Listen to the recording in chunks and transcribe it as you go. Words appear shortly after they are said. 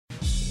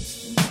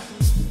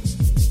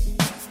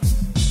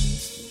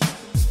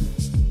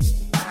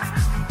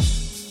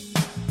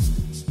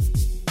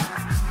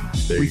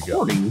There you go.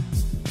 recording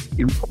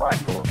in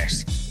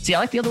progress. See, I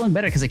like the other one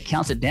better because it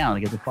counts it down. It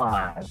gives it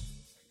 5,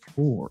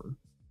 4,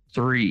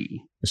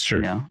 3. It's true.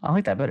 You know, I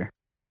like that better.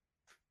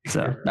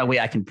 So that way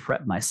I can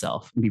prep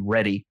myself and be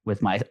ready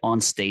with my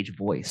on-stage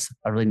voice.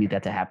 I really need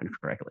that to happen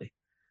correctly.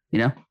 You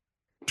know,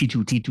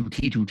 T2, T2,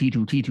 T2,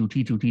 T2, T2,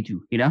 T2, T2.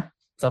 You know,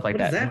 stuff like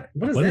that.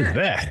 What is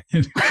that?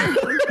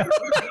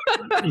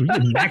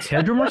 Max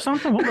Headroom or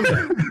something? What was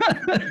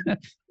that?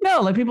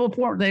 No, like people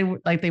warm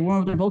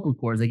up their vocal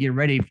cords. They get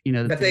ready. You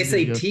know, But they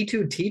say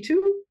T2, T2?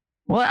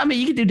 Well, I mean,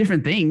 you can do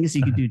different things.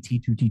 You can do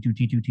T2, T2,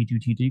 T2, T2,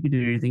 T2. You can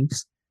do anything.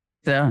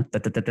 So,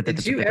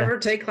 Did you ever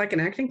take like an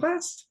acting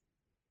class?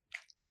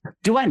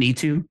 do I need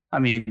to? I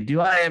mean, do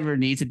I ever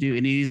need to do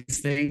any of these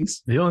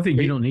things? The only thing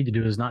you don't need to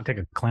do is not take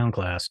a clown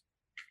class.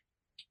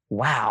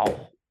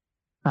 Wow.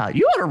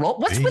 You on a roll.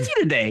 What's with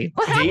you today?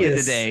 What happened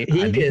today?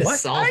 He is Why are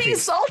salty. you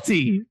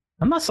salty?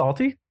 I'm not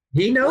salty.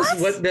 He knows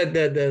what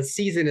the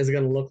season is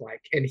going to look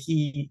like, and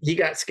he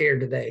got scared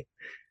today.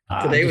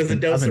 Today was a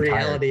dose of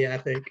reality, I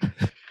think.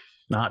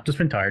 Nah, just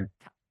been tired.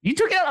 You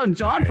took it out on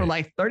John for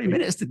like 30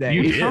 minutes today.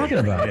 What are you talking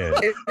about? Yeah.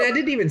 And I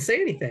didn't even say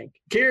anything.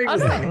 Kerry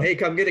was I like, know. "Hey,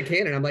 come get a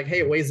cannon." I'm like, "Hey,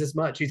 it weighs this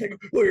much." He's like,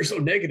 "Oh, you're so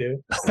negative."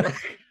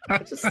 I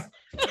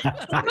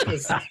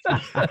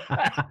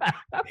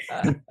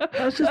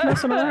I was just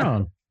messing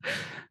around.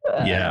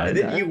 Yeah. And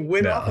then you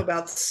went No. off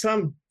about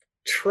some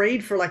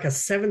trade for like a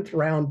 7th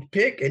round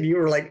pick, and you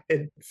were like,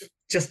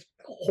 just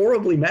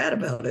horribly mad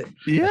about it.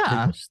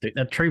 Yeah.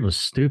 That trade was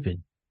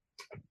stupid.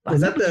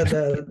 Was that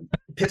the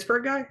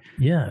Pittsburgh guy?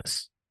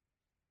 Yes.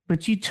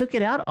 But you took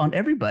it out on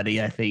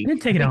everybody, I I think.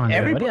 didn't take it on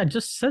everybody. everybody. I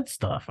just said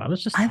stuff. I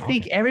was just I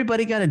talking. think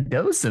everybody got a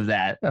dose of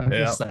that. I'm Yeah.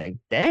 just like,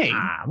 dang.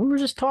 We were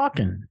just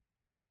talking.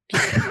 You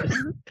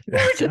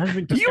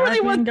were the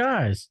one-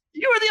 guys.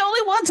 You were the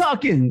only one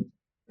talking.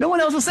 No one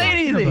else was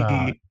saying Talking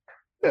anything.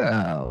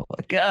 Oh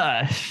my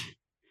gosh.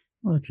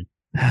 Look at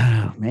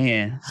Oh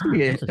man. It's gonna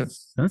be- those are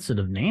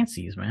sensitive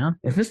Nancy's, man.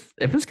 if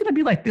it's gonna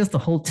be like this the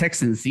whole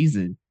Texan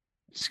season,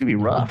 it's gonna be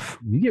rough.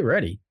 You get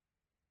ready.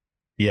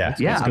 Yeah.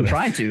 Yeah, it's I'm gonna-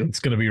 trying to. It's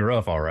going to be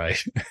rough. All right.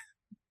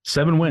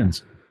 7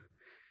 wins.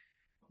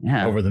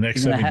 Yeah. Over the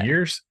next You're gonna 7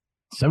 years.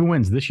 7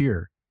 wins this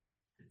year.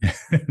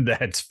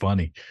 That's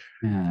funny.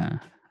 Yeah.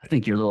 I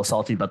think you're a little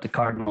salty about the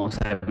Cardinals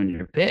having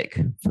your pick.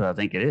 So I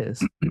think it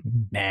is.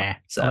 Nah.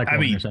 So, like I mean-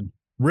 Williamson.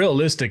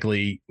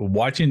 Realistically,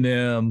 watching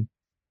them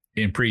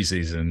in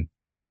preseason,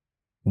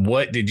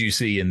 what did you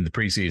see in the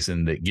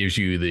preseason that gives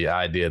you the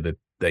idea that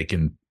they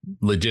can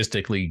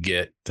logistically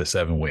get to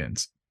 7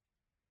 wins?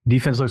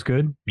 Defense looks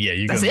good. Yeah,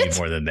 you're That's going to it? need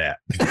more than that.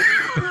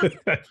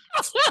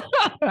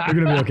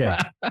 You're gonna be okay.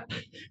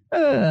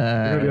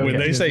 When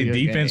they it's say gonna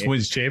be defense okay.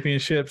 wins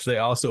championships, they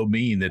also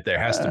mean that there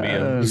has to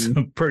be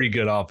some pretty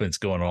good offense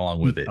going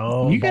along with it.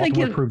 Oh, You gotta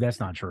Baltimore give- proved that's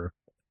not true.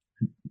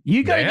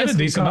 You They gotta had get a some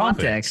decent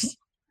context. offense.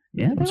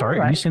 Yeah, I'm sorry.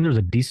 Are you saying there's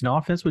a decent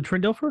offense with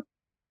Trent Dilfer?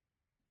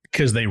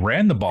 Because they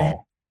ran the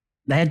ball.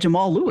 They had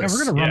Jamal Yeah, Lewis.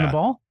 we're gonna run Yeah. the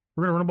ball.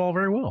 We're gonna run the ball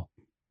very well.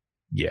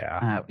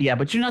 Yeah. Yeah,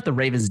 but you're not the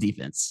Ravens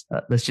defense.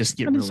 Let's just I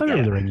get didn't real. say they were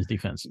Yeah. the Ravens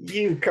defense.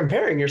 You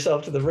comparing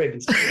yourself to the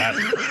Ravens?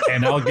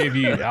 And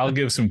I'll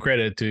give some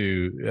credit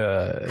to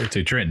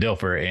Trent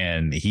Dilfer,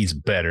 and he's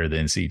better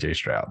than CJ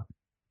Stroud.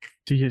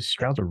 CJ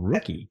Stroud's a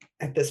rookie.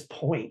 At this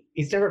point,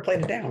 he's never played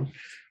it down.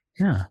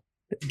 Yeah.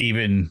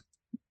 Even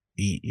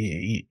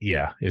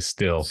yeah, it's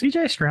still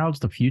CJ Stroud's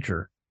the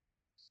future.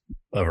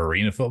 of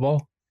arena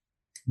football.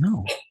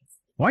 No.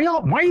 Why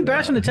are you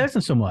bashing the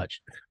Texans so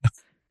much?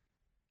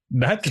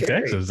 Not the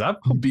Kerry. Texans. I've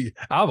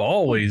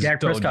always Dak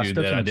told Prescott you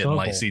steps that in I the didn't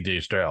like circle.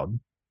 CJ Stroud.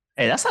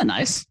 Hey, that's not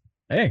nice.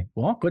 Hey,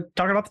 well, quit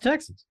talking about the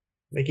Texans.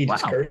 I think he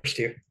just Wow. cursed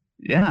you.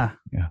 Yeah.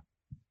 Yeah.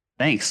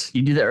 Thanks.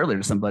 You did that earlier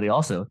to somebody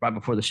also, right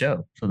before the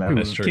show. So that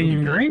That's was true.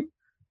 Kenyon Green?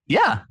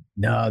 Yeah.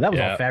 No, that was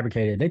Yeah. all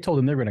fabricated. They told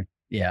him they're gonna.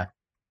 Yeah,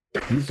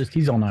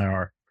 he's on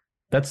IR.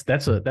 That's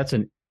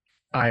an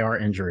IR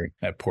injury.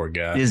 That poor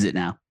guy. Is it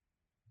now?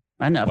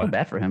 I know. I feel What?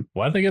 bad for him.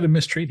 Why did they got to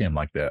mistreat him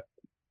like that?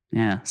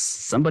 Yeah.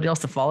 Somebody else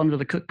to fall under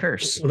the Cook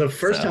curse. Well, the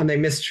first So- time they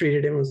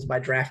mistreated him was by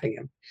drafting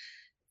him.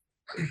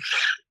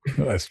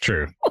 That's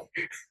true.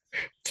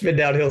 It's been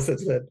downhill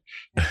since then.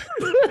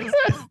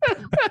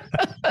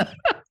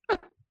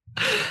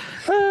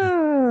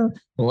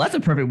 Well, that's a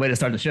perfect way to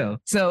start the show.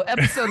 So,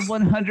 episode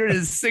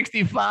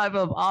 165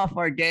 of Off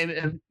Our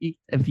Game.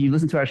 If you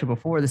listen to our show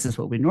before, this is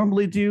what we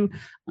normally do.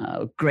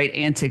 Great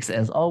antics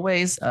as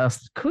always.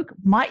 Cook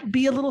might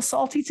be a little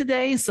salty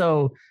today,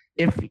 so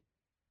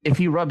if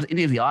he rubs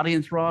any of the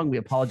audience wrong, we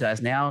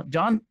apologize now.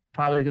 John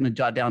probably going to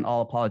jot down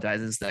all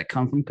apologizes that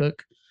come from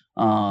Cook.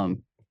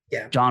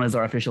 Yeah. John is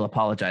our official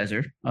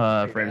apologizer for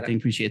got it. everything.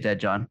 Appreciate that,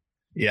 John.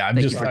 Yeah,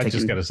 Thank you for I just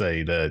taking- got to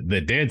say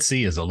the Dead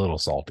Sea is a little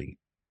salty.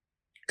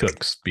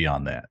 Cooks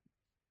beyond that.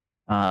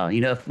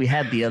 If we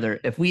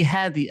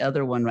had the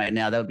other one right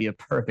now, that would be a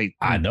perfect.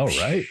 I know,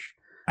 right?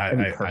 That'd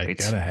be I perfect.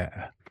 gotta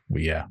have.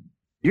 Well, yeah,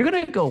 You're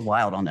gonna go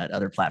wild on that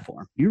other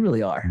platform. You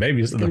really are.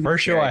 maybe it's gonna the be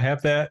first show scary. I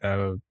have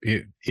that.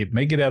 It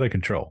may get out of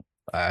control.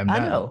 I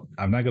know.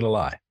 I'm not gonna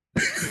lie.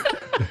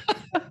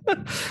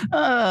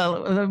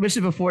 I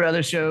mentioned before to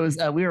other shows.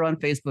 We are on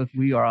Facebook.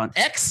 We are on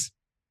X.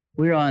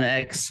 We're on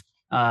X.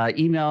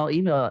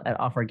 Email at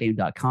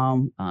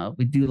offourgame.com.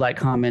 We do like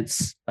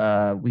comments.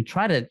 We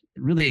try to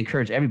really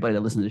encourage everybody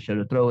that listens to the show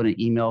to throw in an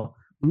email.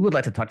 We would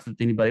like to talk to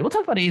anybody. We'll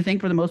talk about anything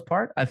for the most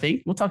part. I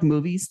think we'll talk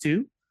movies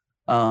too.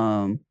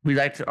 We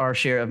like our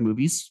share of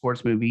movies,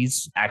 sports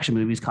movies, action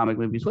movies, comic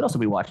movies. What else do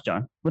we watch,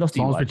 John? What else do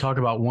you watch? As long as we talk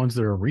about ones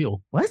that are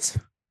real. What?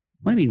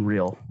 What do you mean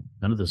real?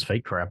 None of this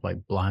fake crap like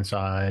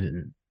Blindside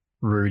and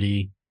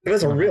Rudy. It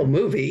was a real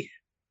movie.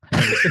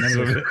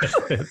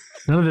 None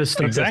of this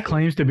stuff that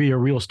claims to be a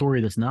real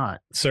story that's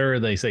not. Sir,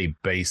 they say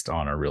based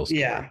on a real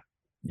story.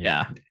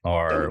 Yeah.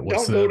 Or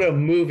don't go to a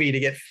movie to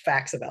get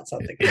facts about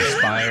something.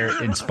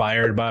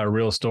 Inspired by a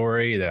real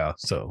story. Yeah.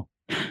 So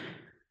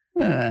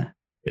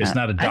it's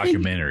not a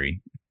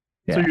documentary.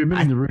 So you're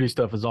admitting the Rudy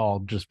stuff is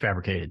all just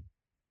fabricated?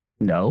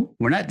 No,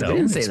 we're not. No,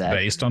 didn't say that.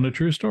 Based on a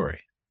true story.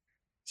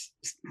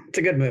 It's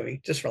a good movie.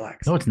 Just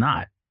relax. No, it's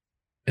not.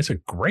 It's a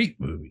great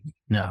movie.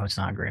 No, it's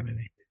not a great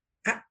movie.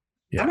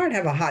 I might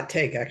have a hot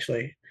take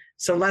actually.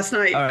 So last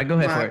night, all right, go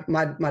ahead for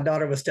it. My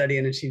daughter was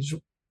studying and she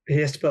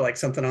has to put like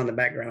something on the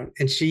background,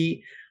 and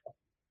she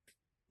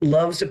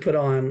loves to put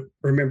on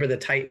Remember the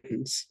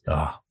Titans.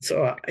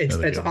 So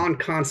it's on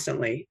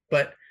constantly,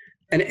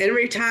 and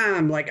every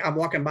time like I'm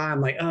walking by,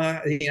 I'm like,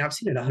 I've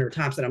seen it 100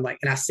 times, and I'm like,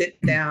 and I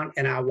sit down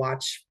and I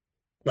watch,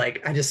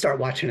 like I just start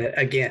watching it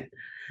again.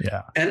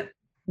 Yeah. And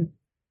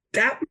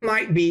that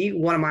might be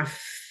one of my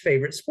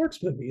favorite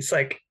sports movies.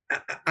 Like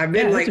I've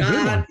been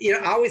I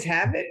always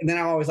have it, and then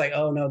I'm always like,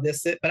 oh no,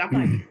 this it. But I'm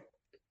like,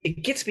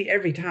 it gets me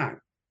every time.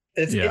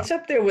 It's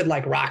up there with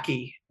like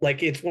Rocky.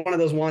 Like it's one of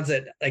those ones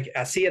that like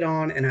I see it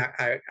on and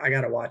I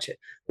gotta watch it.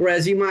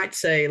 Whereas you might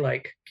say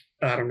like,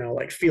 I don't know,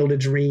 like Field of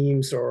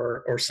Dreams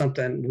or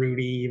something,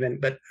 Rudy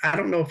even, but I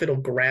don't know if it'll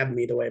grab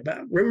me the way. But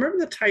Remember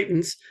the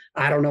Titans,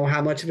 I don't know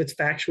how much of it's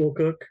factual,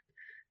 Cook.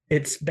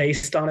 It's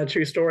based on a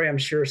true story. I'm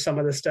sure some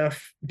of the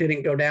stuff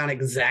didn't go down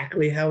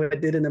exactly how it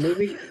did in the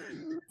movie.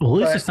 Well,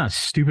 at least it's not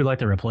stupid like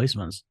The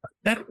Replacements.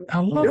 I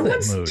love no that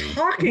one's movie.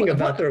 Talking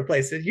about The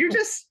Replacements. You're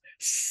just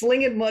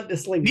slinging mud to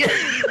sling.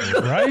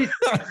 Right?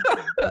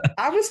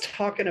 I was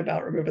talking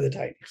about Remember the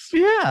Titans.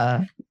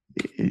 Yeah.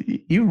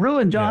 You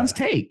ruined John's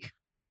take.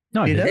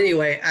 No,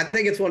 anyway, I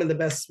think it's one of the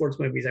best sports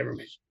movies ever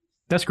made.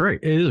 That's great.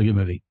 It is a good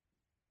movie.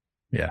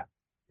 Yeah.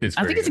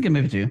 I think it's a good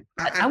movie too.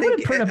 I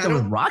wouldn't put it up there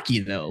with Rocky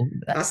though.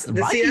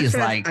 Rocky is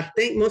like, I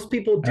think most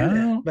people do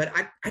that, but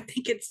I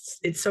think it's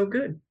so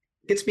good.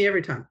 Gets me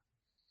every time.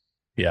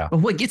 Yeah. But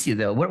what gets you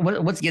though?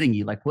 What's getting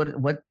you? Like what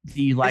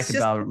do you like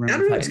about Remember? I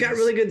don't know. It's got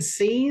really good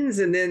scenes,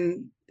 and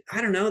then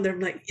I don't know. They're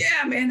like,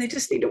 yeah, man, they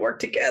just need to work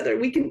together.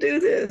 We can do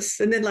this.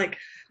 And then like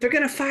they're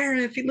gonna fire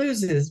him if he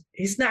loses.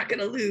 He's not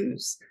gonna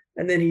lose.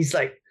 And then he's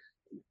like,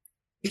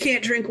 you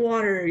can't drink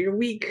water. You're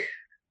weak.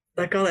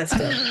 Like all that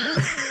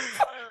stuff.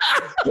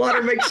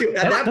 Water makes you.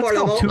 At that part,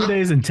 I'm 2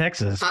 days in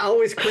Texas. I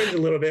always cringe a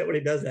little bit when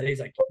he does that.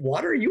 He's like,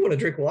 water? You want to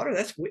drink water?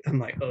 That's. I'm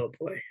like, oh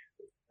boy.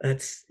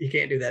 You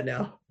can't do that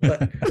now.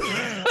 But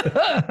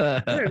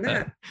other than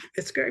that,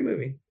 it's a great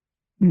movie.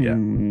 Yeah,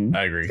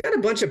 I agree. It's got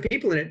a bunch of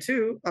people in it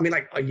too. I mean,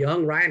 like a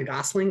young Ryan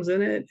Gosling's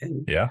in it,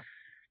 and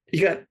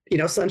you got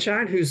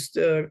Sunshine, who's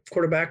the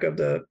quarterback of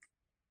the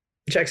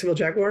Jacksonville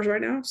Jaguars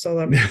right now. So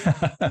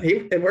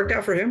it worked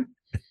out for him.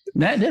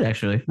 That did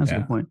actually. That's a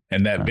good point.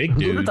 And that big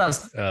dude. He's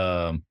lost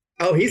a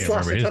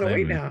ton of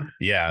weight now.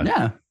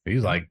 Yeah,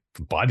 he's like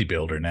a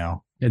bodybuilder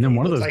now. And then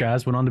one of those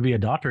guys went on to be a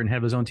doctor and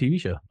have his own TV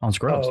show on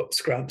Scrubs. Oh,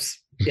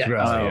 Scrubs. Yeah.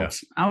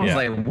 Scrubs, I was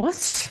like,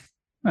 what?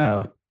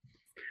 Oh.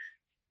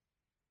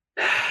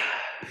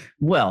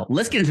 Well,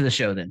 let's get into the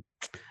show then.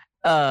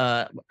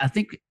 I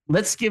think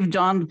let's give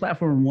John the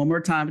platform one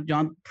more time.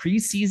 John,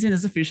 preseason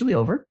is officially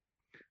over.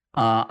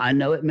 I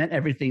know it meant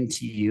everything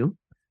to you.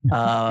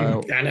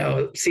 I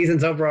know.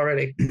 Season's over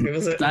already. It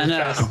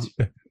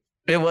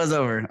was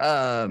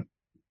over.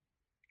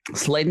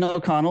 Slayton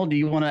O'Connell, do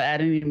you want to add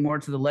any more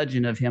to the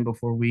legend of him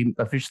before we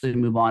officially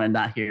move on and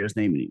not hear his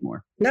name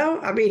anymore? No,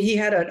 I mean, he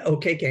had an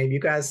okay game. You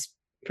guys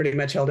pretty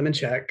much held him in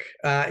check.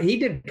 He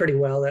did pretty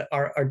well.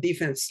 Our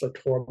defense looked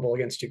horrible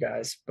against you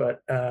guys, but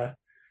I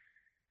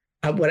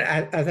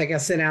think I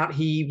sent out,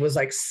 he was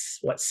like,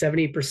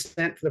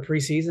 70% for the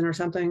preseason or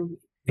something.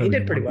 He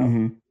did pretty well.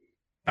 Mm-hmm.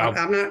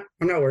 I'm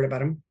not worried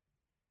about him.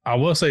 I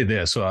will say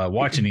this,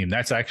 watching him,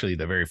 that's actually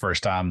the very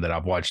first time that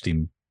I've watched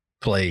him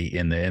play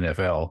in the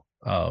NFL.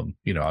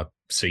 I've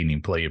seen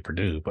him play at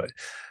Purdue, but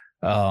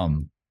I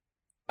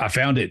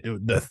found it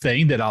the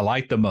thing that I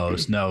liked the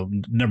most. No,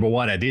 number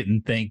one, I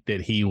didn't think that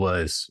he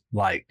was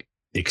like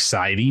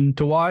exciting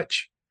to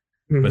watch,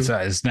 but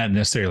it's not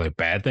necessarily a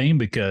bad thing,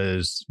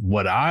 because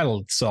what I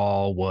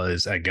saw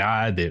was a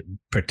guy that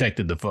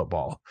protected the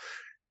football.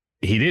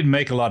 He didn't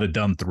make a lot of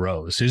dumb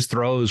throws. His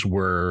throws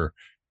were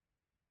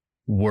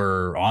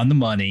on the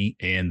money,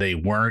 and they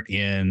weren't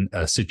in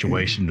a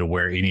situation to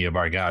where any of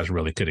our guys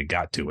really could have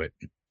got to it.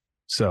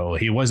 So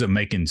he wasn't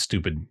making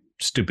stupid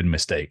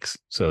mistakes.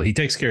 So he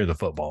takes care of the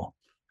football.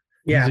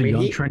 Yeah, He's a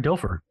young Trent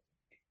Dilfer.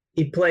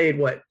 He played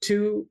what,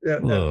 two?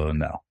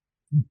 No.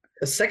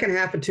 the second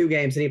half of 2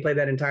 games, and he played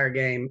that entire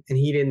game, and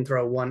he didn't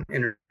throw one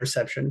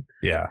interception.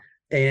 Yeah.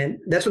 And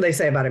that's what they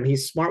say about him.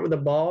 He's smart with the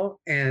ball,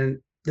 and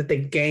that the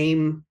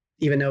game,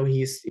 even though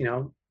he's,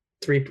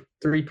 three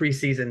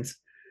preseason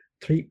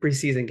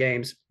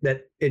games,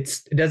 that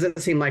it doesn't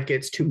seem like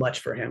it's too much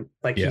for him.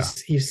 Like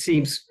he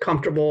seems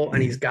comfortable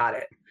and he's got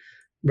it,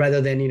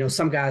 rather than,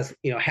 some guys,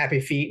 happy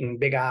feet and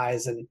big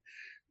eyes and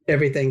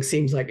everything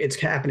seems like it's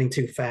happening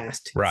too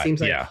fast. Right. It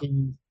seems like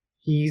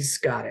he's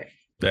got it.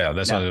 Yeah.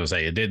 That's what I was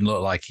going to say. It didn't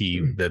look like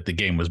that the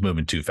game was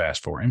moving too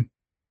fast for him.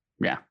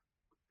 Yeah.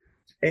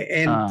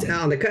 And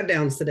on the cut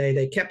downs today,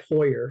 they kept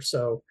Hoyer.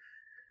 So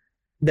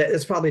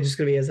that's probably just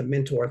going to be as a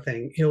mentor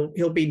thing.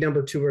 He'll be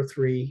number 2 or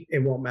 3.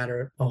 It won't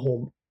matter a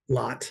whole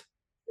lot.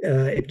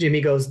 If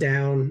Jimmy goes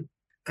down,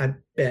 I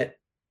bet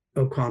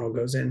O'Connell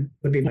goes in.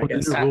 Would be my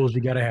guess. The rules, you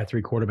got to have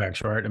 3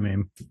 quarterbacks, right? I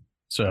mean,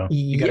 so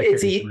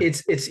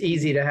it's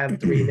easy to have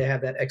 3. They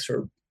have that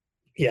extra,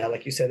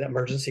 like you said, that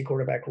emergency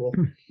quarterback rule.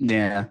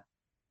 Yeah.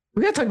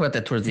 We got to talk about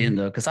that towards the end,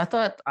 though, because I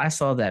thought I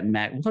saw that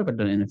we'll talk about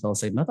the NFL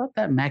segment. I thought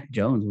that Mac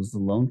Jones was the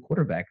lone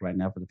quarterback right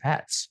now for the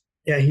Pats.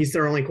 Yeah, he's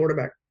their only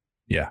quarterback.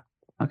 Yeah.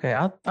 Okay,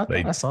 I thought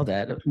I saw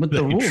that. With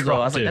the rules,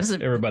 though, I was like, that's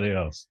everybody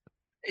else.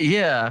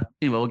 Yeah.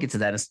 Anyway, we'll get to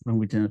that when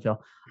we do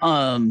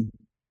NFL.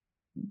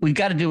 We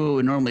got to do what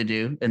we normally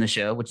do in the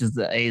show, which is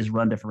the A's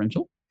run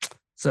differential.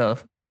 So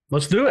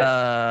let's do it.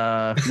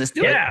 Let's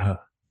do it. Yeah.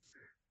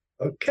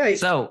 Okay.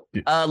 So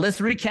let's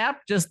recap.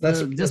 Let's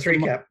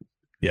recap.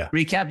 Yeah.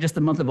 Recap just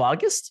the month of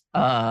August.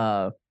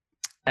 At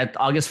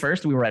August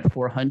 1st, we were at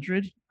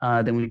 400.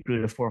 Then we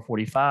grew to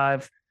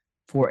 445,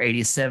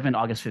 487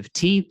 August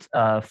 15th,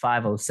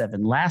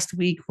 507 last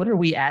week. What are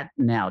we at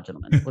now,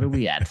 gentlemen? What are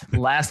we at?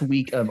 Last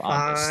week of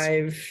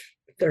August.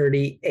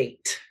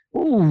 538.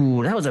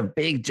 Ooh, that was a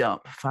big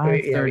jump.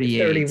 538.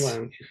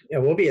 31. Yeah,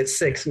 we'll be at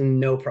 6,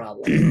 no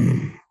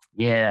problem.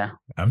 Yeah.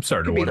 I'm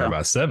starting to wonder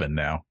about 7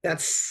 now.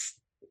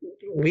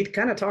 We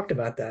kind of talked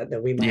about that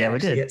we might we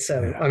did. get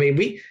 7. I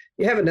mean,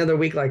 you have another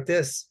week like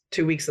this,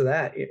 2 weeks of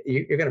that,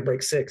 you're going to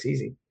break 6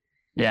 easy.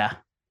 Yeah.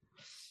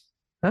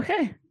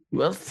 Okay.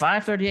 Well,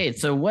 538.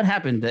 So what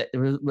happened?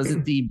 Was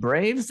it the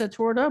Braves that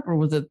tore it up, or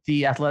was it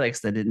the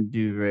Athletics that didn't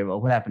do very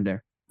well? What happened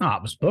there? No,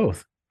 it was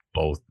both.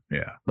 Both.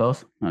 Yeah.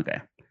 Both? Okay.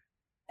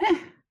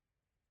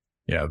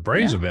 Yeah. The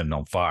Braves have been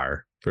on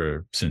fire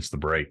since the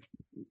break.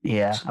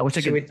 Yeah. I wish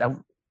I could.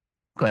 Go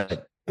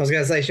ahead. I was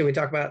going to say, should we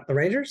talk about the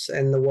Rangers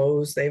and the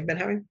woes they've been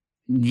having?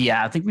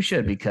 Yeah, I think we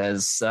should,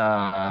 because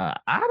I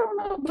don't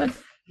know, but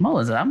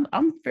Mullins,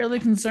 I'm fairly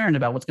concerned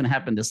about what's going to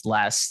happen this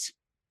last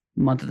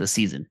month of the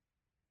season.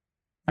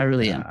 I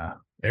really am.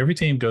 Every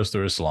team goes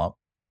through a slump.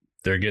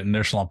 They're getting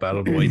their slump out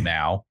of the way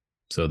now,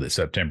 so that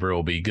September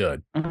will be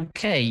good.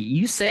 Okay,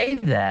 you say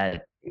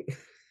that,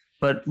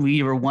 but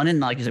we were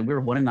 1-9. Like you said, we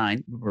were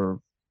 1-9. We're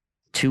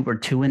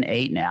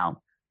 2-8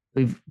 now.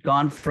 We've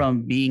gone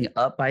from being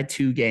up by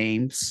 2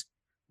 games.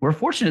 We're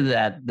fortunate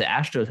that the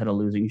Astros had a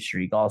losing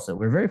streak also.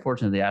 We're very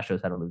fortunate the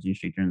Astros had a losing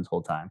streak during this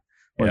whole time,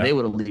 or they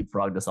would have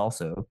leapfrogged us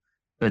also.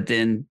 But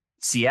then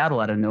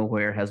Seattle out of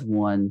nowhere has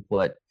won,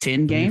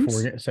 10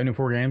 games?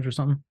 74 games or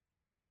something?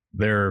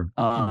 They're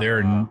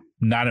 9-1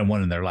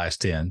 in their last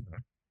 10.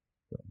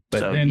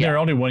 But they're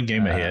only 1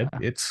 game ahead.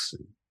 It's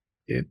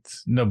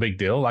no big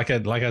deal. Like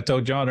I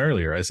told John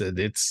earlier, I said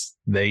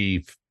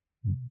they've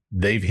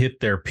hit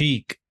their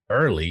peak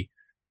early.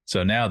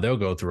 So now they'll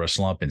go through a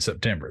slump in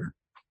September.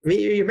 I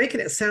mean, you're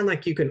making it sound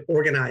like you can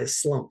organize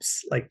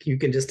slumps. Like you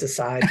can just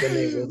decide when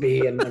they will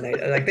be, and when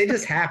they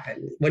just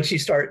happen. Once you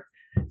start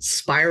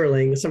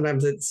spiraling,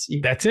 sometimes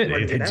that's it.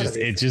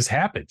 It just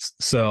happens.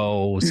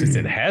 So since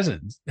it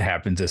hasn't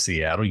happened to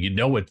Seattle, you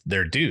know what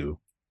they're due.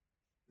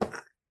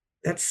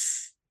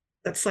 That's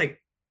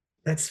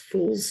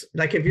fools.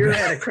 Like if you're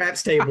at a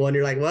craps table and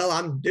you're like, well,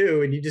 I'm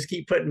due, and you just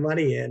keep putting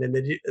money in, and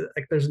then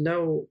there's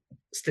no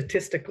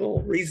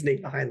statistical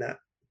reasoning behind that.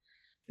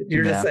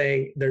 You're just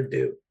saying they're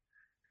due.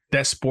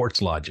 That's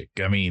sports logic.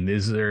 I mean,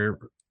 it's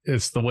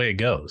the way it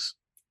goes.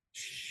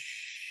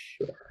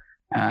 Sure.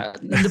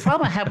 The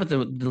problem I have with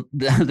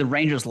the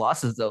Rangers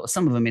losses, though,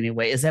 some of them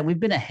anyway, is that we've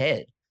been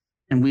ahead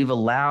and we've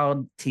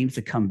allowed teams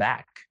to come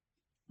back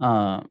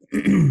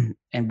and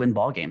win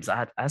ball games.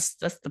 That's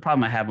the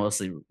problem I have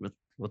mostly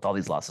with all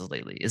these losses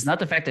lately. It's not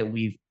the fact that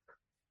we've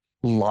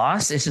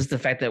lost. It's just the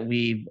fact that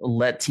we've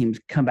let teams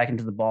come back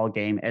into the ball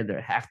game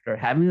either after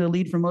having the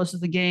lead for most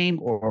of the game,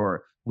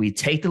 or we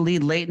take the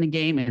lead late in the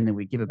game and then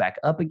we give it back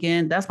up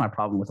again. That's my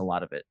problem with a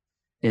lot of it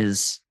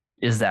is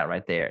that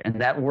right there.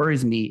 And that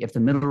worries me if the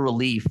middle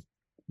relief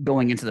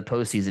going into the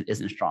postseason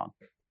isn't strong.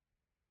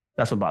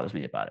 That's what bothers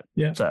me about it.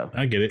 Yeah. So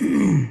I get it.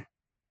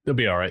 They'll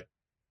be all right.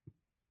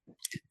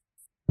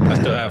 I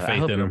still have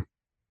faith in them.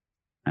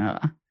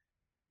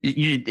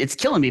 It's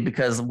killing me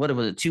because what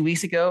was it, 2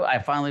 weeks ago? I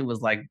finally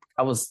was like,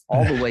 I was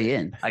all the way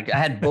in. I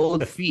had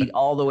both feet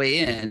all the way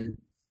in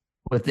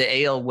with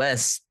the AL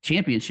West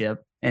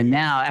championship. And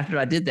now after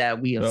I did that,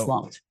 we have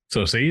slumped.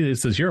 So see,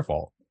 this is your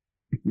fault.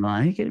 No,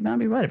 you could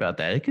be right about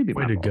that. It could be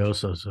way my to fault. go,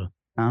 so.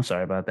 I'm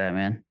sorry about that,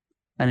 man.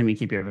 I didn't mean to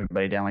keep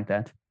everybody down like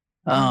that.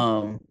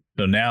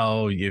 So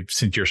now,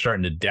 since you're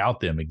starting to doubt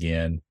them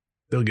again,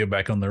 they'll get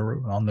back on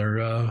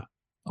their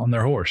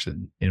horse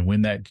and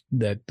win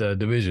that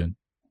division.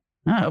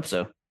 I hope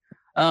so.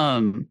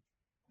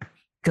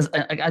 Because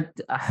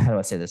how do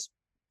I say this?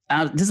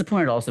 I'm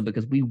disappointed also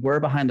because we were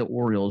behind the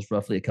Orioles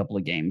roughly a couple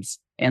of games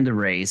and the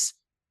Rays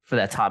for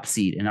that top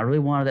seed, and I really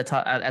wanted that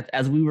top.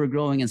 As we were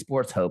growing in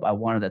sports hope, I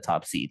wanted that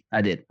top seed.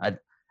 I did.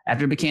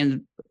 After it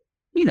became,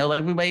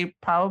 like we may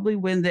probably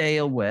win the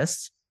AL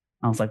West,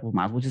 I was like, well,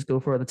 might as well just go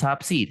for the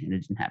top seed, and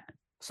it didn't happen.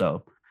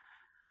 So,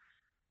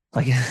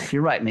 like,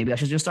 you're right. Maybe I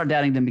should just start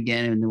doubting them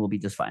again, and then we'll be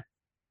just fine.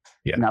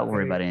 Yeah, not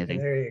worry about anything.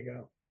 There you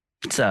go.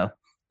 So,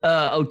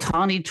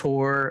 Ohtani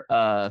tore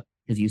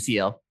his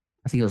UCL.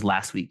 I think it was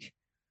last week.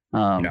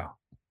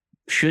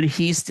 Should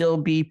he still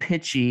be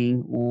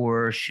pitching,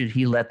 or should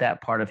he let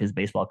that part of his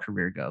baseball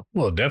career go?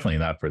 Well, definitely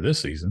not for this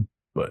season,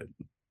 but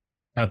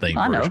I think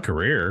for his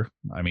career,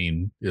 I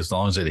mean, as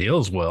long as it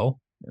heals well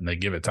and they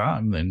give it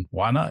time, then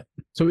why not?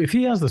 So if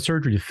he has the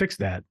surgery to fix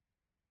that,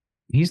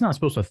 he's not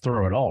supposed to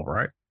throw at all,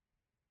 right?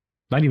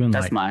 Not even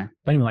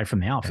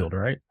from the outfield,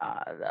 right?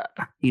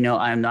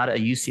 I'm not a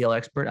UCL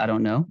expert. I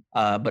don't know,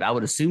 but I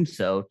would assume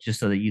so, just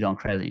so that you don't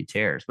credit any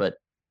tears. But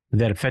would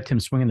that affect him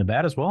swinging the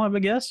bat as well, I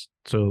would guess?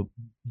 So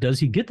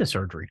does he get the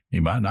surgery? He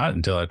might not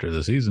until after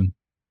the season.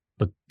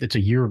 But it's a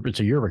year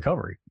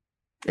recovery.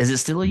 Is it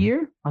still a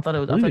year? I thought it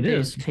was. I thought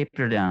they taped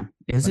her down.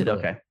 Is it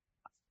okay?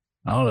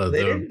 I don't know.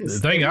 The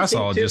thing I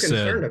saw just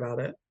said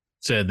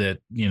that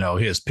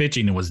his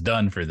pitching was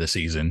done for the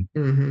season,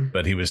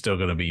 but he was still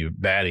going to be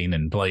batting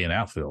and playing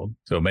outfield.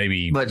 So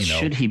maybe, but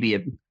should he be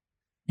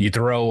you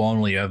throw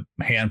only a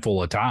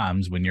handful of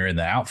times when you're in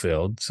the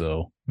outfield,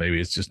 so maybe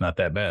it's just not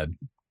that bad.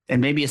 And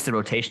maybe it's the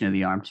rotation of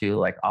the arm too,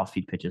 like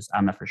off-speed pitches.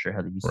 I'm not for sure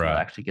how the UCL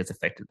actually gets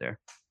affected there.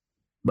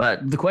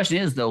 But the question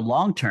is, though,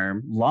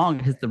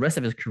 the rest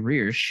of his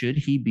career, should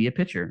he be a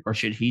pitcher, or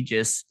should he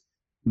just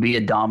be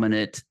a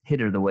dominant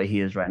hitter the way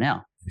he is right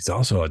now? He's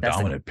also a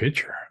dominant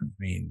pitcher. I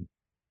mean,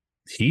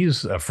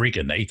 he's a freak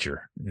of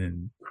nature,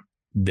 and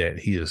that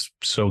he is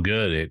so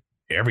good at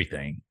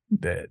everything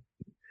that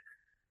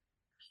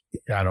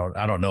I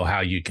don't know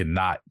how you can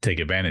not take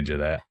advantage of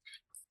that.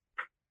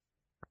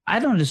 I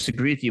don't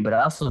disagree with you, but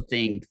I also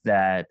think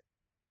that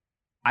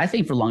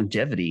for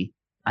longevity,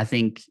 I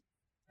think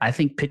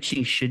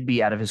pitching should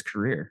be out of his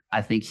career.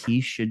 I think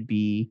he should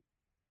be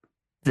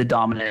the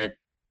dominant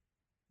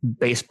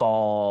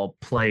baseball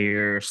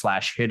player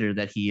 / hitter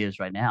that he is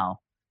right now.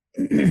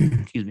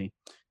 Excuse me.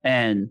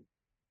 And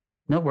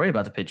don't worry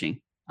about the pitching.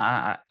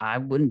 I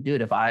wouldn't do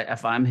it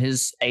if I'm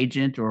his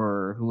agent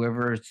or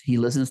whoever he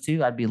listens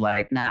to. I'd be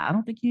like, nah, I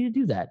don't think you need to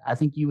do that. I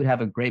think you would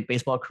have a great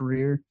baseball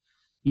career.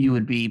 You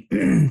would be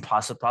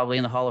probably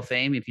in the Hall of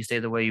Fame if you stay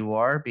the way you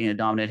are, being a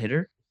dominant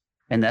hitter.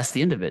 And that's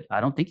the end of it. I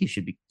don't think he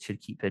should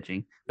keep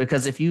pitching,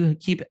 because if you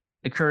keep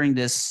occurring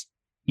this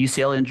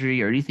UCL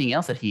injury or anything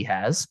else that he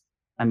has,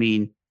 I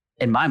mean,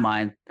 in my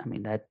mind,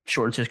 that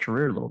shortens his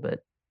career a little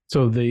bit.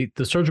 So the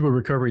surgical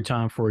recovery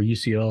time for a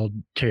UCL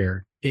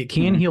tear, it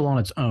can heal on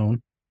its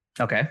own.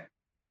 Okay.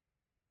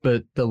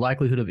 But the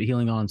likelihood of it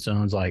healing on its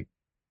own is like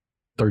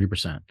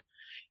 30%.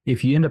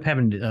 If you end up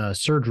having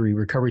surgery,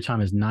 recovery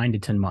time is 9 to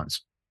 10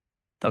 months.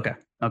 Okay.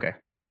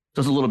 So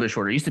it's a little bit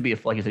shorter. It used to be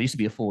like I said, it used to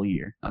be a full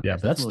year. Okay, yeah,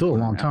 but that's still a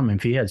long time. And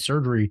if he had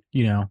surgery,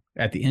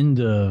 at the end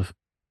of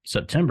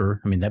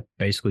September, that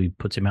basically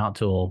puts him out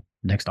till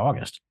next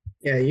August.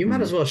 Yeah, you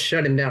might as well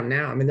shut him down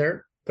now.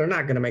 They're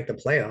not going to make the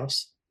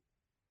playoffs.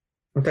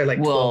 Aren't they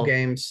 12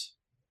 games?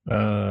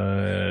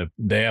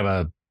 They have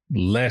a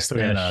less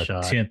than a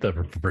 10th of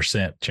a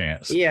 %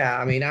 chance. Yeah,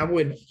 I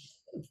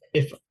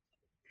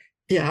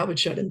would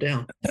shut him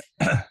down.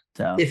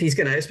 So,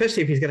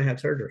 especially if he's gonna have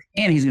surgery,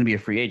 and he's gonna be a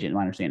free agent,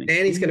 my understanding.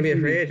 And he's gonna be a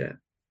free agent.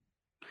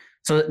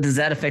 So does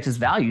that affect his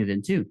value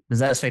then too? Does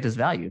that affect his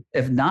value?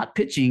 If not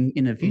pitching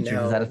in the future,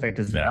 does that affect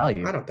his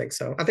value? I don't think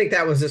so. I think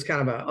that was just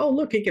kind of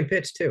look, he can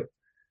pitch too.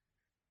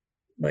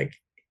 Like,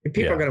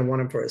 people are gonna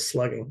want him for his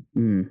slugging.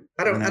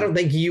 I don't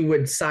think you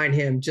would sign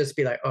him just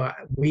be like, oh,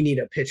 we need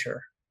a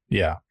pitcher.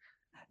 Yeah.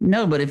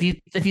 No, but if you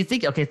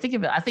think of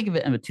it, I think of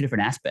it in two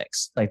different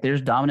aspects. Like, there's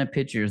dominant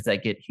pitchers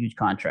that get huge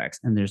contracts,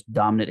 and there's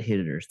dominant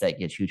hitters that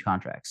get huge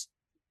contracts.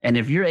 And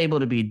if you're able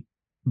to be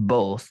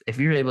both,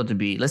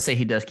 let's say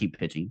he does keep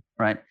pitching,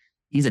 right?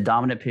 He's a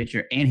dominant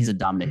pitcher and he's a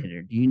dominant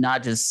hitter. Do you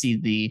not just see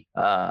the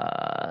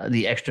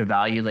extra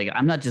value? Like,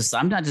 I'm not just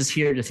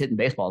here just hitting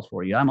baseballs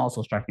for you. I'm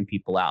also striking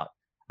people out.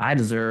 I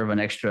deserve an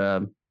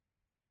extra,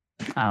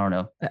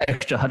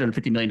 extra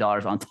 $150 million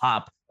on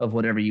top of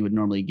whatever you would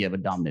normally give a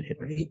dominant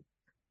hitter.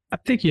 I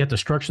think you have to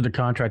structure the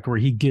contract where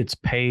he gets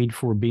paid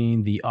for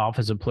being the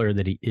offensive player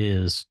that he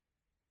is,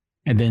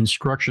 and then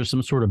structure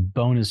some sort of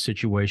bonus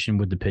situation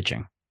with the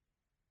pitching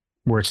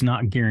where it's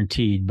not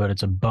guaranteed, but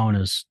it's a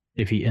bonus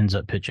if he ends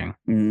up pitching.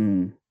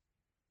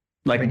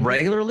 Like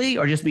regularly,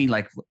 or just mean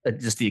like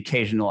just the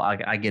occasional,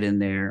 I get in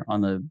there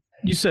on the.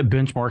 You set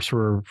benchmarks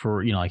for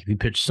like if you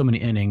pitch so many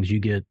innings, you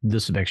get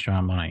this extra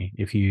amount of money.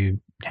 If you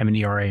have an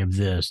ERA of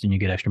this, then you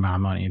get extra amount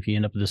of money. If you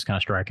end up with this kind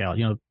of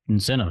strikeout,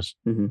 incentives.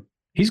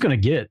 He's going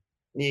to get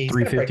Yeah,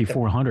 350,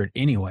 400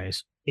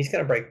 anyways. He's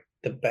going to break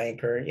the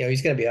bank, or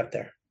he's going to be up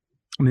there.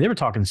 I mean, they were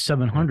talking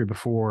 700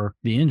 before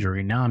the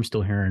injury. Now I'm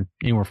still hearing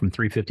anywhere from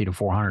 350 to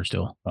 400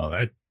 still.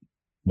 Oh,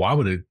 why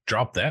would it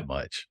drop that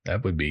much?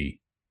 That would be.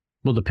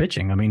 Well, the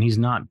pitching. I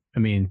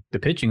mean, the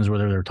pitching is what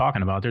they're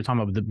talking about. They're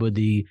talking about with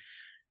the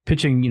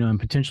pitching, and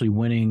potentially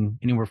winning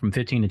anywhere from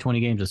 15 to 20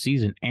 games a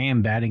season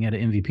and batting at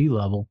an MVP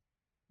level.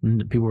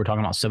 And people were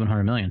talking about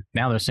 700 million.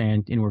 Now they're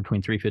saying anywhere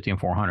between 350 and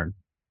 400.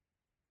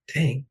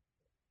 Dang,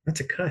 that's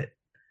a cut.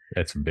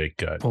 That's a big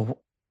cut.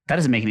 Well, that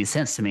doesn't make any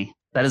sense to me.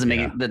 That doesn't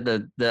make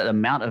the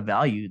amount of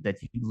value that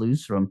you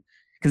lose from,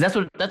 because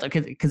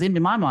because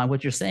in my mind,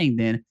 what you're saying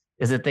then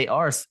is that they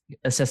are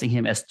assessing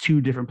him as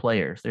two different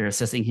players. They're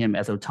assessing him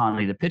as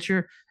Ohtani the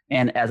pitcher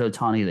and as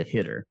Ohtani the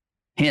hitter.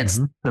 Hence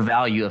the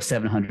value of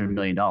 $700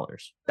 million.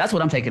 That's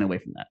what I'm taking away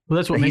from that. Well,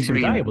 that's what makes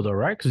him valuable though,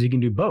 right? Because he can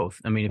do both.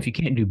 I mean, if you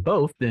can't do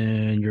both,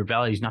 then your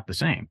value is not the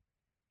same.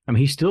 I mean,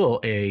 he's still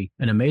an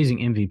amazing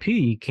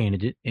MVP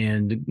candidate,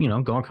 and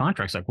going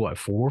contracts like what,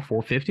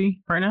 450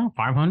 right now,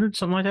 500,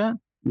 something like that.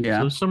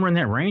 Yeah. So somewhere in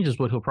that range is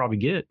what he'll probably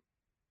get.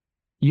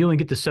 You only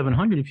get the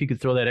 700 if you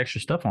could throw that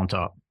extra stuff on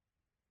top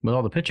with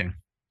all the pitching.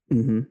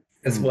 Mm-hmm.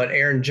 That's what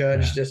Aaron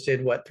Judge just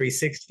did. What,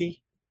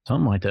 360?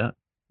 Something like that.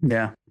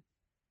 Yeah.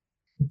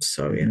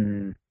 So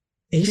yeah,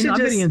 I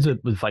bet he ends up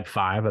with like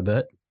 5. I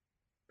bet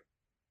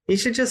he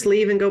should just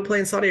leave and go play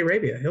in Saudi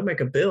Arabia. He'll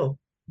make a bill,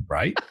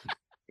 right?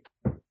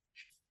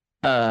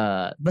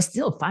 But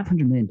still,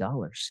 $500 million.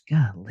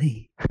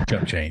 Golly,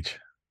 chump change.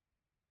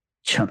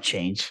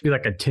 Be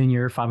like a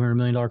 10-year, $500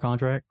 million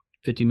contract,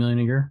 $50 million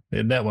a year.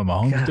 Isn't that what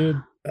Mahomes did?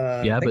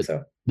 Yeah, but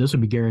this would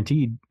be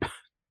guaranteed.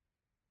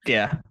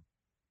 Yeah,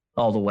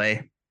 all the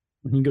way.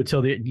 You can go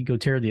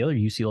tear the other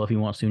UCL if he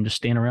wants to, and just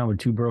stand around with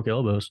 2 broke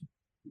elbows.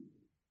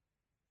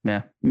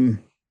 Yeah.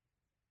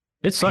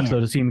 It sucks though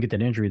to see him get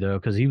that injury though,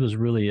 because he was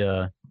really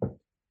don't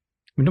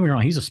get me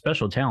wrong, he's a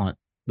special talent,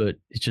 but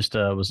it just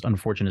was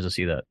unfortunate to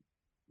see that.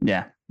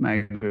 Yeah, I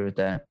agree with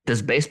that.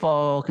 Does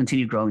baseball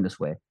continue growing this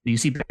way? Do you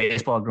see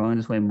baseball growing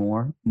this way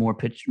more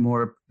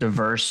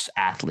diverse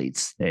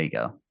athletes? There you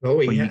go.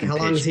 Oh, how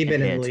long has he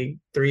been in the league?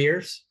 3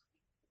 years?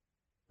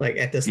 Like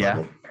at this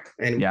level?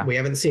 And we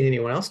haven't seen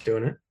anyone else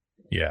doing it.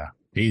 Yeah.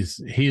 He's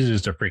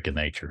just a freak of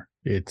nature.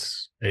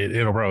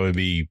 It'll probably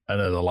be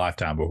another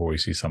lifetime before we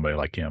see somebody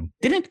like him.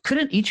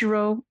 Couldn't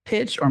Ichiro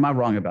pitch, or am I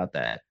wrong about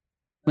that?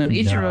 When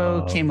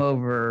Ichiro came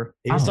over,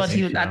 I thought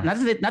he was not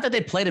that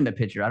they played him at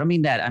pitcher. I don't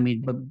mean that. I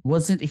mean, but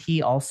wasn't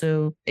he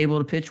also able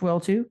to pitch well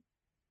too?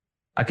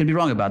 I could be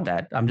wrong about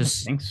that. I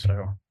think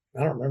so.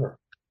 I don't remember.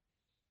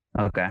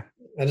 Okay,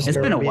 it's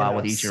been a while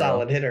with Ichiro.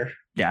 Solid hitter.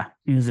 Yeah,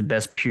 he was the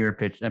best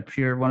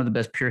one of the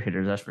best pure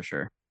hitters. That's for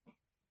sure.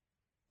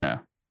 Yeah,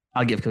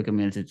 I'll give Cook a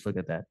minute to look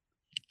at that.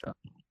 So.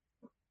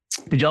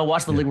 Did y'all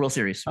watch the League World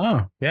Series?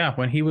 Oh yeah,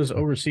 when he was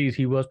overseas,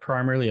 he was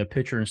primarily a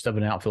pitcher instead of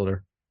an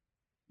outfielder.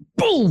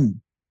 Boom!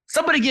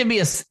 Somebody give me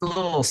a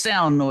little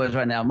sound noise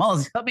right now.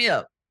 Mullins, help me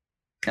up.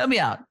 Help me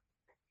out.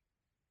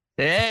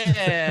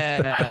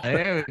 Yeah,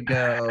 there we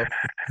go.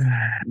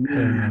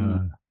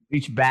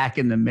 Reach back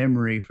in the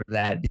memory for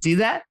that. You see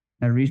that?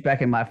 I reach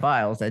back in my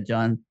files that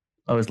John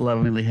always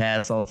lovingly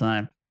has all the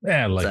time.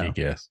 Yeah, lucky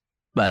guess.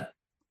 But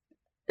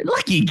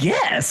lucky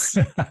guess?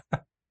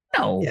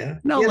 No. Yeah.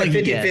 No, like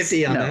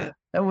 50-50 on that.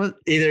 That was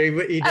either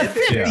he did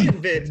 50.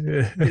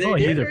 Well,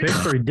 he either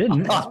pitched or he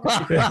didn't.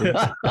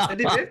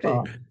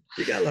 50-50.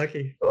 You got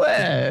lucky.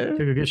 Well,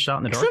 took a good shot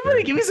in the dark.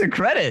 Somebody give me some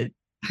credit.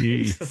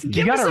 You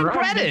give me some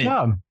credit.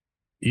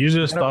 You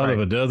just thought of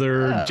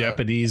another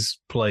Japanese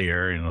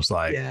player and was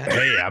like,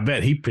 hey, I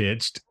bet he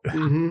pitched.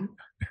 Mm-hmm.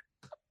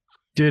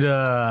 Did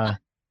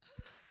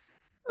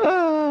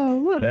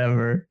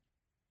whatever.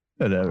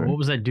 What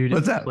was that dude?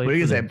 What's that? What are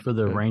you saying for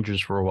the Rangers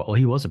for a while? Well,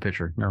 he was a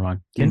pitcher. Never mind.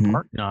 Ken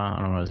Park? No, I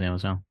don't know what his name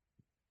was now.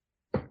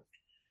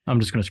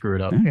 I'm just gonna screw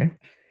it up.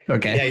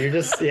 Okay. Yeah, you're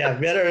just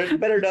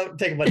better don't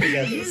take a bunch of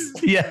guesses.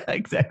 Yeah,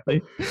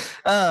 exactly.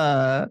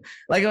 Like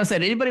I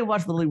said, anybody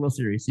watch the League World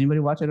Series? Anybody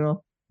watch it at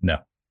all? No.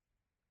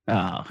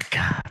 Oh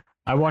God.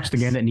 I watched the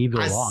game that Neville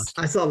lost.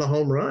 I saw the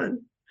home run.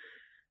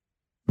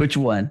 Which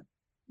one?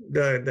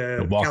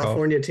 The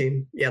California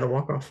team. Yeah, the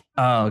walk-off.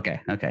 Oh, okay.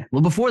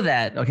 Well, before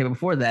that,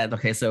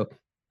 so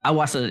I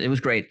watched it. It was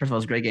great. First of all, it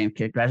was a great game.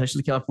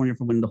 Congratulations to California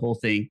for winning the whole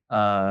thing.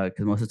 Because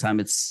most of the time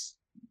it's,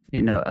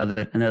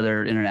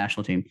 another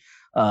international team.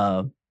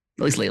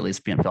 At least lately it's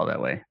been felt that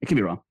way. It could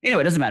be wrong.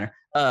 Anyway, it doesn't matter.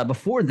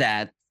 Before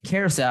that,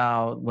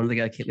 Carousel, one of the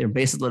guys, they were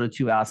bases loaded,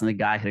 2 outs, and the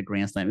guy hit a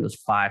grand slam. It was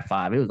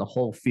 5-5. It was the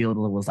whole field. It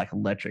was like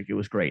electric. It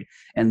was great.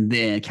 And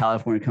then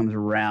California comes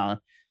around.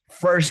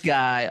 First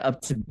guy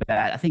up to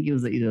bat. I think it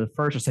was either the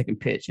first or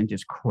second pitch and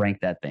just cranked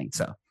that thing.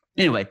 So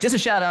anyway, just a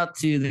shout out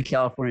to the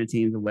California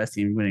team, the West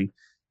team, winning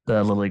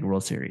the Little League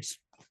World Series.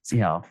 See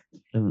how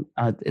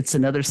it's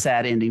another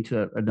sad ending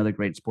to another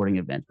great sporting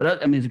event.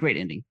 But I mean, it's a great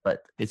ending, but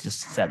it's just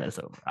sad that it's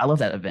over. I love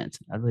that event.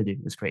 I really do.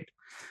 It's great.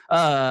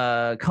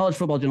 College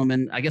football,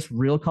 gentlemen. I guess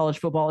real college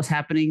football is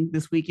happening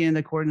this weekend,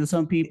 according to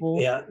some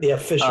people. Yeah, the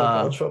official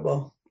college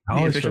football.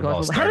 College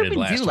football started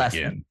last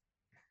weekend.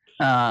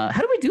 How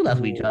did we do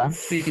last week, John?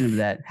 Speaking of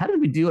that, how did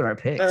we do in our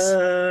picks?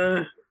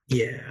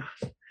 Yeah.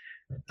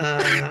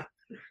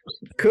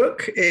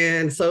 Cook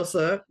and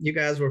Sosa, you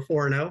guys were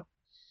 4-0.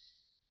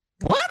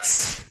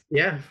 What?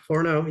 Yeah,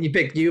 4-0. You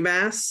picked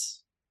UMass,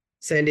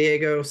 San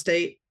Diego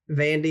State,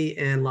 Vandy,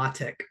 and La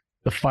Tech.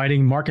 The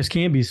Fighting Marcus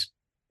Camby's.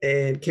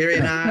 And Kerry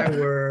and I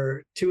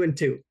were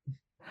 2-2.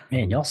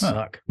 Man, y'all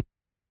suck.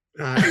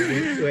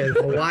 With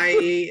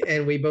Hawaii,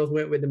 and we both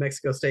went with New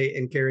Mexico State,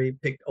 and Kerry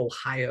picked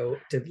Ohio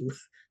to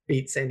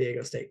beat San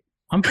Diego State.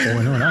 I'm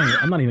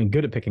 4-0. I'm not even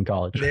good at picking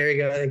college. There you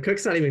go. And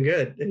Cook's not even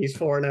good, and he's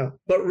 4-0.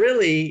 But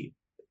really,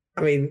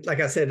 I mean, like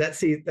I said,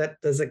 that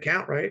doesn't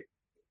count, right?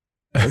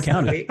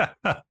 Count it.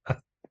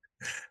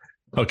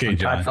 Okay,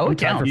 John. Oh, it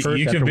counts.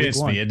 You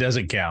convinced me. It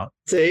doesn't count.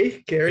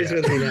 See, Gary's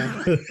with me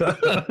now.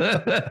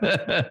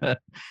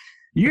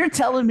 You're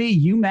telling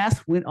me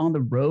UMass went on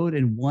the road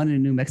and won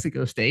in New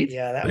Mexico State?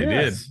 Yeah, They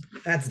did.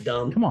 That's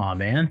dumb. Come on,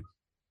 man.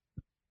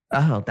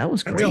 Oh, that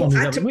was I great. told, We-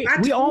 I told we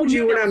you all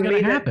knew when that I was gonna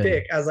made that happen.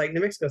 pick. I was like, New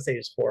Mexico State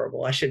is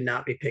horrible. I should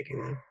not be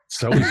picking them.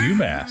 So is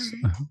UMass.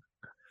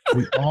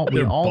 We all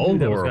They're knew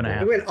that was both going to We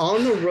happen. went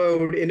on the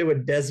road into a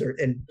desert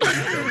and beat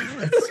them.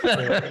 That's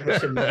horrible. That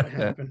should not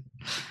happen.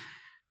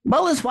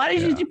 Mullis, why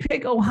did you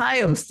pick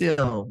Ohio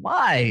still?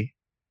 Why?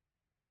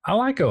 I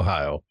like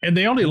Ohio. And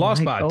they only You lost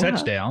like by a Ohio?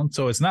 touchdown.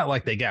 So it's not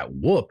like they got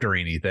whooped or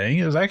anything.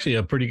 It was actually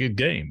a pretty good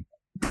game.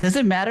 Does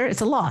it matter?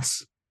 It's a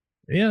loss.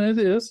 Yeah, it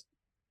is.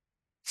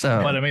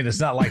 So But I mean,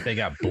 it's not like they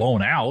got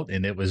blown out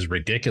and it was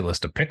ridiculous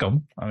to pick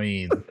them. I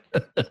mean,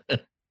 it was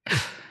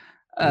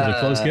a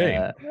close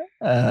game.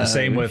 The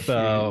same with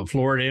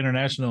Florida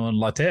International and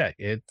La Tech.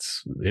 It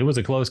was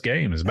a close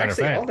game, as a matter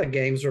Actually, of all fact. the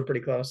games were pretty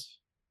close.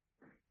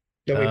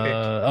 That we picked.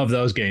 Of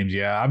those games,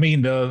 yeah. I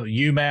mean, the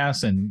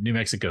UMass and New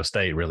Mexico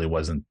State really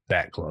wasn't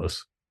that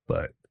close,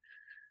 but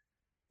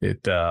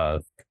I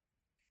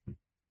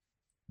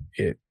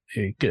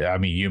mean,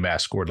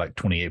 UMass scored like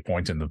 28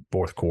 points in the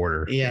fourth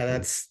quarter. Yeah,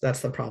 that's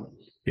the problem.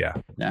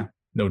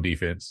 No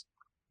defense.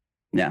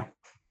 Yeah.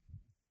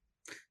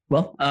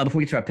 Well, before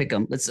we get to our pick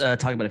 'em, let's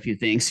talk about a few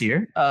things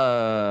here.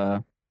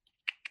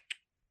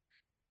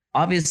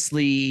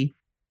 Obviously,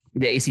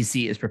 the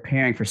ACC is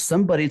preparing for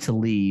somebody to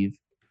leave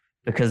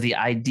because the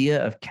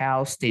idea of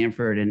Cal,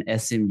 Stanford, and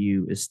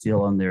SMU is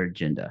still on their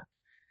agenda.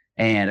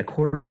 And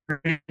according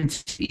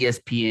to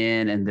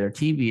ESPN and their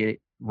TV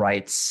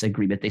rights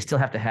agreement, they still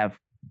have to have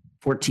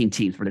 14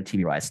 teams for their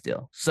TV rights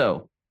still.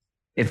 So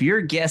if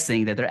you're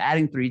guessing that they're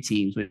adding 3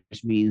 teams,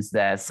 which means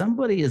that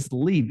somebody is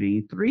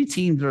leaving, 3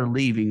 teams are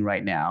leaving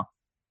right now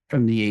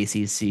from the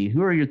ACC.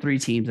 Who are your 3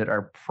 teams that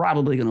are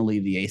probably going to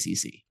leave the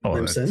ACC? Oh,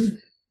 Clemson.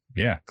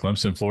 yeah.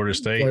 Clemson, Florida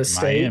State, Florida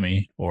State.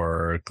 Miami,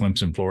 or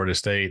Clemson, Florida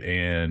State,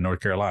 and North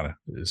Carolina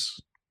is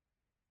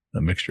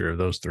a mixture of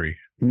those 3.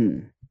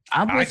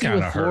 I'm I with you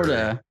kinda with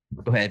Florida.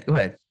 Go ahead. I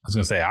was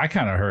going to say, I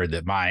kind of heard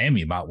that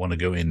Miami might want to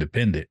go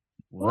independent.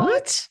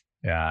 What?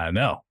 Yeah, I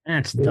know.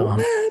 That's dumb.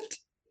 What?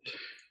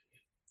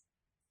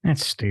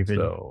 That's stupid.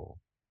 So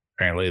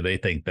apparently they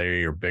think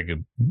they are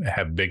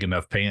have big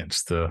enough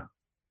pants to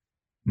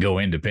go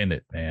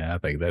independent. And I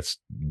think that's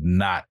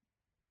not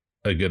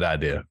a good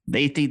idea.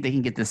 They think they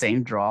can get the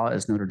same draw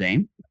as Notre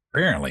Dame?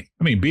 Apparently.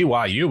 I mean,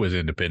 BYU was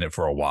independent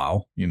for a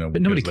while, you know.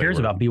 But nobody because they cares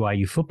were- about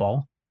BYU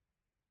football,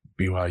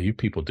 BYU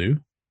people do.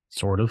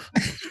 sort of.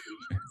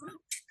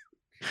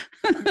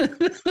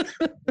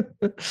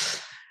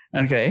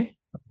 Okay.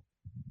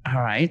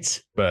 All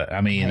right. But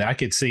I mean, Right. I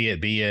could see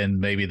it being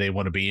maybe they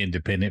want to be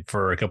independent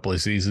for a couple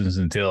of seasons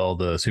until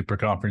the super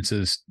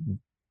conferences,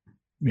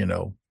 you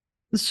know.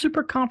 The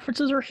super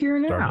conferences are here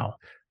now.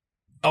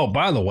 Oh,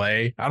 by the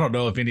way, I don't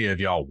know if any of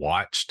y'all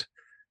watched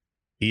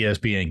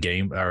ESPN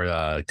game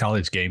or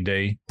College Game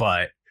Day,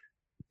 but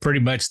pretty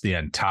much the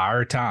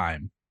entire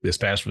time this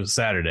past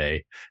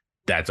Saturday,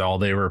 that's all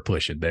they were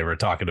pushing. They were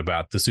talking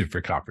about the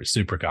super conference.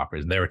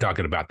 They were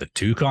talking about the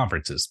 2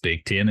 conferences,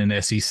 Big Ten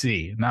and SEC.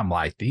 And I'm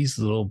like, these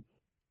little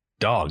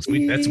dogs,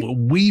 that's what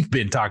we've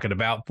been talking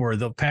about for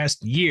the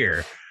past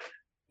year.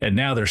 And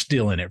now they're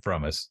stealing it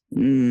from us.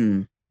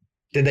 Mm.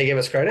 Did they give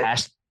us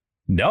credit?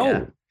 No,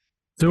 Yeah.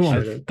 So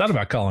Should have. thought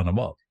about calling them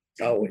up.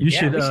 Oh, you yeah,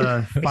 should we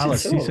we file a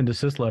sue cease them. and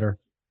desist letter.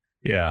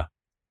 Yeah.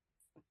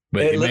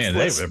 But Hey, man,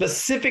 let's they were,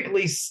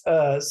 specifically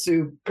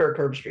sue Kirk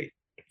Herbstreit.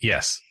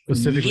 yes.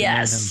 Specifically,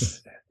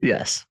 Yes.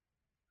 Yes.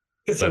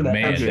 But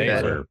man, agree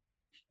with that.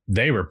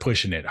 they were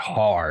pushing it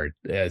hard.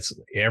 As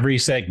every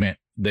segment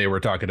they were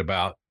talking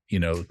about, you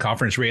know,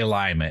 conference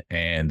realignment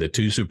and the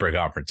 2 super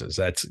conferences.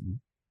 That's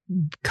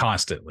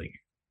constantly.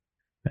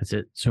 That's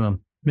it. So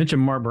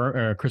mention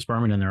Chris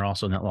Berman in there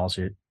also in that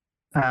lawsuit.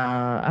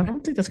 I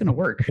don't think that's going to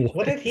work.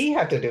 What did he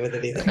have to do with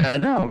it either? I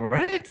know,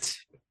 right?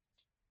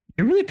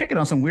 You're really picking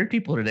on some weird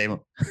people today. I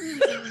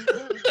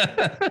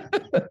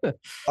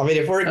mean,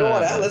 if we're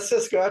going out, let's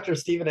just go after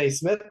Stephen A.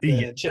 Smith.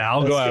 and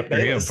I'll go Skip after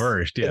him Bayless.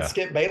 first. And Yeah.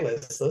 Skip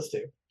Bayless, those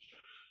 2.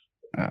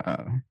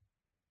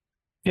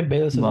 Get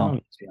Bayless Well,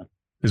 along.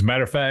 As a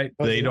matter of fact,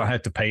 What's they he don't like?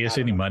 have to pay us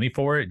I any don't know. money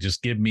for it.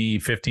 Just give me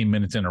 15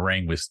 minutes in a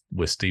ring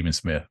with Stephen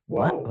Smith.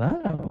 Whoa.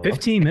 Wow.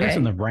 15 minutes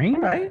in the Okay. ring?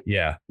 All right.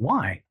 Yeah.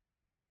 Why?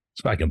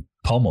 So I can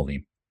pummel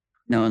him.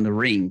 No, in the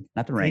ring,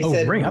 not the rain. He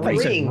said rain. I thought you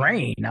ring. said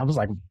rain. I was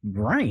like,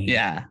 rain.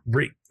 Yeah,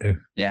 You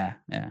yeah.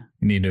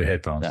 need new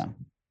headphones. So.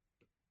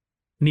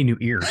 Need new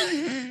ears.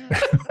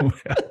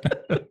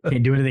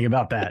 Can't do anything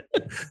about that.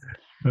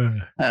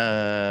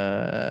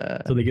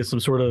 So they get some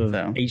sort of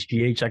So.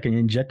 HGH I can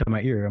inject in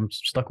my ear. I'm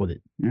stuck with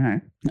it. All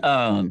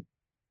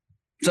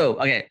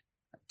right.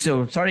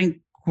 So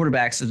starting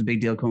quarterbacks is a big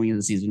deal coming into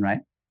the season, right?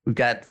 We've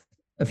got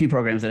a few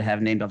programs that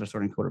have named off their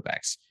starting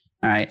quarterbacks.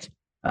 All right.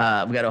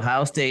 We got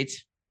Ohio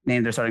State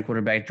named their starting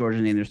quarterback, Georgia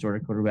named their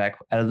starting quarterback.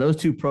 Out of those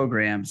two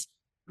programs,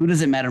 who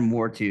does it matter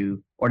more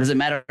to, or does it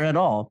matter at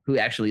all who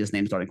actually is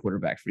named starting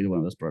quarterback for either one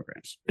of those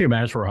programs? I think it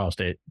matters for Ohio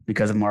State.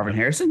 Because of Marvin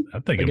Harrison? I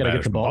think They it got to get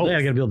matters the for ball. both. They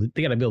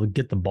got to be able to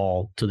get the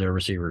ball to their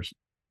receivers.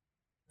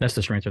 That's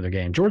the strength of their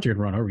game. Georgia can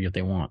run over you if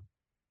they want.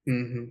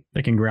 Mm-hmm.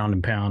 They can ground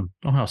and pound.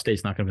 Ohio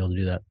State's not going to be able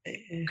to do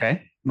that.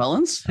 Okay.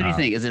 Mullins, who do you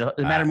think? Does it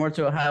matter more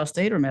to Ohio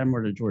State or matter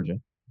more to Georgia?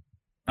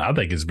 I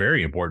think it's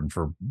very important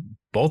for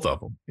both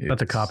of them.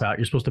 That's a cop out.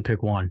 You're supposed to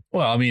pick one.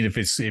 Well, I mean, if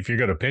you're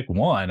going to pick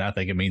one, I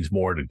think it means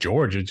more to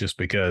Georgia just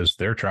because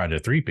they're trying to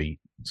three-peat.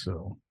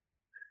 So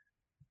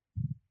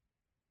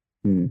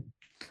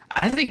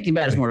I think it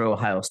matters more to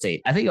Ohio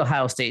State. I think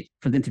Ohio State,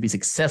 for them to be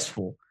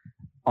successful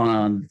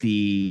on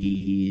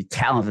the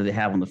talent that they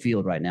have on the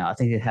field right now, I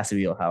think it has to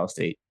be Ohio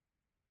State.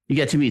 You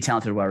got too many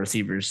talented wide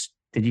receivers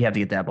that you have to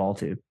get that ball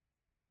to.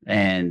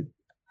 And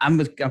I'm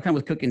kind of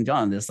with Cook and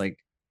John on this. Like,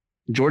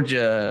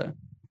 Georgia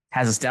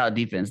has a stout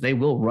defense. They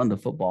will run the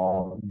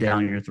football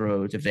down your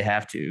throats if they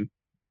have to.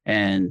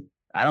 And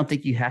I don't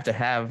think you have to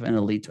have an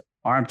elite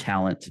arm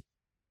talent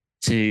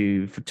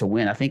to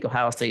win. I think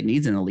Ohio State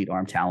needs an elite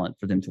arm talent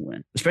for them to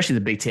win, especially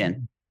the Big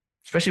Ten,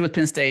 especially with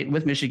Penn State,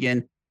 with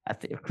Michigan. I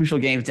think crucial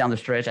games down the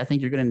stretch. I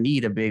think you're going to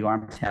need a big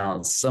arm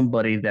talent,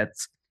 somebody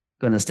that's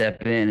going to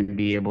step in and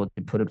be able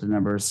to put up the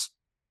numbers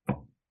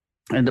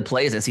and the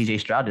plays that CJ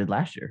Stroud did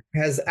last year.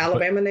 Has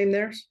Alabama named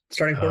theirs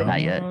starting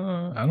quarterback? Not yet.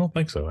 I don't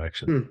think so,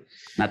 actually.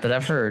 Not that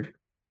I've heard.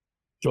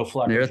 Joe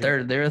Flacco.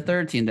 They're a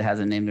third team that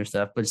hasn't named their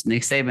stuff, but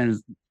Nick Saban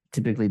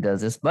typically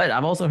does this. But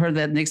I've also heard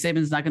that Nick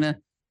Saban's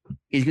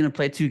he's going to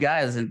play two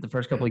guys in the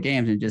first couple of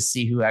games and just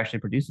see who actually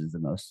produces the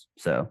most.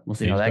 So we'll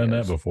see He's how that done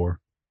goes. that before.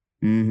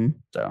 Mm-hmm.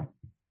 So,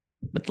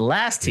 but the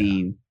last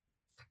team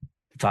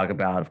to talk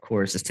about, of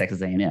course, is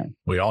Texas A&M.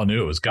 We all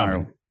knew it was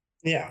coming.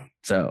 Yeah.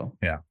 So,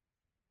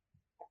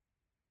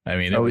 I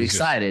mean, are we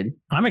excited?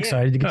 I'm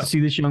excited to get Oh. to see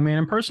this young man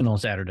in person on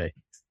Saturday.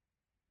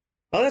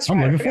 Oh, that's I'm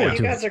right. I looking forgot forward you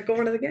to guys are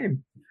going to the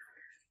game.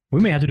 We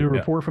may have to do a Yeah.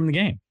 report from the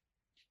game.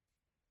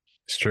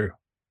 It's true.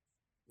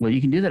 Well, you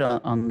can do that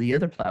on the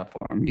other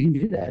platform. You can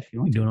do that if you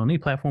We want can do it on any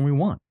platform we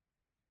want.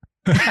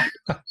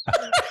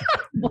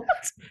 What?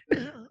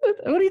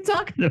 What are you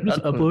talking about?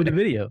 Just upload the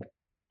video.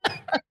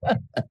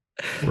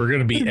 We're going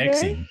to be Okay.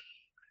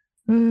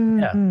 Xing.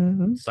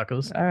 Yeah.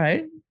 Suckers. All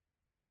right.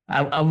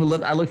 I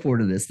look forward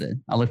to this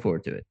then. I look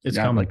forward to it. It's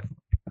Yeah, I'm coming.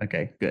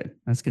 okay, good.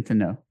 That's good to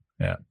know.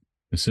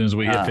 As soon as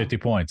we hit Ah. 50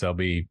 points, I'll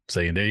be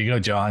saying, there you go,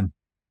 John.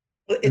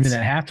 Well, And It's,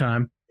 then at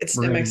halftime, it's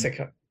we're New gonna-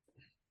 Mexico.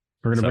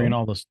 we're going to So- bring in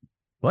all this.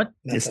 What?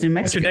 It's Nothing. New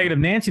What's your Mexico. negative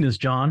Nanciness,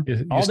 John?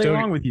 You All day still-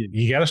 long with you.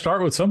 You got to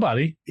start with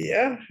somebody.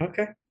 Yeah.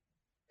 Okay.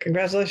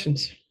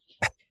 Congratulations.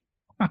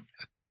 I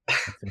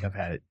think I've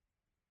had it.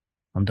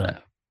 I'm done.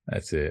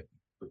 That's it.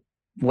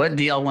 What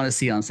do y'all want to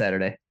see on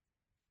Saturday?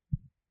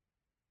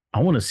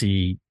 I want to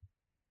see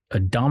a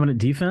dominant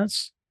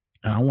defense,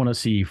 and I want to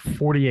see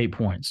 48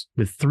 points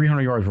with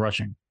 300 yards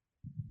rushing.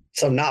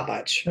 So not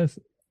much. That's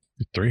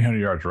 300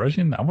 yards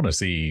rushing. I want to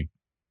see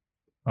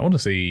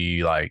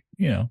like,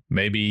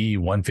 maybe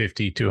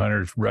 150,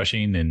 200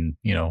 rushing and,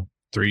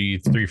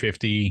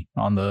 350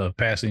 on the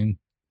passing.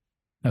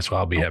 That's what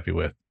I'll be happy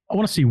with. I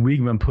want to see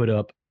Wiegman put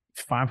up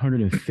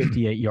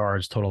 558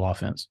 yards total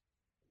offense.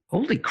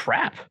 Holy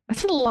crap.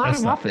 That's a lot That's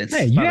of not- offense.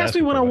 Hey, you not asked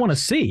me asking what for I much. want to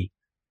see.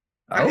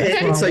 Okay,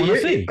 That's what so I wanna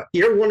see.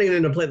 you're wanting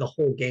him to play the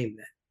whole game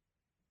then.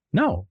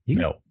 No,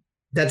 No.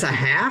 That's a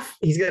half?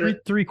 He's gonna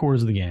three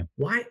quarters of the game.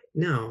 why?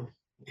 No.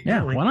 Yeah,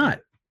 Not like why not?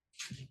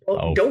 that. Oh,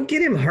 Oh. Don't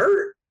get him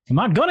hurt. I'm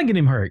not gonna get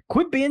him hurt.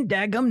 Quit being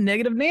daggum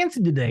negative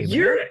Nancy today,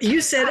 man.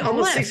 You said God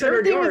almost bless. 600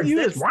 Everything with yards. you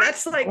That's, is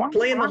that's like why?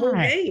 playing the whole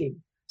Why?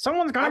 game.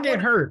 Someone's gonna I get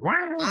want- hurt.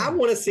 I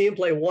want to see him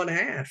play one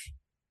half.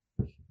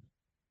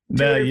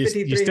 No, you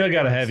 253 still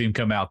got to yards. have him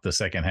come out the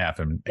second half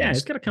and, Yeah, and,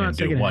 it's gotta come out and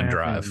do second one half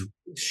drive.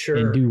 Sure.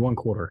 and do one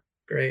quarter.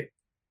 Great.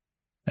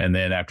 And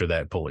then after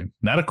that, pull him.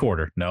 Not a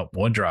quarter. No,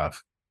 one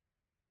drive.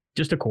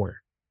 Just a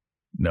quarter.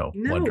 No,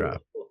 No. one drive.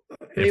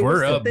 I If mean, we're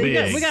what's the up thing big-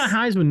 that's- We got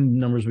Heisman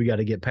numbers we got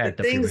to get the packed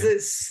up here. things man.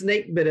 that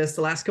snake bit us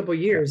the last couple of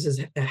years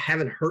is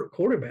haven't hurt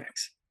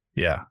quarterbacks.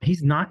 Yeah.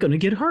 He's not gonna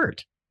get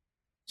hurt.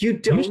 You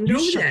don't You know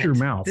shut that. your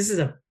mouth. This is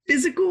a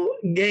physical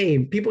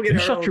game. People get You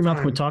hurt. shut all your the mouth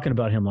time. when talking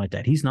about him like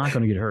that. He's not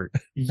gonna get hurt.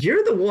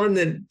 You're the one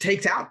that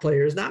takes out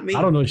players, not me.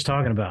 I don't know what you're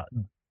talking about.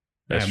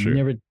 That's I've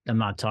true. I'm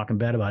not talking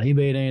bad about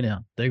anybody at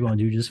A&M. They're going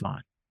to do just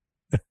fine.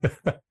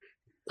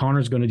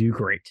 Connor's going to do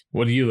great.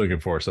 What are you looking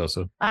for,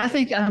 Sosa? I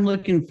think I'm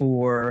looking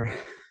for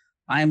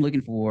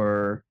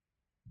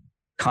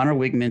Connor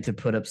Wigman to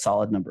put up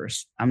solid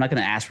numbers. I'm not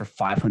going to ask for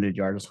 500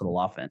 yards of total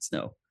offense,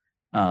 no.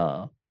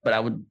 But I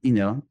would,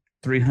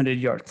 300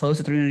 yards, close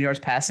to 300 yards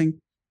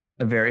passing,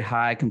 a very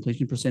high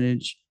completion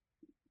percentage,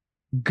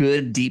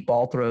 good deep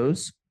ball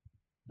throws.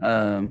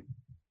 I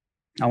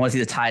want to see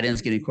the tight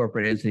ends get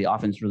incorporated into the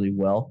offense really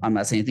well. I'm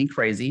not saying anything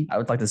crazy. I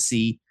would like to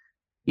see,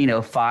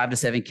 5 to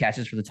 7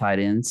 catches for the tight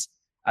ends.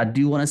 I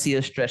do want to see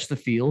us stretch the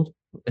field,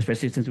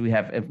 especially since we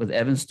have with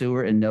Evan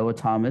Stewart and Noah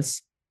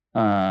Thomas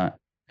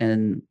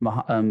and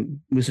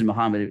Musa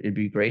Muhammad. It'd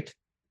be great.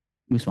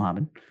 Musa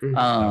Muhammad.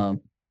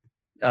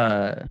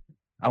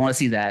 I want to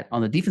see that.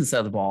 On the defense side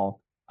of the ball,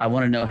 I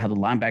want to know how the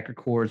linebacker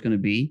core is going to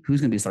be.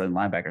 Who's going to be starting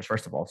linebackers,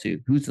 first of all, too?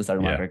 Who's the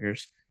starting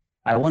linebackers?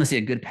 I want to see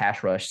a good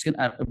pass rush.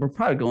 We're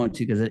probably going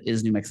to because it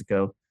is New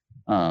Mexico.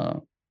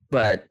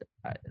 But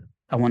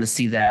I want to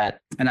see that.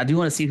 And I do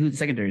want to see who the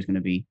secondary is going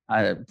to be.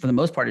 For the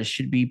most part, it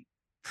should be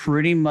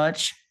pretty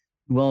much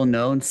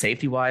well-known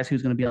safety-wise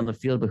who's going to be on the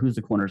field, but who's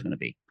the corner is going to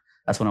be.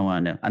 That's what I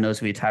want to know. I know it's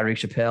going to be Tyreek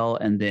Chappelle,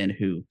 and then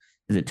who?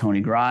 Is it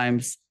Tony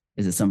Grimes?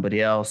 Is it somebody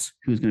else?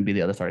 Who's going to be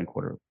the other starting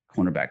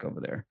cornerback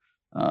over there?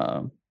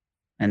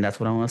 And that's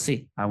what I want to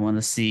see. I want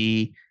to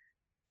see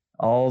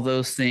all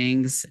those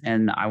things,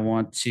 and I don't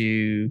want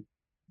to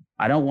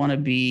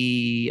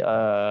be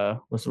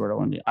what's the word I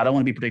want to do? I don't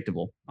want to be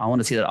predictable. I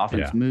want to see that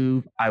offense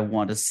move. I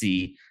want to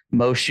see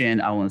motion.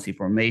 I want to see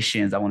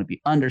formations. I want to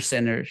be under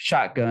center,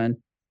 shotgun,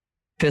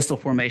 pistol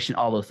formation,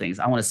 all those things.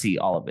 I want to see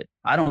all of it.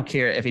 I don't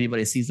care if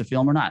anybody sees the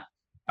film or not.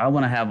 I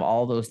want to have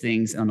all those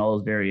things and all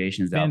those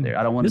variations out there.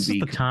 I don't want to be.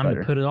 This is the time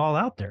to put it all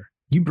out there.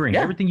 You bring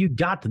everything you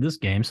got to this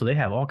game, so they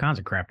have all kinds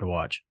of crap to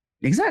watch.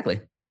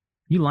 Exactly.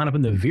 You line up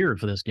in the veer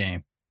for this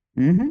game.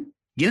 Mm-hmm.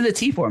 Get in the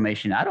T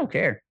formation. I don't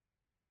care.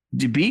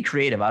 To be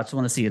creative. I just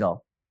want to see it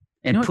all,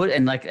 and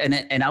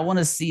and I want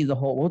to see the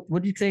whole.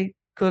 What did you say,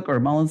 Cook or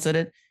Mullen said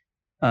it?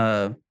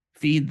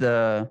 Feed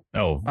the.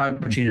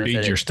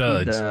 Feed your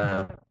studs.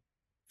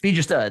 Feed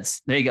your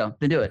studs. There you go.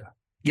 Then do it.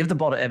 Give the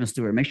ball to Evan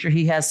Stewart. Make sure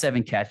he has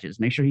 7 catches.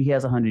 Make sure he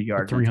has 100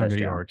 yards. 300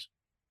 yards.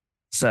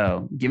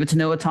 So give it to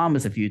Noah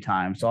Thomas a few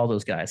times. All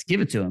those guys. Give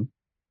it to him.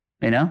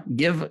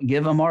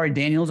 Give Amari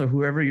Daniels or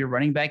whoever your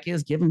running back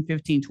is. Give him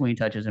 15, 20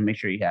 touches and make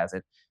sure he has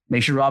it.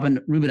 Make sure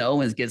Ruben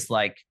Owens gets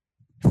like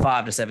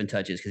 5 to 7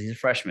 touches because he's a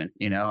freshman.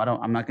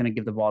 I'm not going to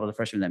give the ball to the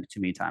freshman that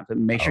too many times. But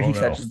make sure he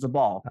touches the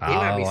ball.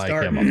 I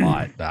like him a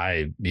lot.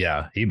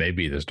 He may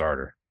be the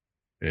starter.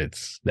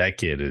 That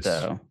kid is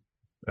a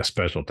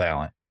special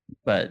talent.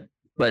 But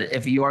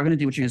if you are going to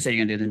do what you're going to say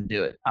you're going to do, then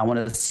do it. I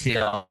want to see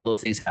all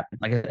those things happen.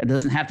 Like, it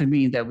doesn't have to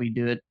mean that we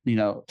do it,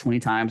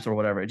 20 times or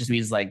whatever. It just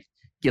means like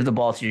give the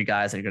ball to your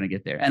guys that are going to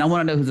get there. And I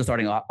want to know who the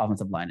starting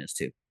offensive line is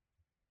too.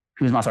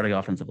 Who's my starting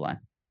offensive line?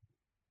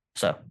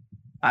 So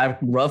I'm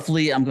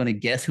going to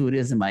guess who it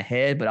is in my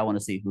head, but I want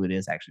to see who it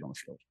is actually on the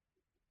field.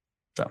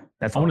 So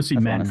I want to see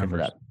Madden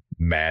numbers.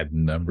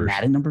 Madden numbers.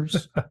 Madden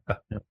numbers.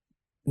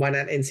 Why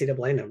not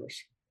NCAA numbers?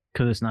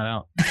 Because it's not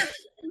out.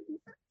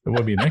 It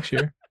will be next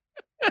year.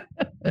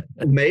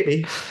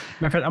 Maybe.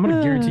 Matter of fact, I'm going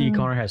to guarantee you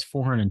Connor has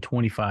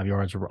 425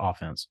 yards of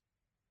offense.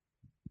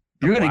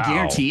 You're going to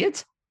guarantee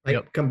it?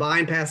 Like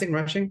combined passing,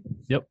 rushing?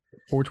 Yep.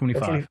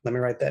 425. Let me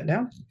write that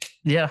down.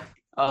 Yeah.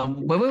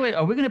 Wait.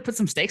 Are we going to put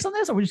some stakes on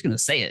this, or are we just going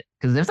to say it?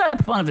 Because it's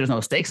not fun if there's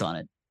no stakes on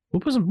it.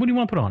 What do you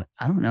want to put on it?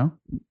 I don't know.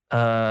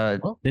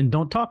 Well, then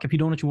don't talk if you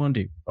don't know what you want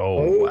to do.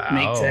 Oh, wow.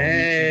 Makes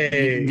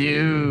sense.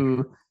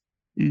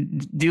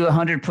 Do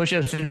 100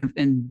 push-ups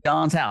in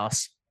Don's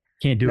house.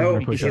 Can't do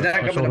 100 push-ups. He's not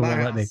coming to my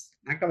house.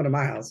 Not coming to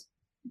my house.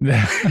 No,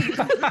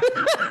 I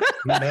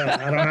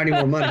don't have any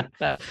more money.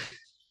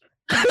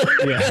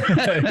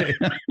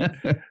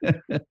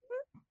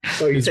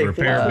 So you say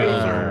repair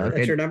bills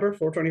that's your number,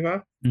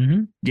 425?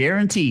 Mm-hmm.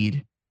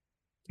 Guaranteed.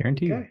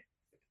 Okay.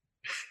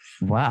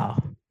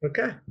 Wow.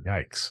 Okay.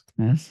 Yikes.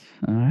 That's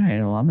all right.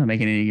 Well, I'm not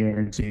making any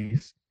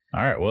guarantees.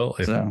 All right. Well,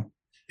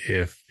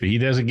 if he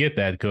doesn't get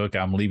that, Cook,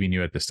 I'm leaving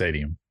you at the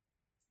stadium.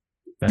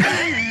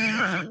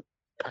 I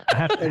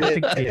have to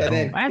get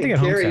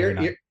home Saturday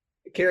night.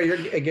 Carrie, you're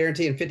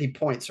guaranteeing 50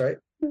 points, right?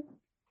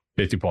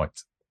 50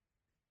 points.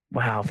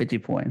 Wow, 50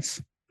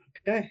 points.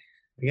 Okay,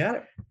 we got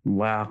it.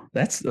 Wow,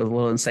 that's a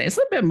little insane. It's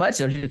a bit much,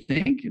 don't you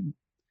think?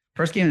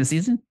 First game of the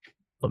season?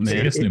 But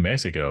man, it's New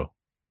Mexico.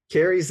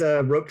 Carrie's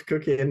roped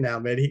Cook in now,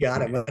 man. He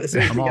got him. As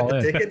soon as he got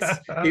the tickets,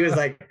 he was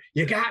like,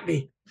 "You got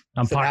me."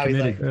 I'm pot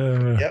committed.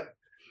 Yep.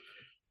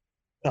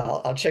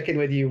 I'll check in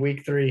with you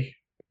week 3.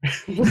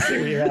 We'll see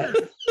where you're at.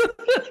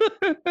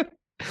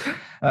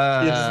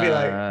 You'll just be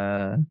like,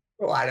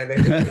 why did they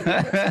do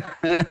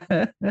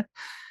that?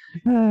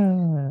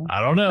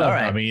 I don't know.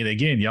 Right. I mean,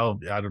 again,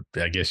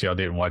 I guess y'all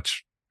didn't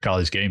watch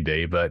College Game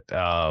Day, but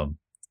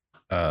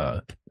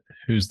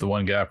who's the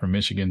one guy from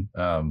Michigan?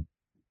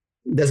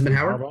 Desmond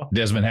Howard.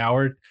 Desmond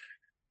Howard.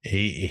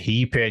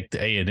 He picked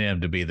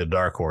A&M to be the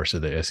dark horse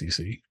of the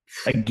SEC.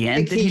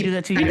 Again, did he do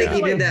that to you? I think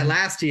he did that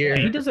last year.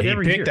 He does it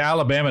every year. He picked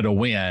Alabama to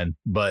win,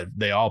 but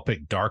they all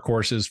picked dark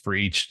horses for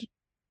each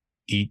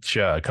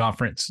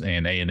conference,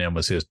 and A&M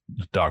was his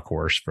dark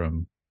horse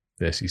from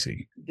the SEC.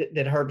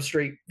 Did Herb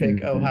Street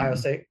pick Ohio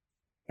State?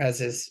 as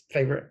his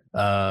favorite?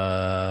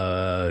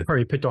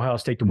 Probably picked Ohio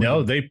State to win.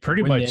 No, they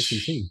pretty win the much.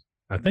 SEC.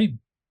 I think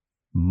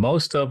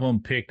most of them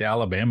picked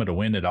Alabama to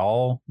win it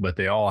all, but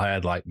they all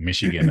had like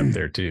Michigan up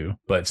there too.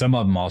 But some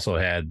of them also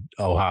had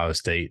Ohio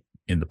State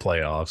in the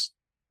playoffs.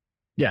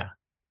 Yeah.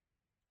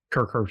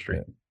 Kirk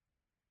Herbstreit.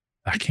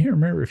 I can't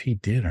remember if he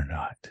did or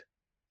not.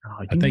 Oh,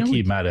 I think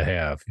he might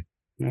have.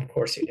 Of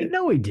course he You did.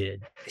 know he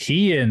did.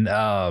 He and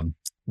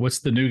what's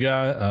the new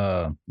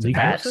guy? Lee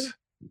Pat? Corso?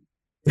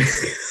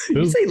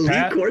 You say Lee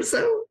Pat?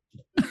 Corso?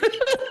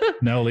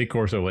 No, Lee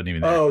Corso wasn't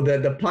even there. Oh,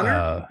 the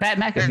punter? Pat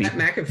Pat McAfee.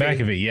 McAfee.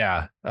 McAfee,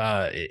 yeah.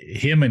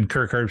 Him and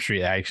Kirk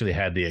Herbstreit actually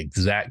had the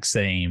exact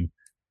same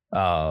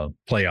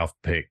playoff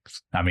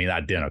picks. I mean,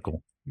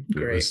 identical.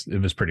 Great.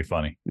 It was pretty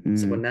funny.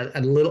 So when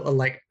a little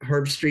like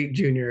Herb Street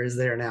Jr. is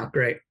there now.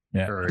 Great.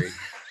 Yeah. Great.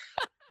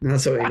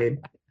 That's what we need.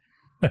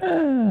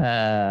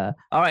 All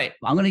right.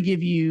 I'm going to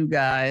give you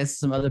guys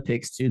some other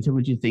picks too. So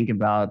what you think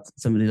about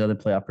some of these other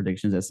playoff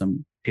predictions that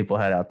some people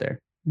had out there?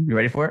 You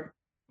ready for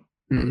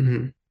it?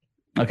 Mm-hmm.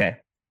 Okay.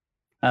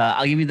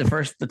 I'll give you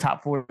the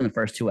top four and the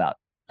first two out.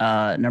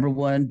 Number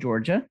 1,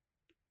 Georgia.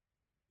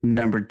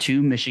 Number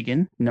 2,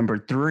 Michigan. Number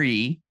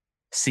 3,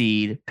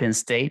 seed Penn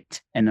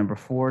State. And number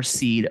 4,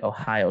 seed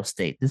Ohio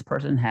State. This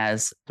person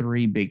has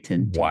 3 Big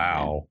Ten teams.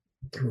 Wow.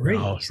 Great.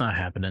 Oh, it's not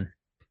happening.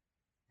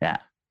 Yeah.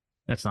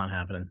 That's not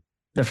happening.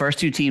 The first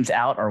 2 teams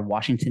out are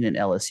Washington and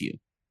LSU.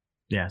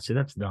 Yeah, see,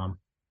 that's dumb.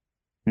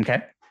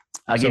 Okay.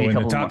 I'll So give you a in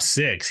the couple top more.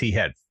 6, he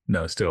had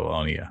still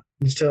on. Yeah.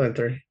 You still in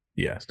 3.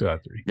 Yeah, still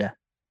had 3.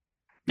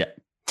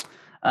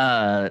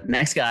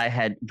 Next guy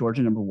had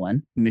Georgia number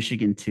 1,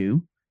 Michigan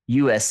 2,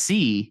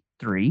 USC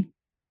 3,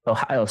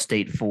 Ohio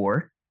State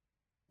 4,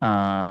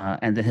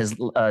 and then his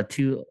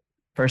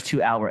first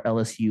two out were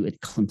LSU and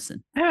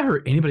Clemson. I haven't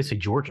heard anybody say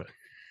Georgia.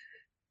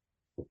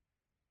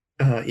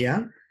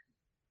 Yeah.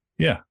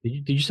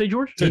 Did you say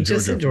Georgia? He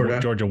just said Georgia.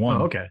 Georgia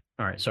won. Oh, okay.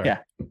 All right. Sorry. Yeah.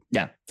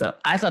 Yeah. So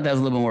I thought that was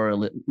a little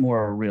bit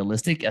more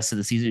realistic as to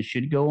the season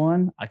should go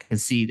on. I could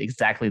see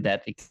exactly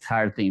that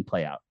entire thing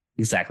play out.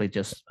 Exactly.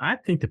 Just I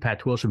think the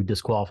Pac-12 should be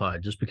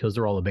disqualified just because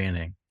they're all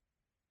abandoning.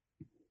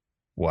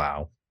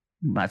 Wow.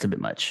 that's a bit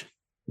much.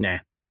 Nah.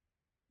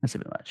 That's a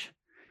bit much.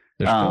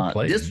 They're still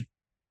playing.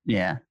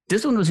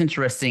 This one was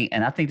interesting,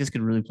 and I think this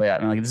could really play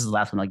out. And this is the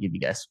last one I'll give you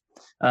guys.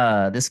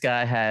 This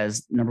guy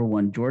has number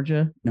 1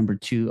 Georgia, number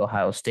 2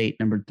 Ohio State,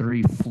 number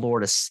 3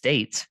 Florida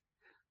State,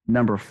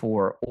 number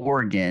 4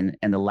 Oregon,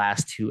 and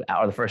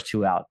the first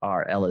two out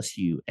are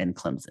LSU and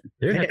Clemson.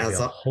 There'd have to be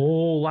Yeah, a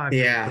whole lot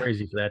Yeah.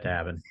 crazy for that to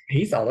happen.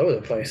 He's all over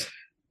the place.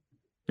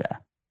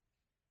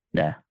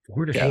 Yeah,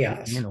 Florida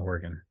Chaos. State and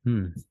Oregon.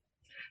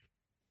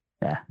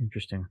 Yeah.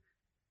 Interesting.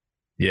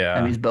 Yeah.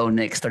 that means Bo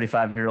Nix,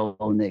 35-year-old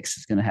Bo Nix,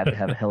 is going to have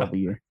a hell of a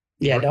year.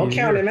 Yeah, Rookie don't of the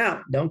count year. him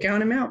out. Don't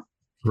count him out.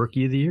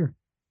 Rookie of the year.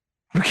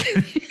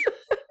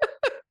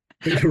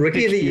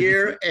 Rookie of the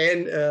year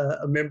and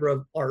a member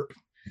of ARP.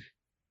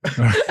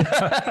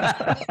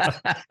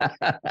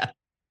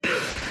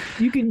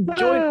 You can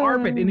join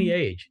ARP at any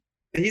age.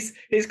 He's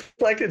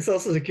collecting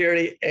Social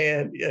Security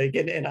and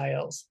getting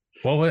NILs.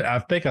 Well, I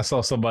think I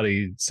saw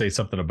somebody say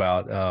something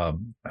about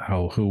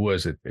who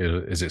was it?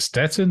 Is it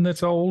Stetson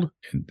that's old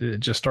and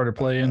just started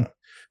playing?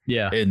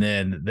 Yeah. And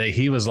then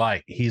he's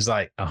like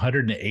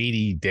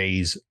 180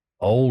 days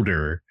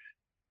older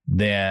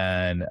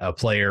than a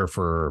player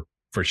for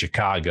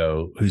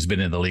Chicago who's been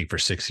in the league for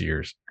 6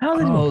 years. How's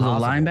that even the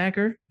possible?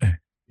 linebacker?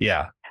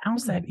 Yeah,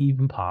 How's that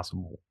even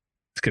possible?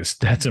 because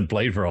Stetson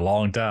played for a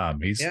long time.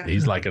 He's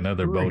like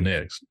another Bo Great.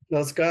 Nix.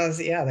 Those guys,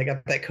 they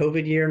got that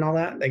COVID year and all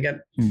that. They got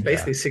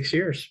basically 6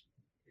 years.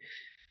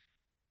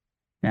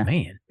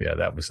 Man. Yeah,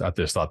 I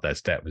just thought that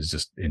stat was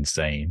just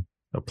insane.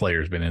 A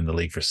player's been in the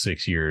league for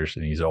 6 years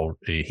and he's old.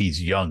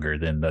 He's younger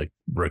than the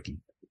rookie.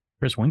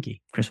 Chris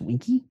Winkie. Chris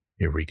Winkie?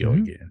 Here we go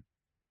Mhm. again.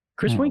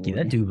 Chris Oh, Winkie.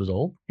 That boy. dude was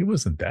old. He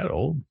wasn't that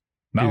old.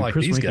 Not Dude, like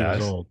Chris these Winkie guys.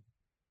 was old.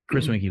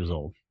 Chris Winkie was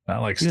old.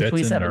 Not like He was Stetson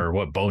 27. or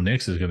what Bo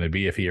Nix is going to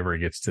be if he ever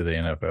gets to the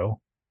NFL.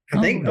 I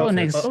think Bo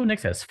Nix. Oh,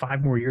 Nix has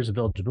 5 more years of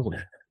eligibility.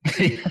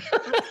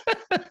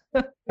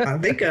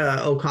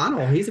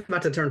 O'Connell, he's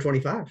about to turn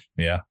 25.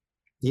 Yeah.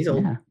 He's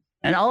old. Yeah.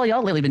 And all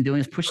y'all lately been doing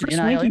is pushing Chris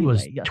NIL Winkie anyway.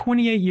 was Yeah.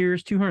 28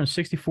 years,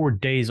 264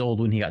 days old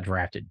when he got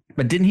drafted.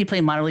 But didn't he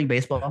play minor league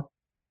baseball?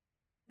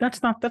 That's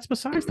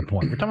besides the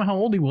point. We're talking about how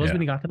old he was Yeah.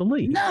 when he got to the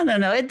league. No.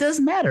 It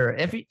doesn't matter.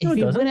 If he No, it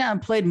doesn't. went out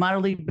and played minor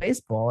league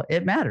baseball,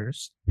 it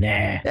matters.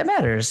 Nah. It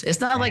matters.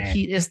 It's not like Nah.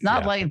 it's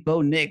not Yeah. like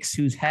Bo Nix,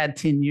 who's had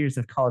 10 years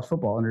of college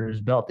football under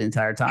his belt the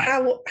entire time.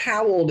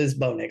 How old is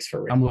Bo Nix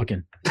for real? I'm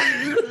looking.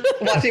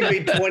 Watch him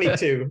be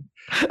 22.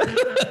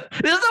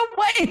 There's no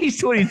way he's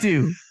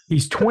 22.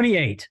 He's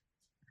 28.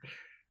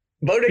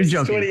 Bo Nix You're is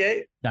joking.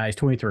 28. Nah, he's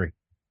 23.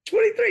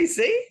 23,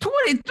 see?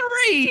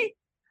 23.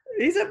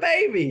 He's a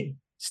baby.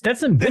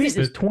 Stetson Bennett This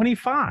is is-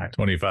 25.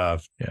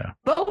 25. Yeah.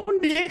 Bo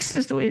Nix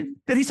is doing.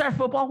 Did he start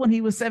football when he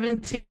was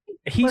 17?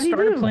 He What'd he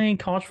started do? playing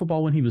college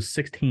football when he was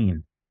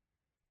 16.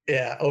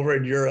 Yeah, over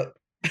in Europe.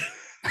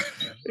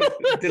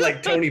 Did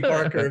like Tony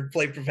Parker and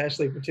played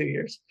professionally for 2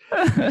 years.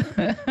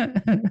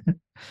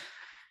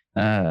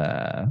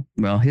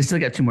 Well, he's still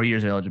got 2 more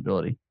years of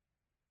eligibility,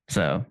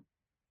 so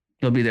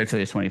he'll be there till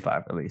he's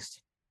 25 at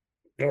least.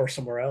 Or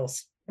somewhere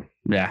else.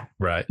 Yeah,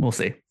 Right. we'll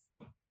see.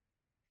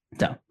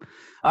 So,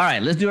 all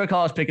right, let's do our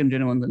college pick,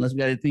 gentlemen. Unless we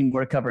got anything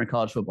more to cover in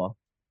college football.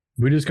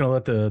 We're just gonna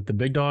let the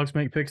big dogs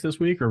make picks this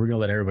week, or we're gonna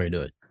let everybody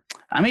do it.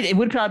 I mean, it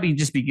would probably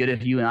just be good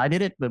if you and I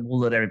did it, but we'll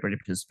let everybody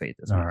participate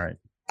this week. All right.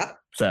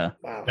 So,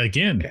 Wow.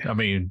 Again, Okay. I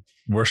mean,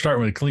 we're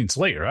starting with a clean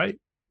slate, right?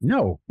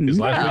 No. Because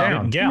last week No.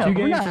 didn't count. No, Two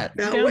we're games. not.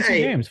 No, Down 2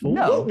 hey, games, fool.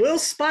 no. We'll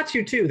spot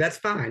you too. That's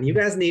fine. You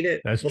guys need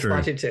it. That's we'll true.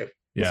 spot you too.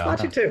 We'll Yeah.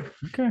 spot you too.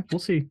 Okay, we'll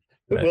see.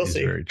 That We'll is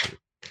see. very true.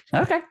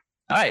 okay.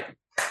 All right.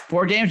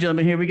 4 games,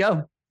 gentlemen. Here we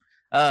go.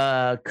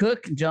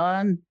 Cook,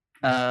 John,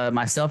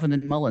 myself, and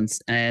then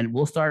Mullins. And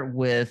we'll start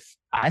with,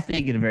 I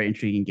think, a very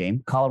intriguing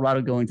game.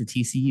 Colorado going to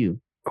TCU.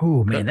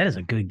 Oh man, that is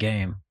a good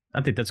game.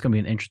 I think that's gonna be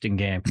an interesting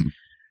game.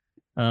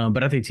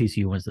 But I think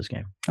TCU wins this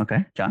game.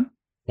 Okay, John?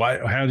 Why?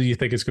 How do you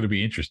think it's going to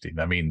be interesting?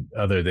 I mean,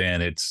 other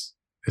than it's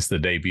the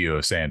debut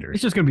of Sanders.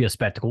 It's just gonna be a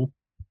spectacle.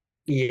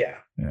 Yeah.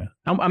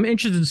 I'm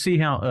interested to see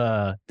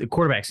how the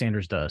quarterback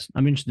Sanders does.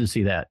 I'm interested to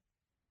see that.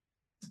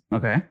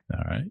 Okay.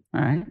 All right.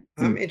 All right.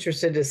 I'm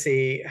interested to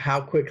see how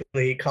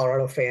quickly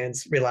Colorado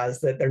fans realize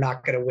that they're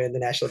not going to win the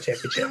national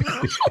championship.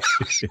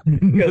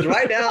 Because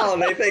right now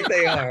they think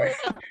they are.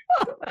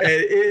 And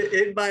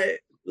it might,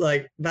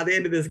 like, by the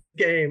end of this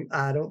game,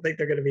 I don't think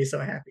they're going to be so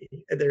happy.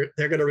 They're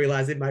going to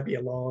realize it might be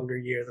a longer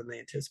year than they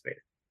anticipated.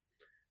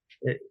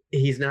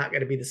 He's not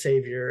going to be the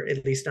savior,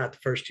 at least not the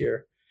first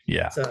year.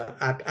 Yeah. So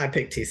I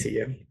picked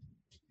TCU.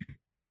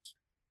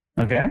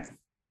 Okay.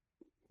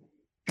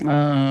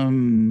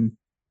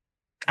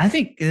 I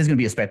think it is going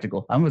to be a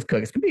spectacle. I'm with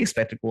Cook. It's going to be a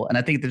spectacle, and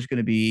I think there's going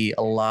to be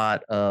a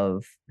lot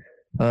of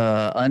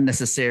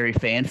unnecessary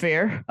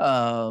fanfare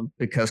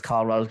because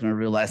Colorado's going to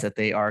realize that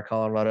they are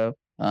Colorado,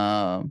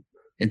 and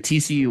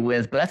TCU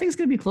wins. But I think it's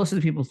going to be closer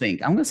than people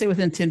think. I'm going to say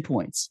within 10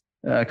 points,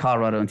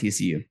 Colorado and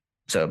TCU.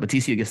 So, but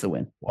TCU gets the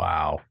win.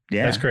 Wow.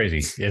 Yeah, That's crazy.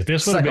 If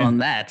this would have Suck on been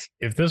that.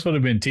 if this would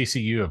have been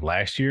TCU of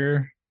last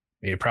year,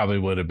 it probably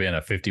would have been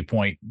a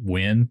 50-point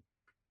win.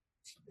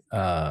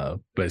 But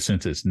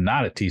since it's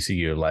not at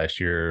TCU of last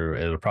year,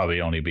 it'll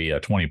probably only be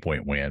a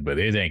 20-point win, but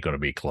it ain't going to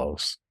be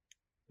close.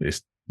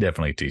 It's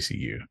definitely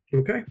TCU.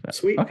 Okay,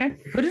 sweet. Okay.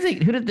 Who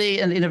did they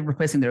end up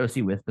replacing their OC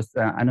with?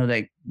 I know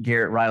that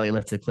Garrett Riley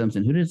left to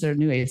Clemson. Who is their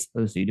new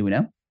OC? Do we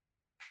know?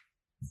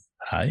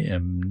 I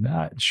am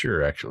not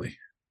sure, actually.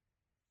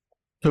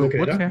 So Okay,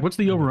 okay. what's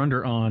the over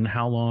under on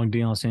how long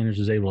Deion Sanders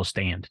is able to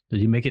stand?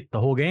 Did he make it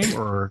the whole game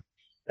or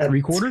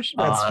 3/4?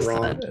 That's Oh,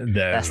 wrong. That's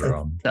That's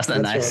wrong. That's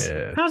not That's nice.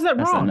 Yeah. How's that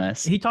That's not wrong?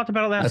 nice. He talked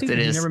about it last Yes, season.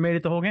 it He is. never made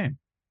it the whole game.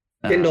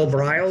 Kendall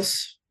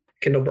Bryles.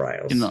 Kendall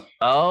Bryles.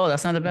 Oh,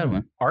 that's not a bad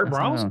one. Art That's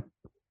not a Browse? bad one.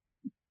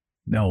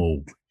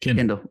 No.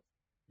 Kendall.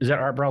 Is that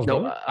Art Browse?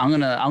 No, I'm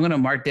gonna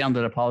mark down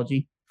that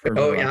apology. for-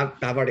 Oh, yeah,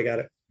 I've already got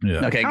it.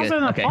 Yeah. Okay, How's good. that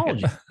an Okay,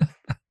 apology?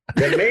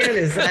 The man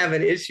is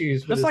having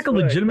issues with That's his like a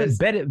foot. legitimate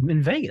That's- bet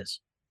in Vegas.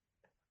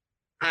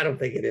 I don't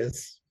think it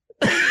is.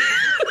 I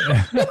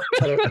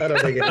don't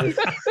think it is.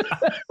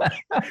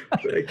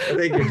 I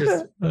think you're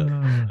just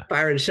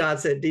firing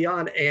shots at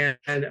Dion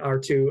and our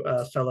two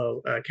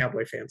fellow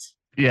Cowboy fans.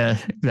 Yeah,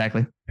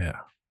 exactly. Yeah.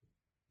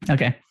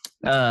 Okay.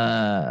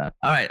 All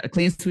right. A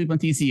clean sweep on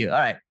TCU. All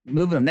right.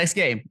 Moving on. Next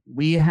game.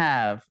 We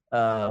have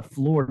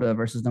Florida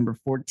versus number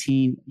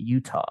 14,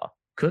 Utah.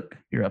 Cook,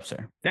 you're up,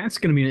 sir. That's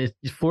going to be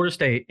it's Florida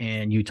State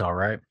and Utah,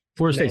 right?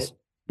 Florida No. State's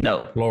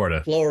No.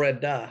 Florida.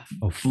 Florida.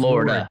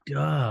 Florida.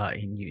 Florida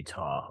and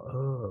Utah.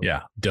 Oh.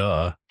 Yeah.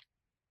 Duh.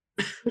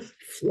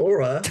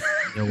 Flora.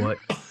 You know what?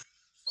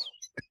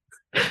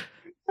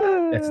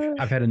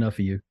 I've had enough of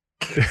you.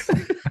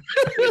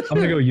 I'm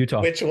going to go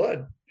Utah. Which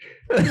one?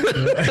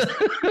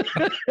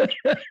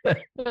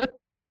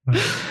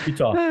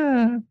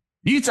 Utah.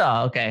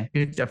 Utah. Okay.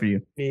 Good stuff for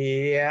you.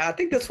 Yeah, I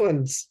think this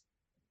one's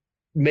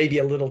maybe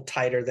a little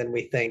tighter than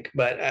we think,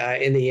 but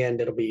in the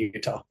end, it'll be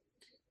Utah.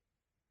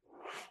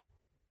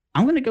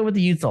 I'm going to go with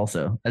the Utes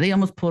also. I think I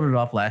almost pulled it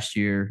off last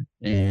year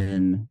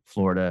in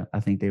Florida. I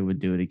think they would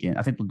do it again.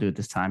 I think they'll do it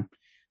this time.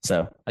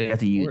 So I got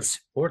the Utes.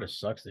 Florida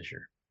sucks this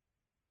year.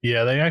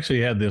 Yeah, they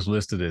actually had this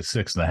listed as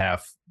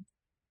 6.5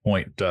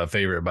 point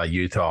favorite by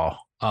Utah.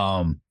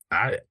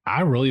 I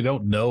really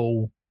don't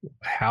know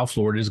how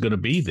Florida is going to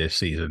be this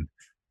season.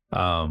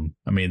 I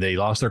mean, they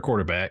lost their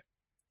quarterback,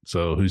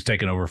 so who's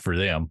taking over for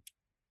them?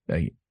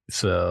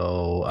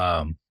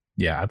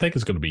 Yeah, I think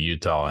it's going to be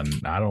Utah, and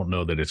I don't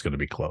know that it's going to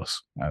be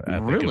close. I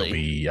think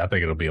Really? I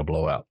think it'll be a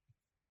blowout.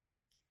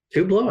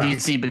 Two Do you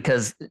blowouts.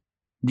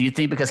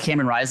 think because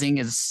Cameron Rising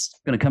is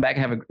going to come back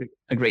and have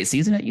a great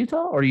season at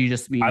Utah, or do you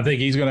just mean? I think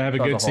he's going to have a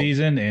Throughout good the whole-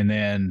 season, and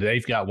then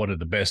they've got one of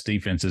the best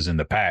defenses in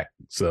the pack.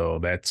 So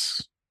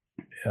that's,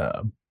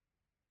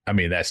 I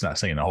mean, that's not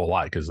saying a whole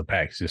lot because the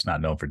pack is just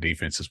not known for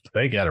defenses, but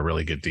they got a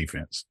really good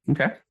defense.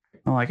 Okay,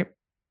 I like it.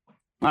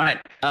 All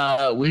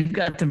right, we've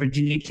got the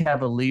Virginia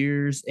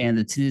Cavaliers and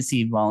the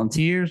Tennessee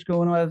Volunteers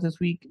going on this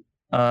week.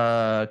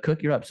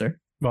 Cook, you're up, sir.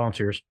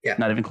 Volunteers.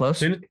 Not even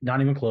close. Not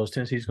even close.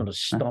 Tennessee's going to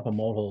stomp a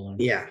mole hole in.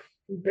 Yeah.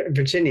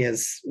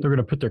 Virginia's They're going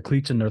to put their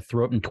cleats in their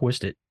throat and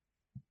twist it.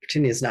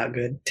 not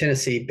good.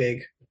 Tennessee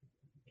big.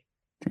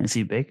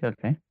 Tennessee big.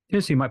 Okay.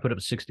 Tennessee might put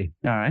up 60.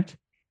 All right.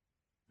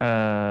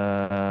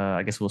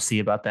 I guess we'll see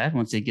about that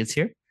once it gets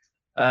here.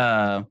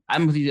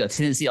 I'm with you.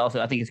 Tennessee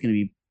also. I think it's going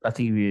to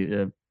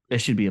be. It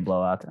should be a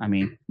blowout. I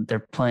mean, they're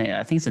playing.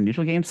 I think it's a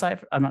neutral game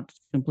site. I'm not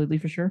completely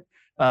for sure.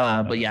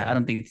 But yeah, I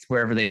don't think it's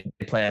wherever they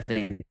play. I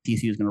think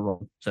TCU is going to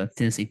roll. So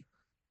Tennessee.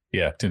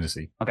 Yeah,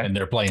 Tennessee. Okay. And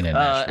they're playing in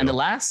Nashville. And the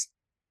last.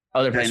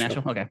 Oh, they're playing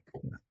Nashville. Okay.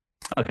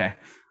 Okay.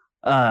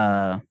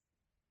 And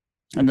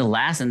the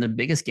last and the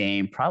biggest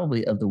game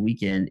probably of the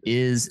weekend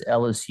is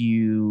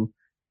LSU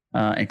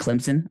and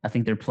Clemson. I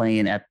think they're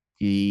playing at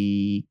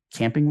the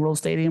Camping World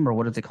Stadium, or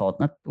what is it called?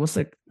 Where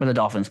the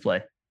Dolphins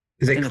play?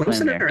 Is it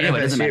Clemson or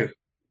anyway, FSU? I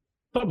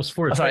thought it was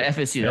Florida. Sorry,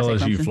 FSU.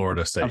 LSU,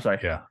 Florida State. I'm sorry.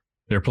 Yeah.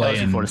 They're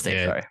playing Florida State,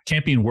 at sorry.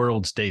 Camping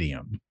World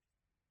Stadium.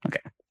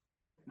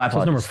 That's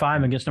number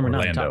 5 against number 9,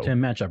 Orlando. top 10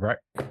 matchup, right?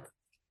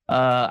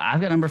 I've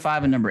got number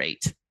 5 and number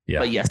 8. Yeah.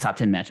 But yes, top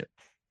 10 matchup.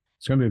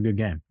 It's going to be a good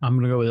game. I'm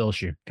going to go with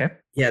LSU. Okay.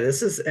 Yeah,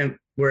 this is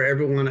where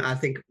everyone, I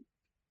think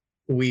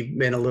we've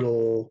been a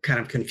little kind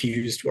of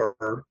confused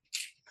or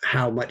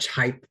how much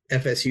hype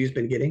FSU's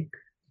been getting,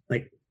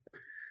 like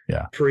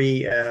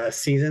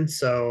pre-season.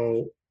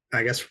 So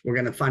I guess we're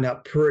going to find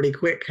out pretty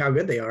quick how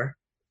good they are.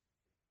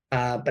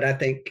 But I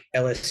think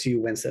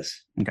LSU wins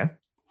this. Okay.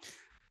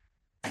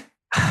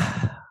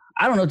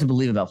 I don't know what to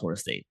believe about Florida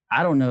State.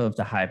 I don't know if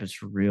the hype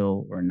is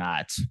real or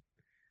not.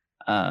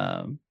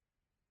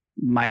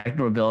 Mike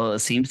Norvell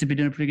seems to be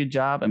doing a pretty good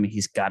job. I mean,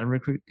 he's got a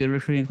good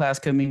recruiting class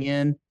coming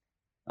in.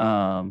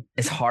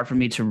 It's hard for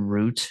me to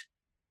root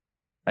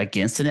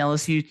against an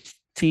LSU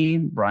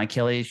team. Brian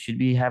Kelly should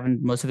be having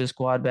most of his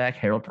squad back.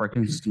 Harold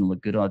Perkins is going to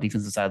look good on the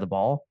defensive side of the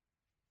ball.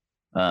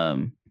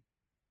 I'm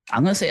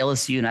going to say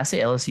LSU, and I say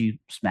LSU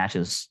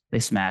smashes. They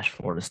smash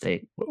Florida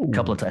State. A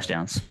couple of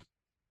touchdowns.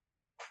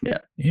 Yeah.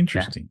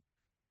 Interesting.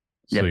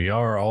 So Yep. y'all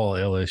are all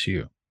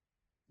LSU.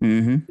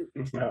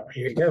 Mm-hmm. Oh,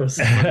 here he goes.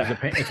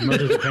 It's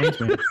Moses the Paints,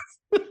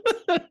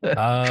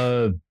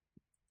 man.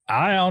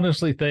 I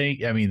honestly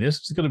think, I mean,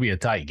 this is going to be a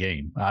tight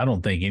game. I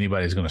don't think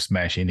anybody's going to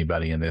smash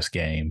anybody in this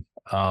game.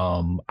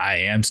 I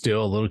am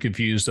still a little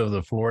confused of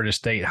the Florida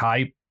State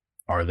hype.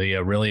 Are they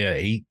really a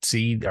 8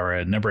 seed or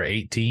a number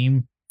 8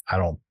 team? I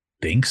don't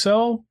think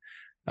so.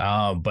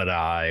 But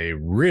I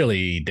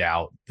really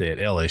doubt that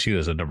LSU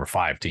is a number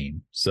 5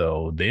 team.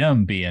 So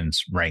them being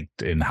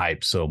ranked and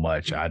hyped so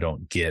much, I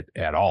don't get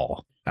at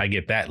all. I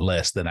get that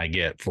less than I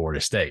get Florida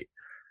State.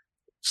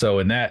 So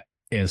in that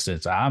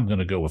instance, I'm going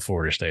to go with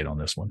Florida State on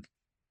this one.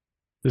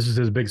 This is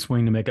his big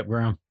swing to make up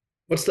ground.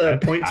 What's the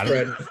point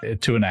spread?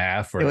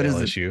 2.5 for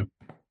LSU.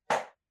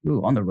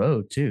 Ooh, on the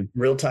road too.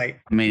 Real tight.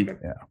 I mean,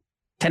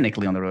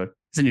 technically on the road.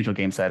 It's a neutral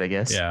game side, I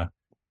guess. Yeah.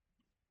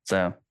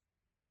 So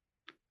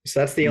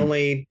that's the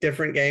only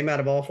different game out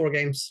of all 4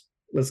 games.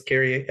 Let's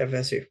carry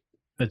FSU.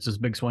 That's his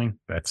big swing.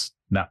 That's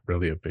not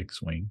really a big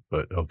swing,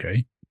 but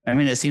okay. I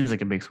mean, it seems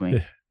like a big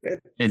swing.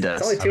 It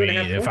does. It's only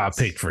 2.5 if I points.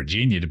 picked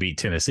Virginia to beat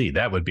Tennessee,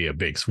 that would be a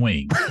big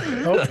swing.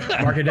 Oh,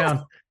 mark it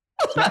down.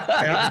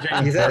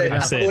 Yeah, he said it.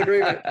 That's Full it.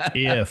 agreement.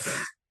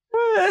 If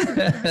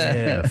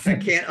I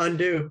can't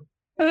undo.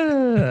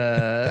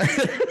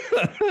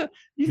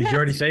 Did you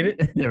already save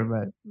it? Never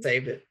mind.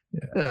 Saved it.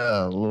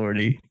 Oh,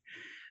 Lordy.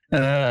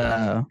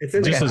 It's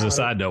in just the- as a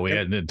side note, we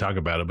didn't talk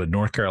about it, but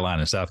North Carolina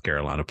and South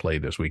Carolina play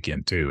this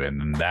weekend too,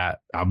 and that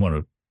I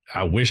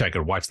wish I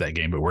could watch that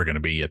game, but we're going to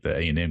be at the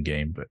A&M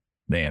game. But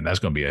man, that's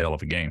going to be a hell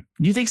of a game.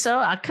 Do you think so?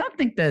 I kind of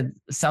think that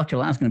South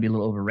Carolina's going to be a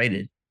little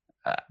overrated.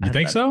 You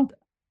think so?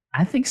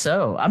 I think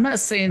so. I'm not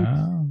saying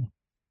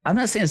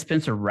Oh.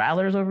 Spencer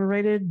Rattler's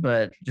overrated,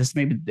 but just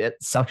maybe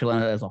that South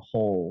Carolina as a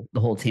whole,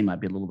 the whole team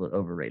might be a little bit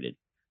overrated.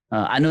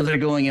 I know they're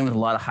going in with a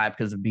lot of hype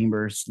because of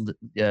Beamer's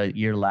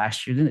year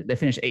last year. They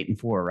finished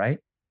 8-4, right?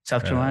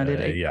 South Carolina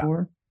did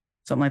 8-4,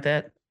 something like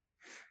that.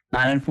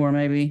 9-4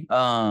 maybe.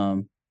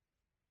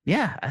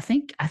 Yeah, I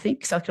think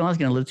South Carolina's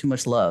getting a little too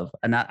much love,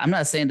 and I'm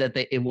not saying that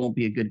it won't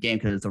be a good game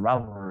because it's a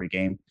rivalry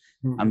game.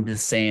 I'm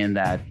just saying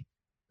that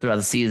throughout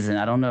the season,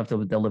 I don't know if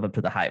they'll live up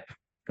to the hype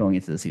going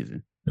into the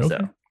season. Okay.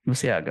 So we'll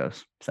see how it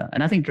goes. So,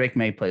 and I think Drake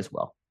May plays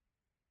well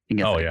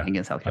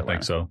against South I Carolina.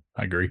 think so.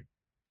 I agree.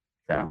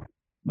 So,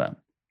 but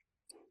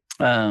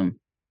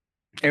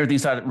everything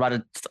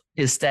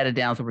is statted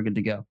down, so we're good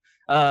to go.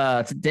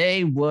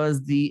 Today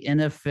was the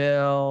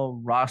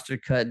NFL roster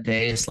cut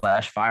day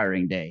 /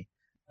 firing day.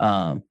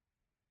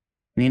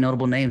 Any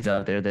notable names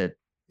out there that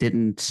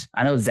didn't?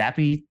 I know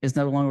Zappy is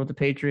no longer with the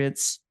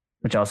Patriots,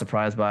 which I was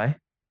surprised by.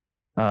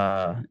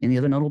 Any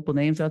other notable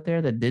names out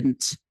there that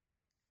didn't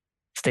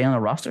stay on the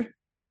roster?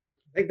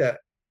 I think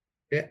that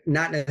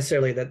not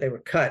necessarily that they were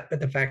cut, but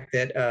the fact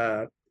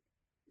that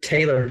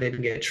Taylor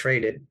didn't get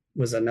traded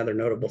was another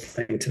notable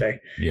thing today.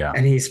 Yeah.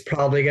 And he's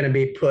probably going to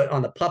be put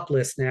on the PUP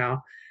list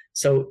now.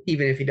 So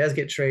even if he does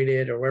get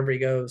traded or wherever he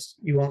goes,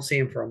 you won't see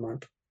him for a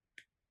month.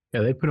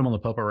 Yeah, they put him on the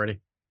pup already.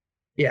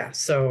 Yeah.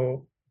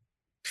 So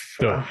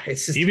So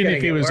it's just even gonna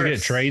if he get was to get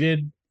worse.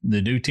 traded,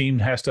 the new team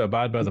has to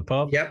abide by the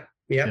PUP. Yep.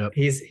 Yep.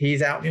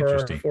 He's out for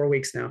Interesting. 4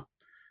 weeks now.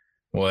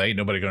 Well, ain't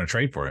nobody going to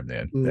trade for him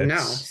then. No.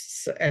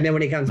 So, and then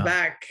when he comes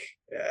back,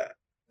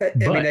 I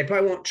mean, they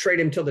probably won't trade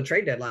him till the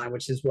trade deadline,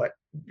 which is what,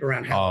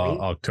 around Halloween?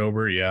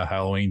 October, yeah,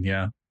 Halloween,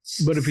 yeah.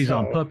 But if he's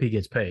on PUP, he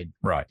gets paid.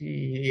 Right.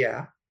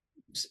 Yeah.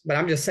 But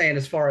I'm just saying,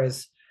 as far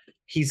as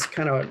he's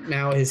kind of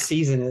now, his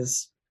season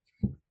is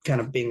kind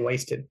of being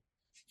wasted.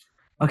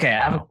 Okay, I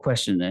have a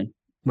question then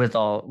with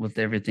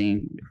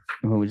everything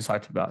we just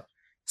talked about.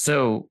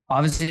 So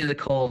obviously the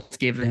Colts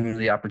gave him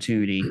the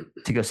opportunity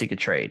to go seek a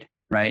trade,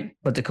 right?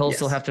 But the Colts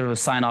still have to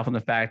sign off on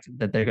the fact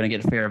that they're going to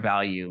get fair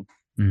value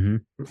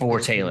for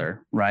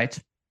Taylor, right?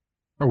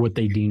 Or what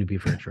they deem to be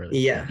fair trade.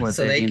 Yeah. What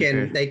So they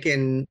they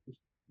can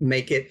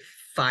make it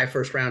 5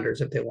 first rounders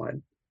if they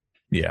wanted.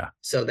 Yeah.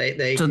 So they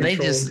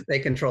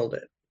controlled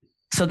it.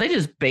 So they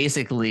just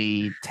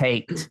basically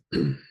tanked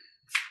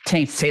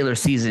Taylor's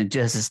season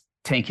just as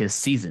tank his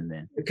season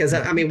then. Because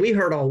I mean, we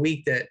heard all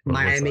week that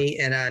Miami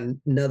and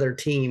another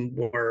team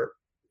were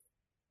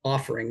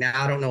offering.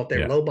 Now I don't know if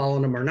they're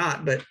lowballing them or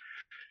not, but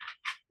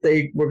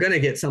they were going to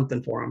get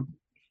something for him.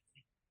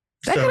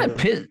 That kind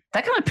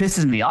of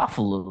pisses me off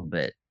a little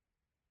bit.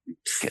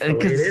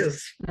 It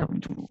is.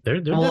 They're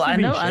I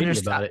know. I understand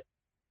understand. about it.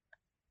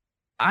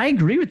 I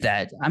agree with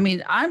that. I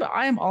mean,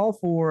 I'm all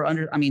for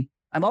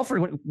I'm all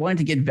for wanting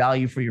to get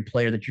value for your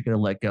player that you're going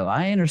to let go.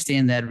 I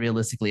understand that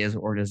realistically as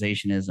an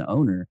organization, as an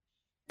owner,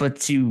 but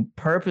to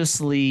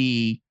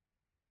purposely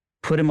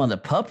put him on the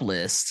PUP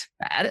list,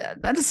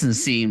 that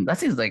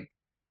seems like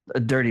a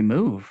dirty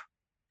move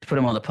to put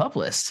him on the PUP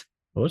list.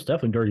 Well, it's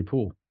definitely dirty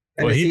pool.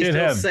 And well, he did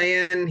have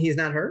saying he's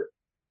not hurt.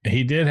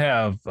 He did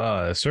have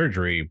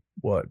surgery.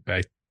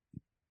 Back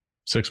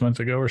 6 months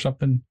ago or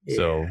something. Yeah.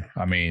 So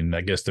I mean,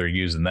 I guess they're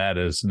using that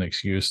as an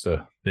excuse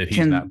that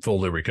he's not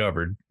fully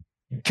recovered.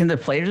 Can the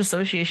Players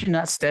Association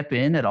not step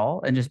in at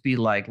all and just be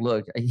like,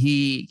 look,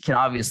 he can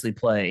obviously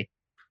play.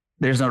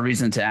 There's no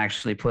reason to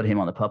actually put him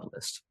on the PUP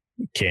list.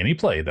 Can he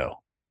play though?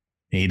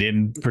 He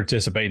didn't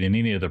participate in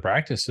any of the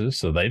practices,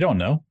 so they don't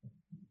know.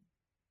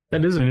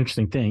 That is an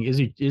interesting thing. Is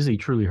he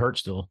truly hurt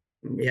still?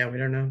 Yeah, we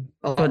don't know.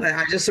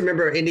 I just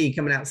remember Indy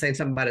coming out saying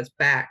something about his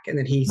back, and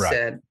then he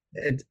said,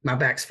 "My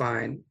back's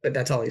fine," but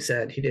that's all he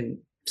said. He didn't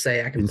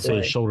say I can play. Say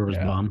his shoulder was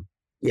bomb.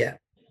 Yeah.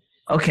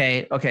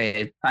 Okay.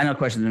 I know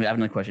questions. I have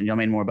another question. Y'all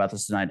made more about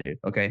this than I do.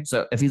 Okay.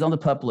 So if he's on the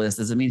PUP list,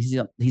 does it mean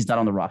he's not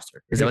on the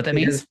roster? Is that what that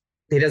means?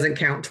 He doesn't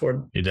count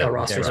toward the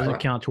roster. He doesn't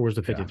count towards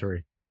the 53.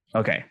 Yeah.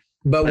 Okay.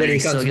 But when he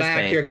comes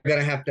back, you're going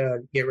to have to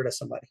get rid of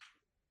somebody.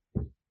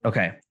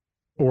 Okay.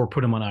 Or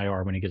put him on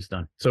IR when he gets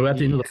done. So at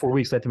the end of the 4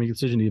 weeks, they have to make a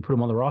decision to either put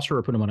him on the roster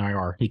or put him on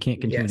IR. He can't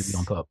continue to be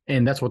on PUP.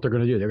 And that's what they're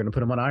going to do. They're going to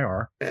put him on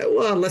IR.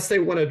 Well, unless they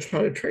want to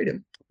try to trade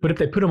him. But if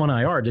they put him on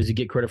IR, does he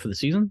get credit for the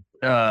season?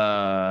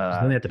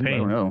 Then they have to pay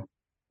him. No.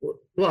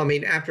 Well, I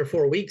mean, after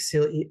 4 weeks,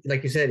 he,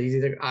 like you said, he's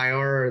either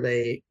IR or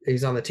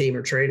he's on the team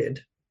or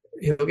traded.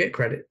 He'll get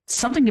credit.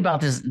 Something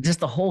about this, just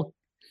the whole,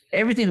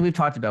 everything that we've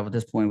talked about with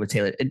this point with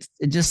Taylor, it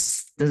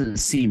just doesn't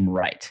seem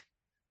right.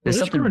 There's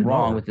something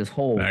wrong with this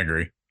whole. I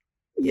agree.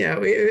 Yeah,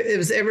 it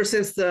was ever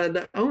since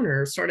the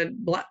owner started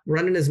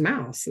running his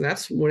mouth. And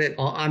that's when it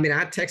all, I mean,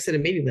 I texted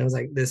immediately. I was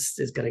like, this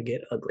is going to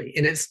get ugly.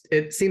 And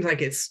it seems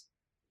like it's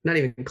not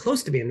even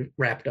close to being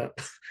wrapped up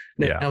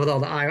now with all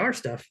the IR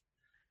stuff.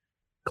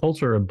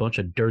 Colts are a bunch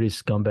of dirty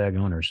scumbag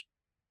owners.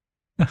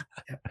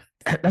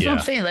 That's what I'm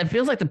saying. It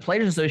feels like the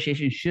Players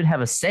Association should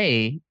have a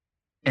say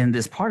in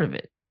this part of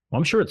it. Well,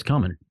 I'm sure it's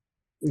coming.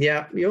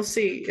 Yeah, you'll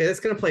see. It's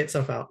going to play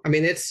itself out. I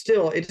mean, it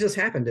just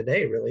happened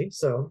today, really.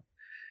 So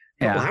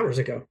a couple hours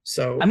ago.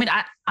 So I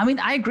mean,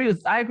 I agree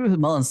with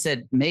Mullins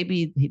said.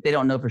 Maybe they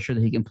don't know for sure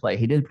that he can play.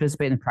 He did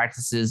participate in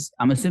practices.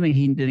 I'm assuming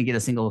he didn't get a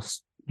single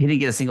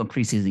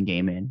preseason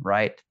game in,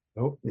 right?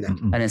 Nope. No.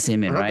 I didn't see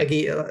him in, right?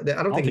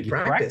 I don't think he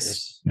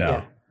practiced. No.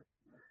 Yeah.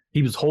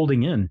 He was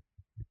holding in.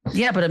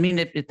 Yeah, but I mean,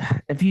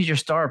 if he's your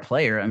star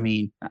player, I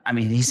mean,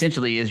 he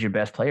essentially is your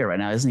best player right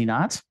now, isn't he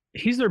not?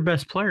 He's their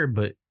best player,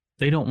 but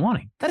they don't want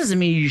him. That doesn't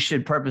mean you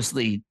should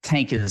purposely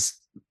tank his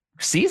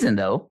season,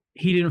 though.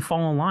 He didn't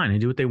fall in line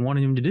and do what they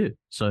wanted him to do.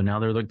 So now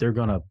they're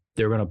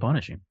gonna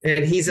punish him.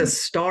 And he's a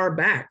star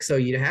back, so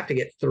you'd have to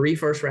get 3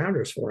 first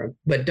rounders for him,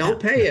 but don't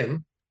pay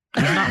him.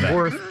 He's not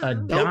worth a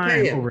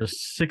dime over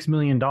 $6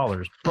 million. But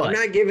I'm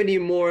not giving you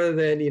more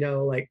than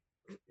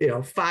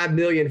 $5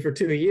 million for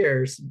 2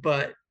 years,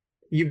 but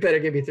you better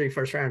give me 3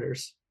 first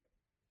rounders.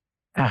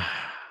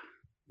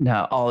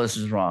 No, all this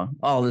is wrong.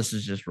 All this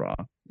is just wrong.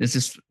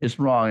 It's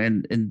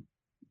wrong in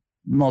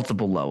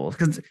multiple levels.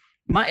 Because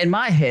in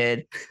my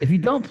head, if you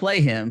don't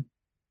play him,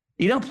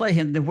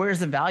 then where's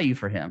the value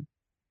for him?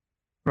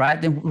 Right?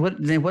 Then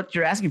what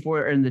you're asking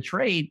for in the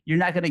trade, you're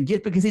not going to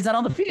get because he's not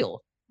on the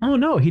field. Oh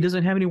no, he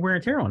doesn't have any wear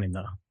and tear on him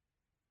though.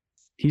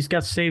 He's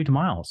got saved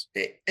miles.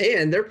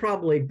 And they're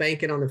probably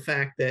banking on the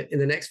fact that in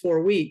the next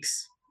 4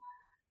 weeks,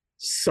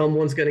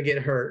 someone's going to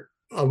get hurt,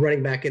 a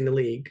running back in the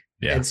league.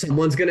 Yeah. And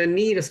someone's going to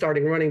need a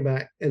starting running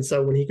back. And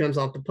so when he comes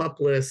off the PUP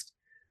list,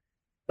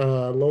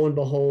 lo and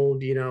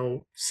behold,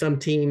 some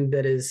team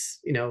that is,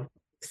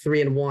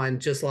 3-1,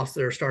 just lost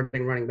their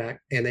starting running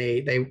back, and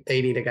they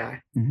need a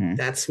guy. Mhm.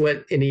 That's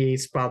what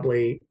he's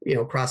probably,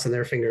 crossing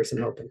their fingers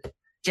and hoping.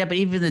 Yeah, but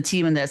even the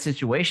team in that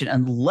situation,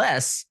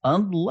 unless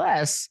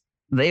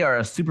they are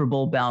a Super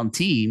Bowl bound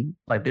team,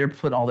 like they're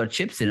putting all their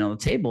chips in on the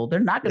table, they're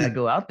not going to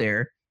go out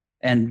there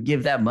and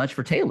give that much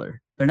for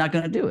Taylor. They're not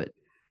going to do it.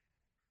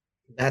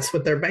 That's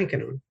what they're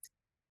banking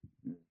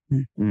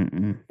on.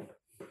 Mm-mm.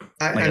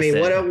 I mean,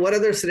 what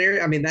other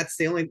scenario? I mean, that's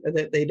the only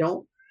that they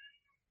don't.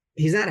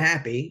 He's not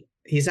happy.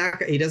 He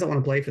doesn't want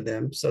to play for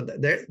them. So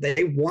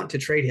they want to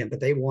trade him, but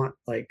they want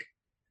like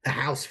a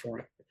house for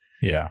him.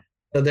 Yeah.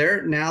 So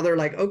they're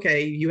like,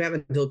 okay, you have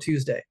until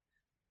Tuesday,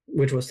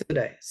 which was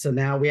today. So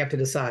now we have to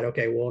decide,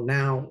 okay, well,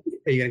 now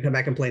are you going to come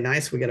back and play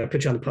nice? We got to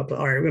put you on the pup.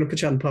 All right, we're going to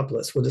put you on the pup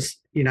list.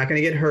 You're not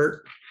going to get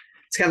hurt.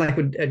 It's kind of like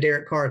with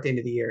Derek Carr at the end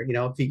of the year.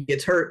 If he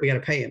gets hurt, we got to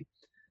pay him.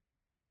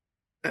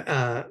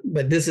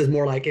 But this is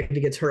more like if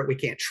he gets hurt, we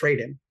can't trade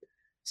him.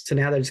 So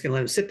now they're just going to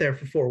let him sit there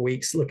for 4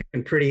 weeks,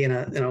 looking pretty in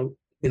a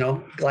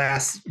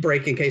glass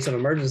break in case of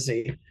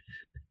emergency.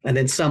 And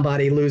then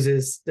somebody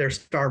loses their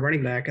star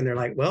running back, and they're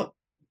like, well,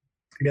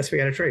 I guess we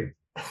got to trade.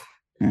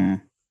 So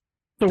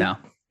No.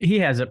 he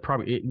has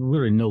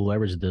literally no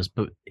leverage at this.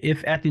 But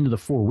if at the end of the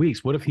 4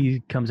 weeks, what if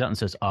he comes out and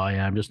says, "Oh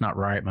yeah, I'm just not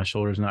right. My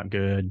shoulder's not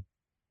good,"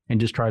 and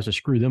just tries to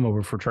screw them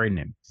over for trading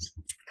him?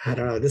 I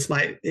don't know.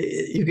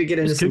 You could get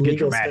into some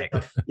legal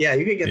stuff. Yeah,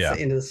 you could get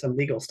into some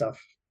legal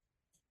stuff.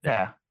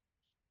 Yeah.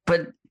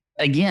 But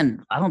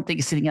again, I don't think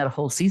he's sitting out a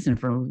whole season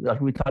for,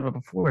 like we talked about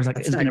before. It's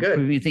going to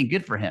prove anything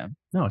good for him.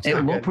 No, it's it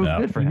not won't prove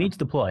good for him. He needs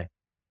to play.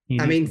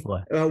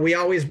 We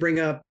always bring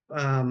up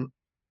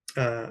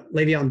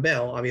Le'Veon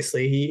Bell.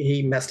 Obviously,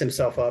 he messed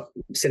himself up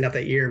sitting out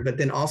that year. But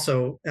then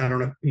also, I don't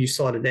know if you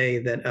saw today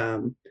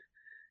that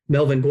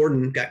Melvin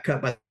Gordon got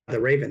cut by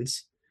the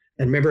Ravens.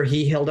 And remember,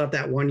 he held up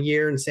that 1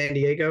 year in San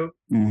Diego,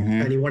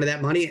 and he wanted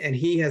that money. And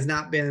he has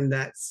not been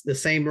the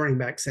same running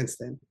back since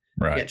then.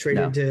 Right. He got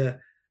traded to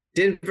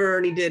Denver,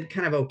 and he did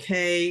kind of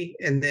okay,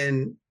 and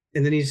then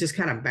he's just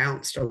kind of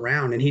bounced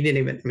around. And he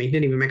didn't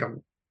even make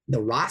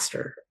the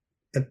roster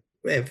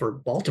for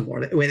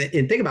Baltimore.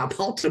 And think about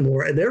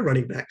Baltimore and their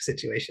running back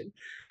situation,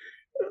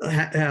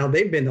 how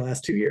they've been the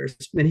last 2 years,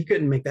 and he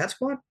couldn't make that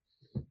squad.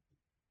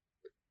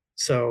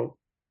 So,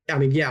 I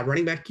mean, yeah,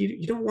 running back,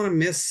 you don't want to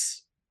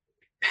miss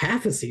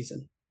half a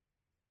season.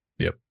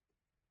 Yep.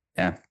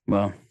 Yeah.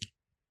 Well,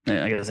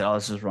 I guess all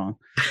this is wrong.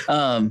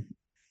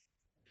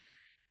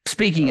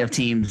 Speaking of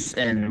teams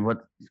and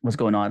what's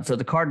going on, so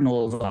the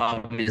Cardinals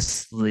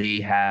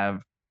obviously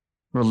have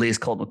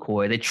released Colt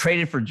McCoy. They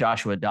traded for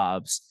Joshua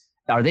Dobbs.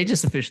 Are they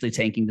just officially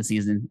tanking the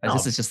season? No.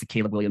 This is just the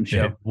Caleb Williams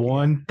show.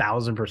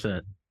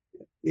 1,000%.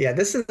 Yeah,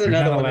 this is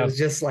another one that's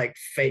just like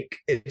fake.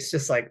 It's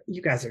just like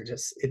you guys are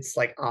it's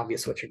like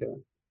obvious what you're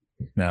doing.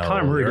 No,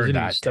 Colin Murray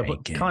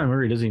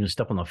doesn't even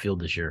step on the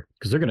field this year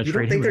because they're going to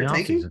trade him in the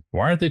offseason.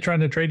 Why aren't they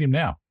trying to trade him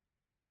now?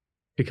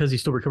 Because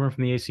he's still recovering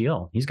from the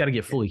ACL. He's got to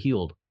get fully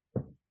healed.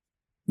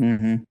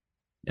 Mm-hmm.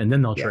 And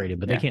then they'll trade him,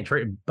 but they can't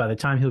trade. By the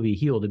time he'll be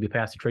healed, he'll be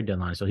past the trade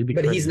deadline. So he'll be.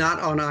 But he's not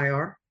on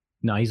IR.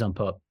 No, he's on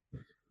PUP.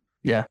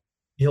 Yeah,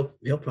 he'll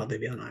probably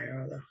be on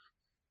IR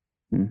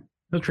though.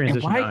 He'll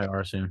transition to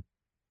IR soon.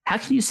 How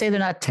can you say they're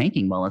not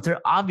tanking, Mullins?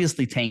 They're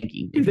obviously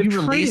tanking. If you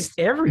release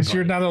everybody,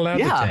 you're not allowed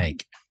to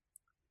tank.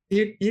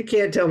 You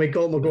can't tell me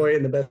Colt McCoy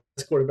is the best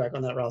quarterback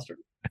on that roster.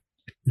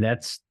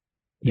 That's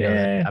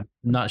I'm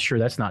not sure.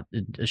 That's not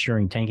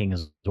assuring tanking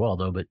as well,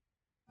 though. But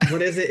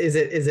what is it? Is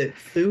it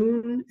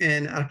Thune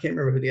and I can't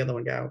remember who the other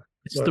one guy was.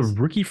 It's the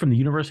rookie from the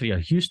University of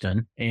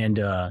Houston and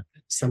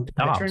some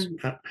Dobbs,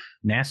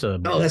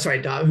 NASA. Oh, that's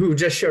right, Dobbs, who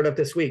just showed up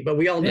this week. But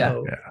we all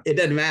know it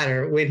doesn't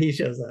matter when he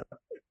shows up.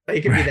 He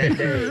could be that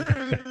day.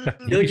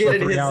 He'll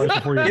get in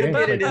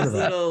his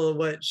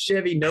little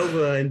Chevy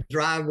Nova and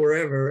drive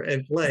wherever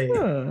and play.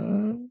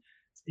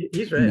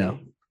 He's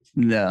ready.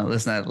 No,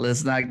 let's not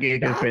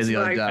get crazy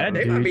on Dobbs.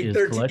 They might be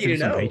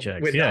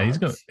 13-0. Yeah,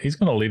 he's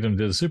gonna lead them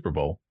to the Super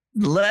Bowl.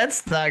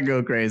 Let's not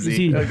go crazy. Is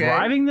he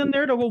driving them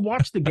there to go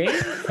watch the game?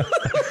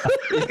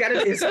 He's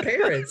got his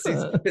parents.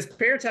 His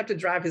parents have to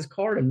drive his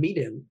car to meet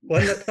him.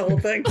 Wasn't that the whole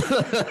thing?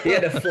 He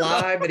had to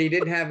fly, but he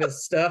didn't have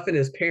his stuff, and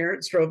his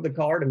parents drove the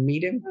car to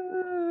meet him.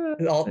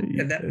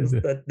 And that was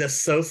the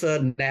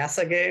Sosa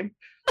NASA game.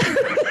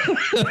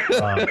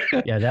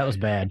 Yeah, that was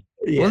bad.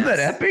 Yes. Wasn't that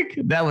epic?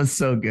 That was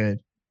so good.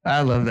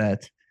 I love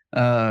that.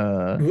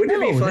 Wouldn't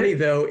it be funny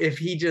though if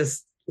he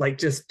just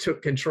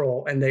took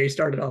control and they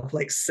started off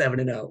like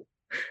 7-0,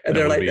 and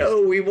they're like,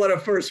 "Oh, we want a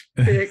first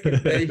pick," and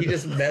then he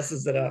just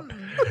messes it up.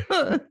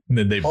 And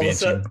then they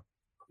bench him.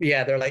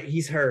 Yeah, they're like,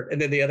 "He's hurt," and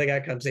then the other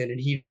guy comes in and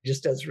he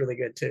just does really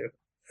good too.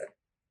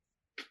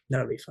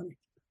 That would be funny.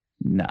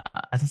 Nah,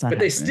 that's not. But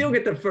they still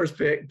get the first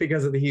pick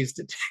because of the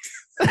Houston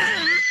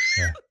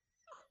Texans.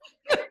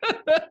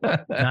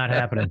 Not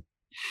happening.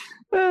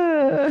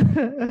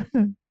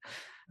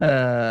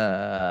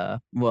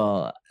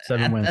 Well,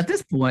 7 wins. At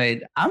this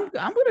point, I'm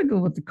gonna go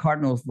with the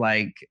Cardinals,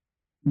 like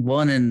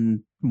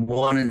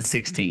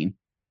 1-16.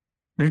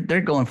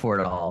 They're going for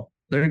it all.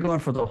 They're going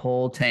for the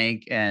whole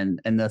tank and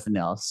nothing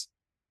else.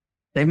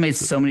 They've made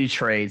so many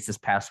trades this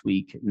past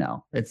week.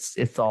 No, it's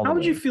all. How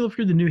would you feel if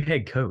you're the new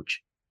head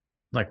coach?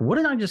 Like, what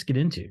did I just get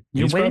into?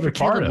 You're He's waiting for probably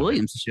part Caleb of it.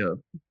 Williams to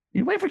show.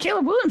 You're waiting for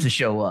Caleb Williams to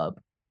show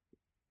up.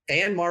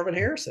 And Marvin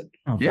Harrison.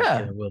 I don't think Yeah.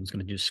 Caleb Williams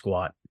going to do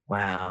squat.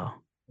 Wow,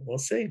 We'll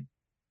see.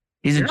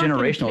 he's a They're not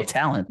getting generational paid.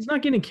 talent. He's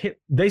not getting.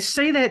 They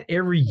say that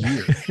every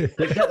year.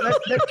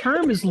 that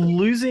term is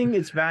losing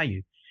its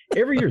value.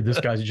 Every year, this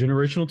guy's a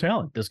generational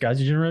talent. This guy's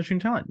a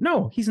generational talent.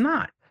 No, he's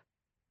not.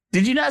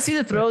 Did you not see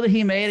the throw that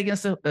he made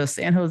against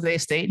San Jose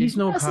State? Did He's you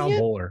no not see Kyle it?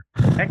 Bowler.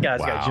 That guy's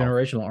got Wow.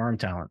 generational arm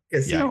talent.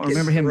 Because I don't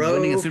remember him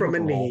winning a Super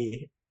Bowl.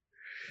 knee.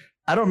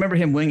 I don't remember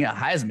him winning a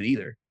Heisman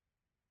either.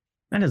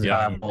 That is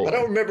Yeah. I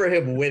don't remember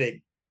him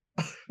winning.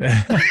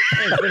 There's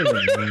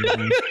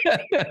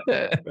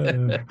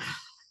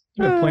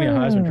plenty of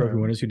Heisman Trophy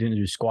winners who didn't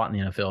do squat in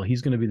the NFL.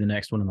 He's going to be the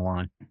next one in the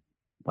line.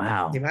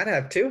 Wow. He might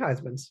have 2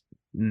 Heismans.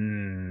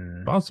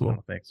 I Possible.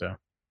 don't think so.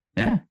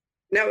 Yeah.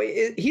 Now,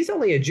 he's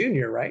only a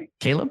junior, right?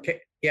 Caleb? Okay.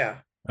 Yeah.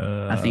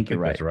 I think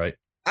you're that's right.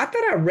 I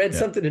thought I read Yeah.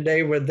 something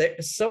today where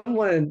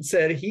someone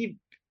said he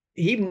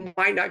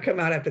might not come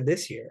out after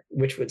this year,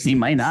 which would He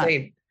might not.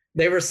 say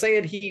they were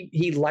saying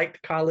he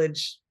liked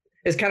college.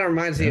 It kind of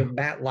reminds me Yeah. of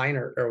Matt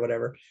Leinart or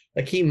whatever.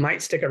 Like he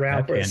might stick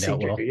around That for his panned out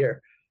senior well.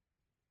 year.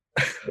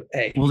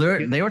 Hey. Well,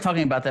 they were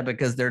talking about that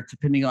because they're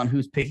depending on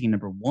who's picking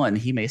number 1,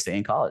 he may stay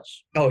in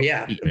college. Oh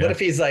yeah. Yeah. What if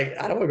he's like,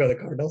 I don't want to go to the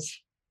Cardinals?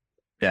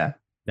 Yeah.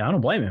 Yeah, I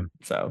don't blame him.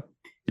 So,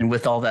 and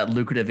with all that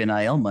lucrative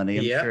NIL money,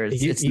 I'm sure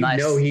it's nice.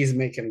 know he's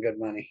making good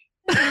money.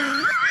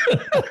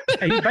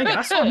 Hey, Bank,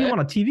 I saw him on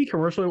a TV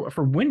commercial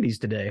for Wendy's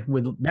today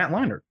with Matt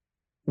Leinart.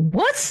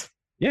 What?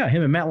 Yeah,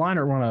 him and Matt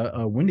Leinart were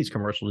on a Wendy's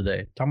commercial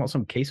today, talking about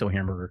some queso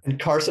hamburger. And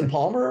Carson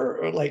Palmer,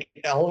 or like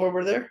all of them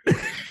were there.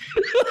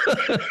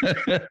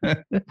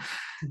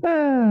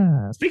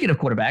 Speaking of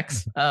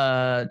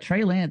quarterbacks,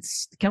 Trey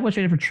Lance, the Cowboys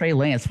traded for Trey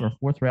Lance for a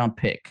 4th-round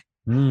pick.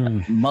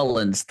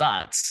 Mullins,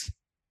 thoughts?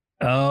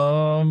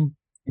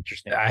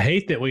 Interesting. I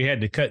hate that we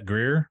had to cut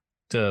Greer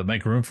to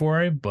make room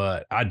for him,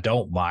 but I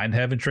don't mind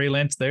having Trey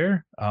Lance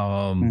there.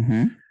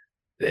 Mhm.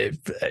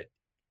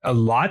 A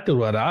lot of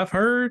what I've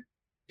heard,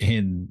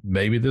 and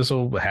maybe this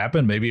will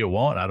happen, maybe it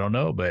won't, I don't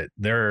know, but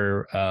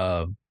there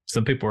are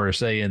some people are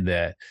saying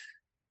that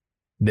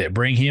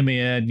bring him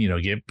in,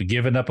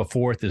 giving up a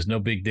 4th is no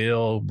big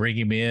deal. Bring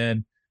him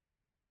in,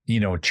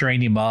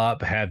 train him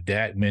up, have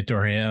Dak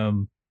mentor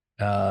him.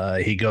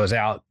 He goes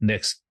out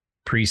next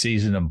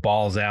preseason and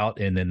balls out,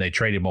 and then they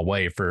trade him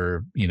away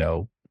for,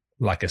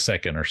 like a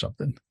second or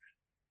something.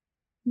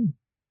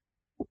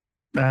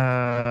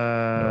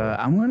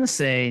 I'm going to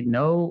say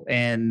no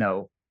and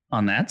no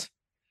on that.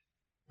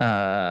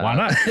 Why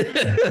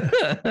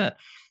not?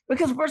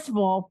 Because first of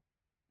all,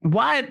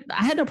 I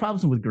had no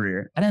problems with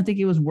Greer. I didn't think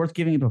it was worth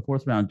giving up a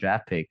 4th-round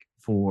draft pick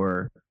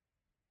for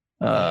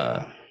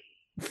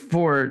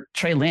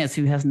Trey Lance,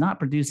 who has not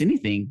produced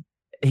anything.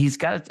 He's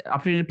got an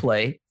opportunity to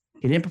play.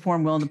 He didn't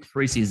perform well in the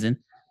preseason.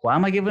 Why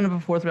am I giving up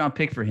a 4th-round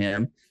pick for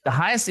him? The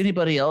highest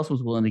anybody else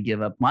was willing to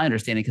give up, my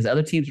understanding, because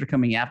other teams were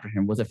coming after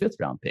him, was a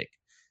 5th-round pick.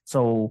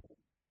 So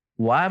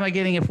why am I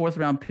getting a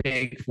 4th-round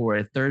pick for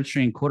a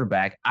 3rd-string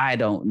quarterback? I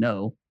don't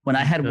know. When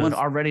I had one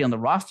already on the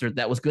roster,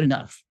 that was good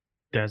enough.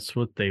 That's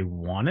what they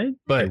wanted.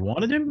 But they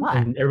wanted him, why?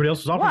 and everybody else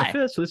was offering Why? a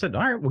 5th. So they said,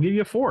 "All right, we'll give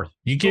you a 4th."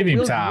 You give him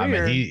Will time,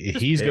 Greer and just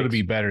he's going to picks.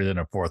 be better than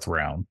a 4th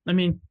round. I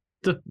mean,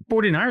 the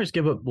 49ers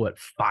give up what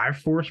 5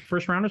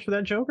 first rounders for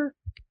that Joker?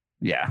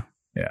 Yeah.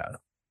 Yeah.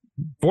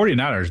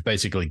 49ers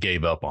basically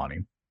gave up on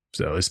him.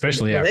 So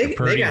especially after They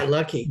Purdy, got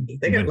lucky.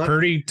 They got when lucky.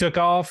 Purdy took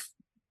off,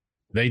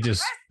 they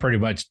just pretty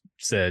much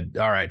said,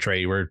 all right,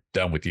 Trey, we're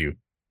done with you.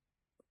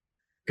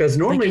 Because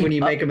normally They when gave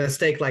you up- make a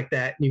mistake like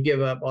that, you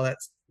give up all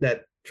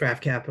that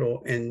draft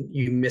capital and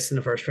you miss in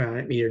the first round.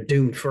 I mean, you're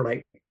doomed for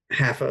like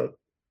half a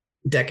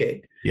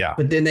decade. Yeah.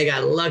 But then they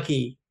got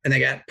lucky and they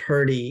got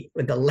Purdy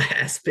with the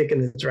last pick in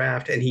the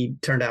draft, and he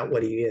turned out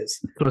what he is.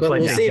 So it's But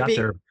like we'll they see got if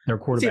he- their see if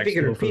quarterback he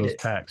can still for repeat those it.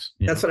 packs.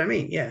 That's what I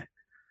mean. Yeah.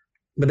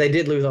 But they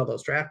did lose all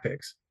those draft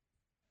picks.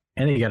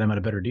 And they got him at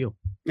a better deal.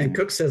 And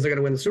Cook says they're going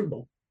to win the Super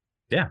Bowl.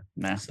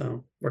 Nah.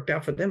 So worked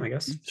out for them, I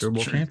guess. Super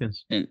Bowl Sure.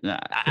 champions. And,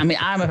 I mean,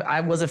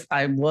 I was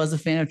a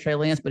fan of Trey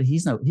Lance, but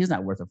he's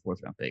not worth a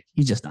 4th-round pick.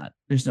 He's just not.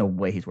 There's no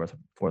way he's worth a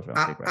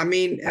 4th-round pick. I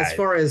mean, as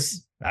far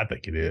as I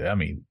think it is. I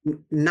mean,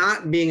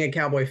 not being a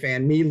Cowboy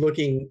fan, me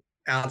looking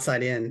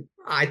outside in,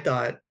 I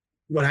thought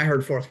when I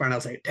heard 4th round, I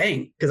was like,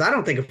 dang, because I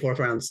don't think a 4th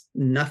round's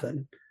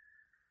nothing.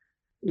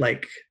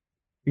 Like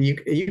you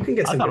can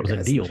get I some thought it good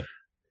was a guys. deal.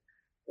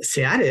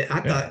 See, I did. I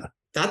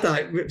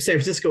thought San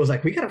Francisco was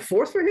like, we got a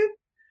 4th for him.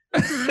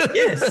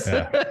 Yes.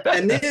 Yeah.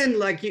 And then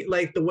like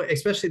the way,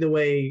 especially the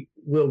way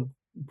Will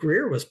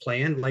Greer was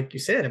playing, like you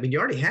said, I mean, you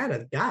already had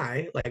a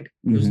guy, like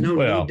there's no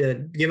Well- need to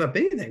give up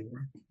anything.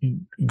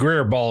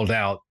 Greer balled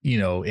out,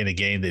 in a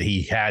game that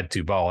he had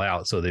to ball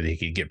out so that he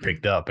could get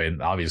picked up.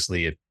 And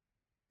obviously it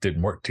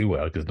didn't work too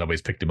well because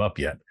nobody's picked him up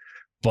yet.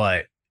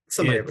 But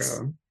Somebody It's-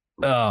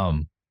 bro.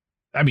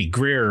 I mean,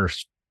 Greer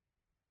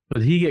But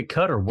did he get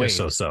cut or was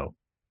waived? so.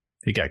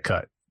 He got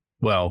cut.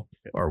 Well,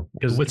 or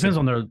because it depends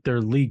on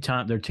their league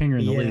time, their tenure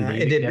in the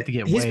league. They have to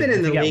get he's waived. been in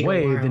if the he got league a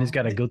waived, while. then he's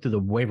got to go through the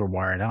waiver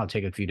wire, and that'll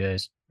take a few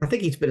days. I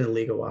think he's been in the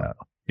league a while.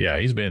 Yeah,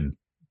 he's been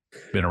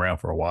around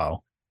for a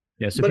while.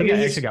 Yeah, so But if I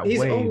mean, actually got he's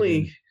waived,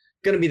 only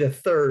going to be the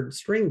third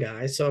string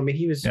guy. So I mean,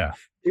 he was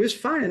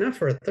fine enough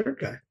for a third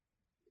guy.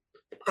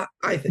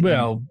 I think.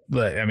 Well,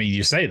 but I mean,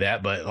 you say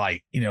that, but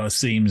like, it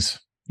seems,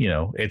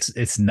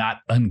 it's not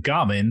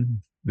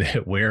uncommon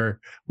that we're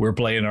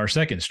playing our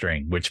second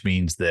string, which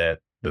means that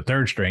the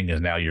third string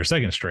is now your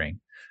second string.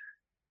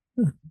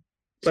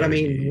 But I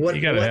mean, what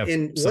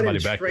in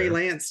back Trey there.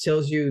 Lance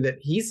tells you that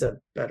he's a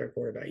better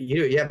quarterback?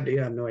 You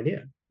have no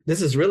idea.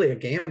 This is really a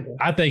gamble.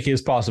 I think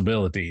his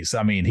possibilities.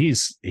 I mean, he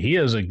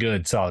is a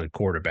good, solid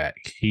quarterback.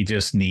 He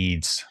just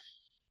needs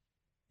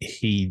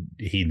he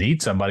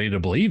needs somebody to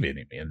believe in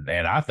him,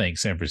 and I think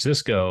San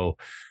Francisco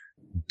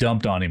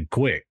dumped on him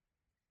quick,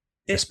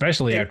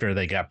 especially after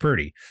they got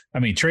Purdy. I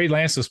mean, Trey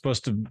Lance was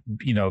supposed to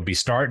be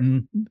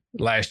starting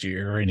last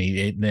year,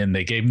 and then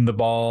they gave him the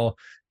ball.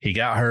 He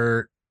got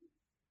hurt,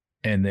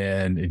 and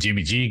then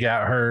Jimmy G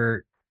got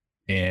hurt,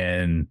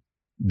 and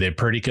then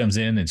Purdy comes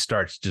in and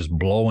starts just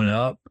blowing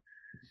up.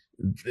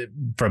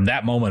 From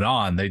that moment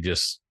on, they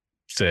just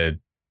said,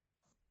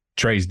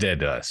 Trey's dead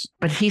to us.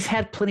 But he's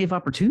had plenty of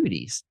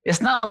opportunities.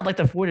 It's not like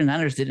the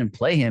 49ers didn't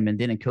play him and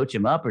didn't coach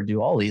him up or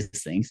do all these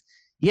things.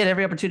 He had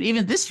every opportunity,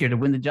 even this year, to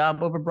win the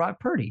job over Brock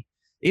Purdy.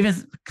 Even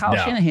Kyle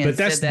Shanahan but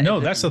that's, said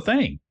that. That's the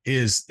thing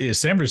is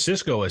San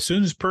Francisco, as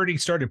soon as Purdy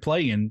started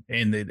playing,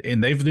 and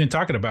they've been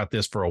talking about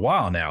this for a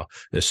while now,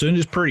 as soon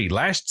as Purdy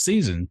last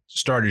season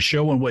started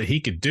showing what he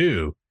could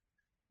do,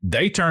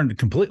 they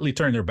completely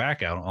turned their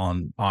back out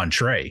on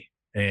Trey.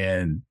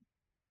 And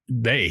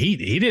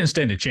he didn't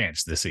stand a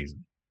chance this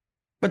season.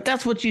 But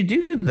that's what you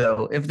do,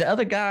 though. If the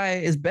other guy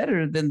is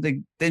better than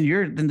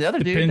the other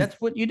dude,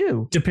 that's what you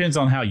do. Depends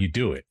on how you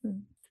do it.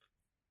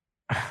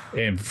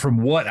 And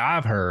from what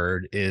I've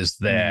heard is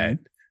that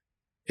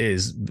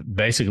is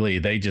basically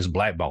they just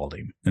blackballed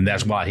him, and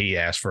that's why he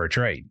asked for a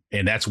trade.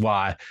 And that's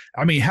why,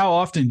 I mean, how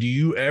often do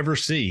you ever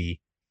see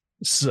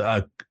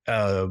a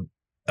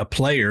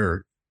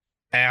player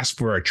ask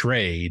for a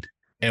trade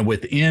and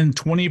within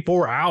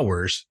 24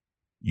 hours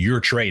you're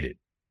traded?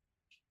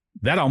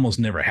 That almost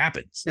never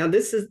happens. Now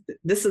this is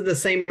the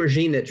same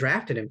regime that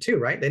drafted him too,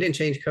 right? They didn't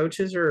change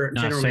coaches or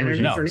general managers.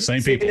 No,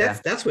 same people.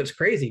 That's what's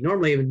crazy.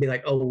 Normally it would be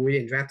like, oh, we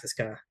didn't draft this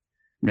guy. Yeah.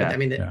 But, I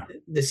mean,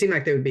 they seem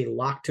like they would be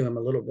locked to him a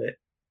little bit.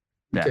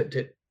 Yeah.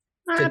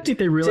 I think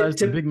they realized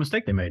the big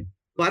mistake they made.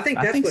 Well, I think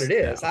that's what it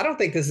is. Yeah. I don't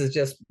think this is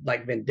just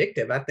like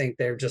vindictive. I think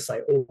they're just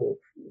like, oh,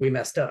 we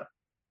messed up.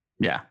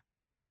 Yeah.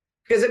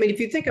 Because I mean, if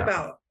you think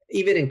about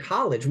even in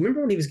college, remember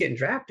when he was getting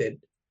drafted,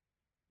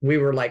 we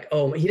were like,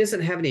 oh, he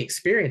doesn't have any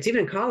experience.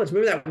 Even in college,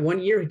 remember that 1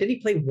 year? Did he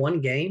play one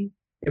game?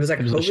 It was like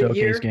a COVID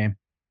year. Game.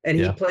 And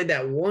he played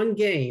that one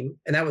game,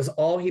 and that was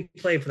all he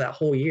played for that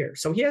whole year.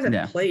 So he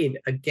hasn't played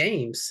a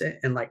game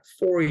in like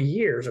 4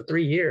 years or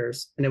 3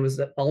 years. And it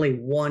was only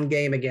one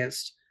game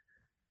against,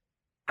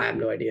 I have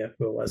no idea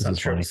who it was. I'm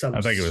sure it was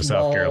I think it was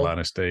South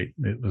Carolina State.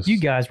 It was. You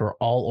guys were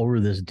all over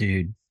this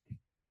dude.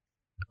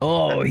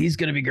 Oh, he's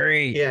going to be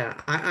great. Yeah,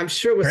 I'm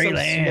sure it was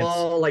some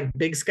small, like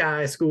Big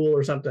Sky school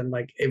or something.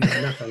 Like it was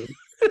nothing.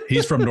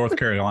 He's from North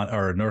Carolina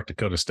or North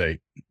Dakota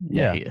State.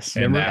 Yeah, yes.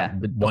 And that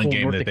one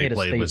game that they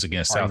played was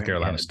against South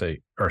Carolina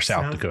State or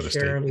South Dakota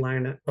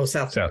Carolina. State. Oh,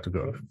 South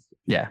Dakota.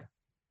 Yeah.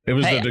 It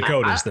was the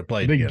Dakotas that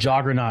played. Big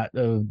juggernaut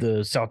of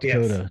the South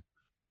Dakota.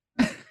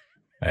 Yes.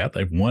 Yeah,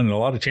 they've won a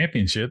lot of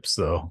championships,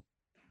 though.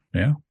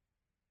 Yeah.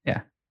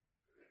 Yeah.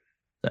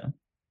 So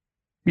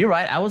you're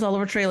right. I was all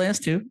over Trey Lance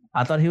too.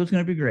 I thought he was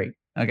going to be great.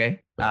 Okay.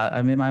 I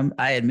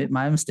admit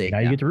my mistake. Now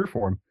you get to root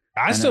for him.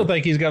 I still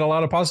think he's got a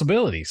lot of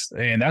possibilities,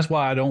 and that's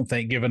why I don't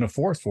think giving a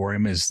fourth for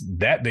him is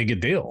that big a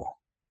deal.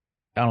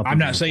 I'm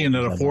not saying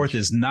that a fourth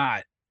is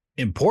not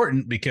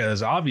important,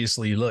 because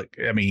obviously, look,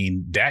 I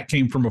mean, Dak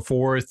came from a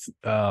fourth,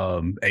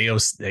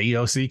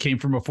 AOC came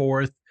from a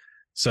fourth,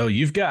 so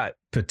you've got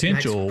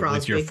potential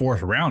with your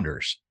fourth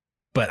rounders.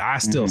 But I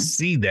still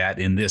see that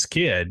in this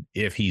kid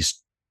if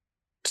he's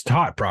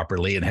taught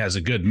properly and has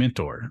a good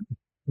mentor.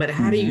 But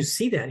how do you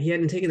see that? He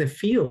hadn't taken the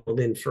field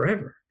in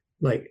forever.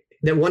 Like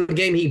that one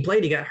game he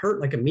played, he got hurt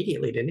like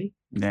immediately, didn't he?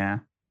 Yeah.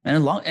 And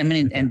as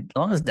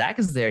long as Dak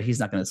is there, he's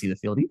not going to see the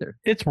field either.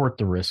 It's worth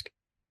the risk.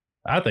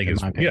 I think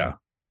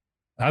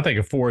I think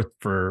a fourth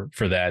for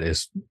that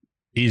is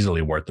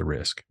easily worth the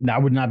risk. Now, I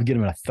would not get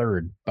him a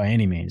third by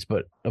any means,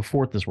 but a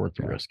fourth is worth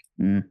the risk.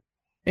 Mm.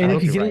 And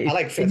if you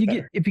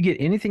get, if you get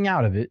anything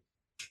out of it,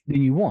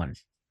 then you won.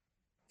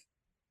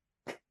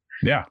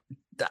 Yeah.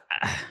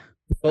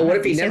 Well, what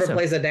if he never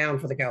plays it down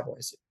for the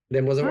Cowboys?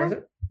 Then was it worth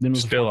it? Then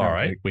still all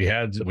right. We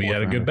had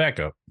a good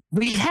backup.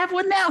 We have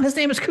one now. His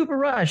name is Cooper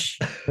Rush.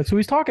 That's who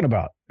he's talking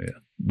about. Yeah,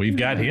 we've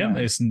got him.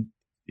 This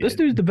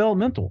dude's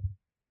developmental.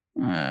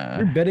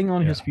 You're betting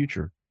on his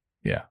future.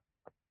 Yeah.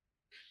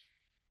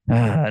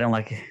 I don't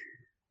like it.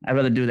 I'd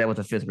rather do that with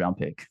a fifth round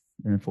pick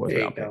than a fourth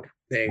round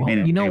pick. Well,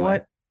 you know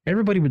what?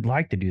 Everybody would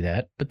like to do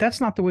that, but that's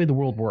not the way the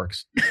world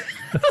works.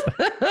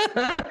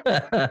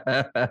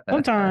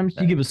 Sometimes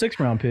you give a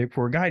 6th-round pick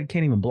for a guy that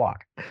can't even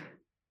block.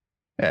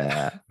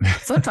 Yeah.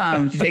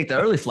 Sometimes you take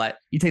the early flight.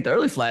 You take the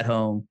early flight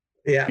home.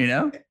 Yeah. You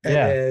know?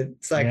 And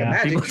it's like a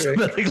magic trick.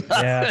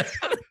 Yeah.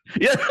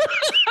 Yeah.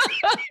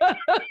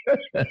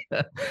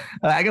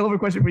 I got one more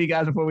question for you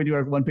guys before we do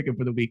our one pickup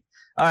for the week.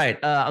 All right.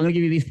 I'm going to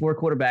give you these 4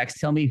 quarterbacks.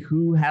 Tell me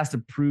who has to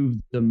prove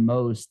the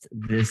most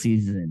this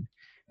season.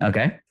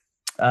 Okay.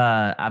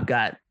 I've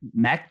got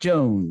Mac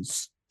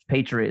Jones,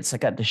 Patriots. I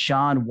got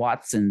Deshaun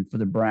Watson for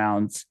the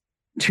Browns,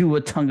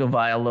 Tua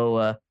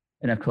Tagovailoa,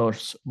 and of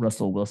course,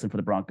 Russell Wilson for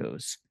the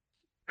Broncos.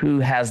 Who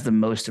has the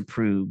most to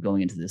prove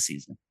going into this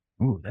season?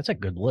 Ooh, that's a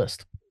good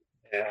list.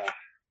 Yeah.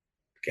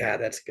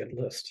 God, that's a good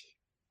list.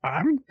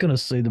 I'm going to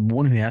say the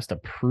one who has to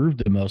prove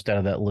the most out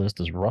of that list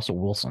is Russell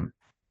Wilson.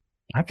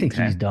 I think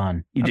he's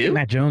done. You do? Think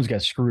Matt Jones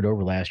got screwed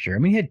over last year. I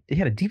mean, he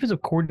had a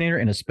defensive coordinator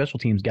and a special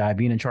teams guy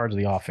being in charge of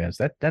the offense.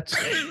 That's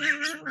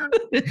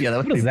yeah.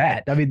 What is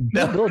that? I mean,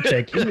 Bill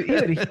Belichick,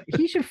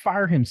 he should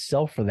fire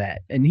himself for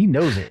that, and he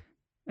knows it.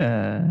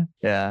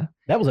 Yeah.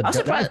 That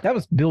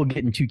was Bill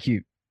getting too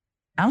cute.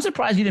 I'm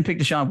surprised you didn't pick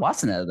Deshaun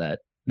Watson out of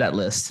that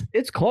list.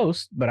 It's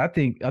close, but I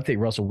think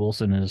Russell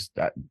Wilson is.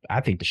 I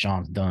think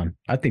Deshaun's done.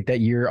 I think that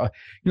year,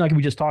 like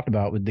we just talked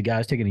about with the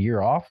guys taking a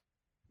year off.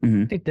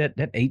 Mm-hmm. I think that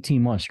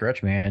 18-month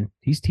stretch, man,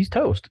 he's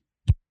toast.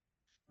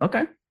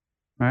 Okay, all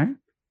right.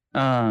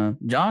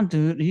 John,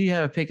 do you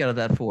have a pick out of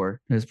that 4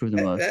 who's proved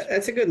the most?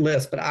 That's a good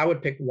list, but I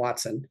would pick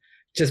Watson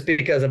just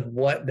because of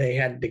what they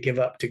had to give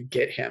up to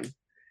get him,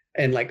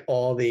 and like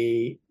all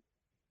the,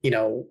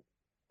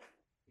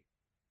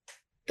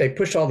 they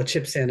pushed all the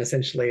chips in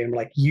essentially, and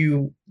like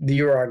you're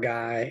our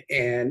guy,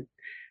 and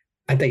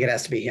I think it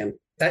has to be him.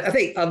 I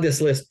think of this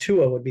list,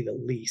 Tua would be the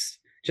least,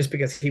 just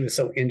because he was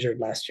so injured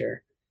last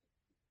year.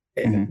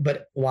 Mm-hmm.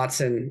 But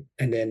Watson,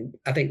 and then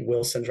I think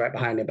Wilson's right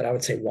behind him, but I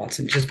would say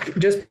Watson just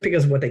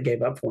because of what they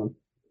gave up for him.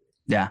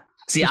 Yeah.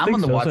 See, I'm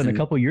on the Watson. In a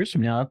couple of years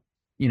from now,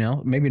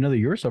 maybe another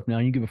year or so from now,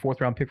 you give a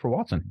 4th-round pick for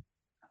Watson.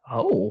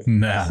 Oh,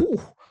 nah.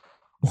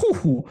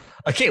 Ooh.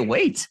 I can't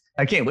wait.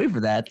 For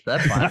that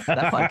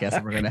podcast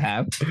that we're going to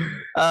have.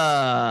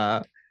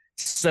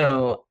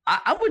 So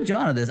I'm with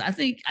John on this. I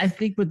think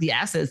with the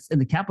assets and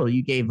the capital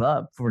you gave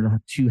up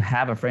to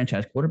have a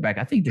franchise quarterback,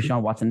 I think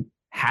Deshaun Watson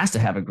has to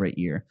have a great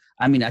year.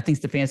 I mean, I think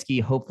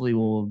Stefanski hopefully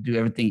will do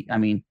everything. I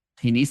mean,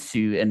 he needs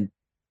to, and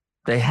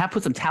they have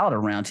put some talent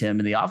around him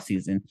in the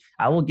offseason.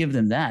 I will give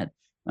them that.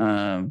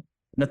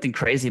 Nothing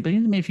crazy, but he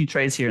made a few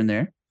trades here and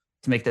there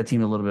to make that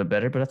team a little bit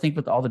better. But I think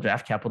with all the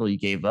draft capital you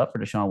gave up for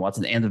Deshaun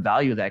Watson and the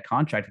value of that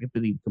contract,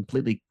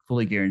 completely,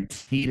 fully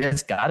guaranteed,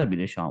 it's got to be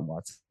Deshaun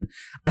Watson.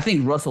 I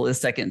think Russell is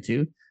second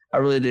too. I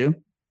really do.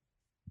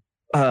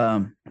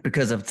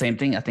 Because of the same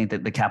thing, I think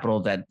that the capital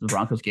that the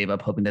Broncos gave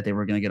up, hoping that they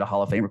were going to get a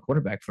Hall of Famer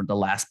quarterback for the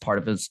last part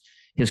of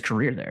his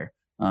career there.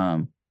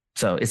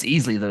 So it's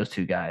easily those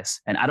 2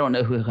 guys. And I don't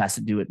know who has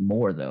to do it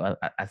more, though.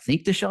 I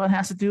think Deshaun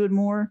has to do it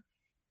more.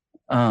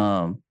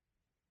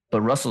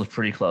 But Russell's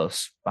pretty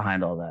close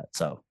behind all that.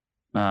 So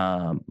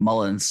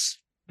Mullins,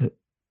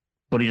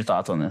 what are your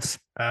thoughts on this?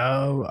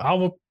 I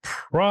will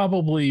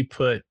probably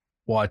put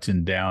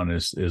Watson down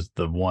as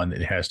the one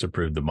that has to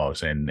prove the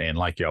most, and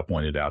like y'all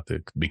pointed out,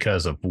 that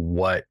because of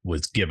what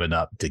was given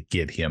up to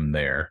get him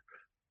there.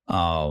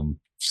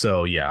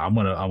 So yeah, I'm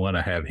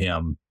gonna have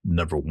him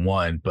number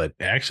 1, but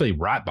actually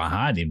right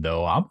behind him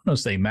though, I'm gonna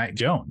say Mac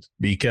Jones,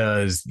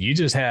 because you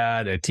just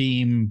had a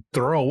team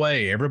throw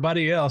away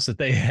everybody else that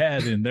they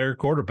had in their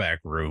quarterback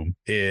room,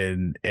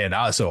 and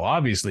so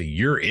obviously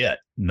you're it.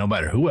 No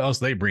matter who else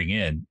they bring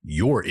in,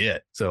 you're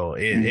it. So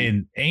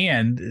and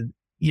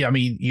yeah, I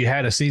mean, you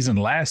had a season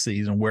last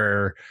season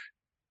where,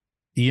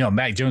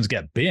 Mac Jones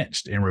got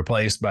benched and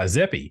replaced by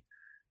Zippy,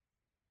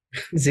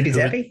 who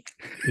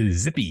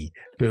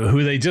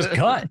they just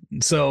cut.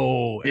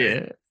 So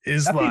yeah,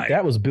 it's I think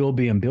that was Bill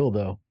being Bill,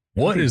 though.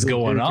 What is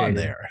going on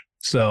there?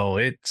 So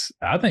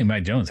I think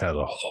Mac Jones has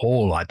a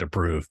whole lot to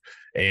prove,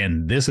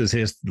 and this is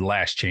his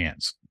last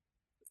chance.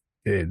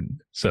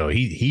 And so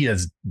he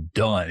is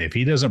done. If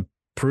he doesn't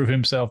prove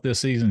himself this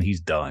season,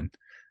 he's done.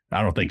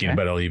 I don't think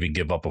anybody will even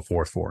give up a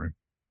 4th for him.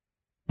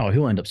 Oh,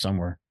 he'll end up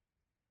somewhere.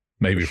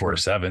 Maybe for a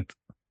 7th.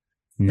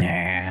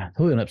 Nah,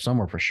 he'll end up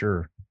somewhere for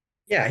sure.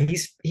 Yeah,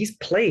 he's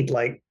played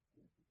like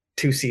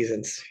 2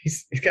 seasons.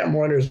 He's got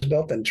more under his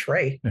belt than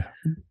Trey.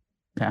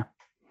 Yeah.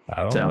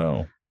 I don't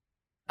know.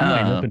 He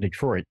might end up in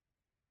Detroit.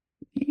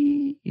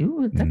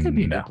 That could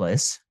be a good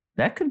place.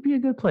 That could be a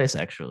good place,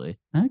 actually.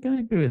 I can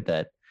agree with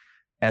that.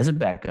 As a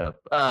backup.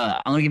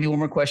 I'm going to give you one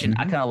more question.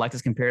 I kind of like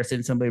this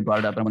comparison. Somebody brought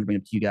it up, and I'm going to bring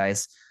it to you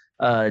guys.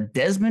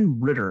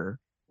 Desmond Ridder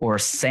or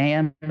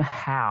Sam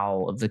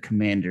Howell of the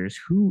Commanders,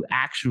 who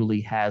actually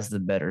has the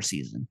better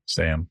season?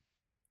 Sam.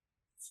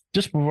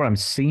 Just from what I'm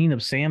seeing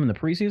of Sam in the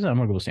preseason, I'm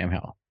going to go with Sam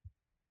Howell.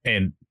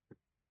 And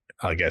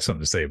I got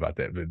something to say about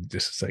that, but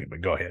just a second.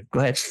 But go ahead. Go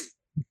ahead.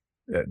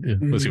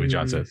 Let's see what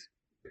John says.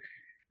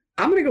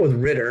 I'm going to go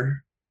with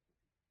Ridder.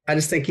 I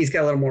just think he's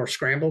got a little more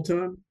scramble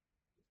to him.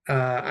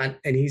 And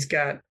he's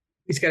got,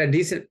 he's got a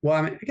decent. Well,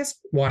 I mean, I guess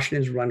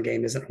Washington's run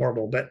game isn't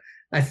horrible, but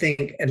I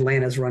think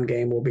Atlanta's run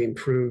game will be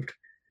improved.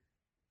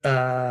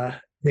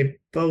 They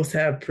both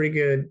have pretty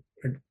good,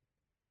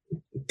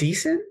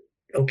 decent,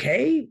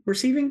 okay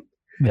receiving.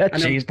 That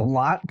changed a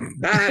lot.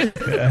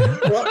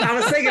 Well, I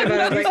was thinking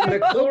about it. Like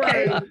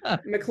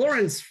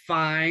McLaurin's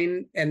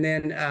fine, and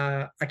then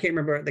I can't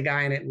remember the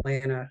guy in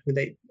Atlanta who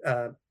they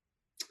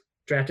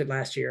drafted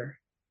last year.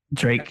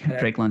 Drake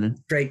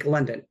London. Drake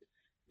London.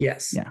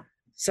 Yes. Yeah.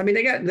 So I mean,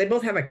 they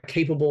both have a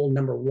capable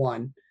number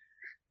one,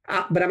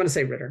 but I'm going to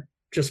say Ritter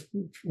just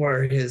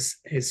for his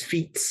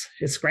feats,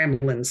 his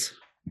scramblings.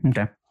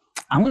 Okay,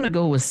 I'm going to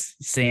go with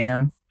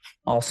Sam.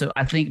 Also,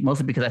 I think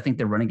mostly because I think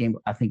their running game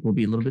will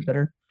be a little bit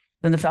better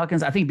than the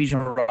Falcons. I think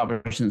Bijan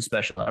Robinson's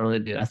special. I really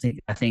do. I think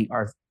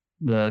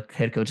the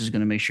head coach is going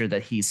to make sure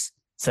that he's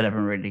set up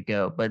and ready to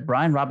go. But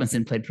Brian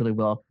Robinson played really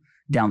well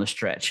down the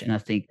stretch, and I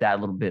think that a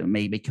little bit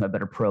may become a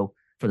better pro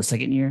for the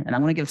second year. And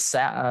I'm going to give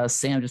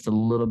Sam just a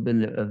little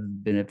bit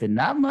of benefit,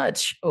 not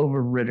much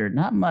over Ritter,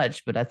 not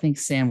much, but I think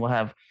Sam will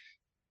have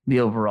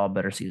the overall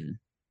better season.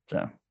 So,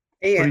 what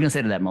are you going to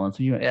say to that, Mullins?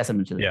 You ask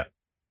something to that. Yeah.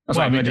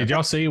 Well, I mean, did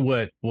y'all see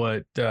what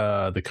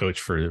the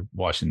coach for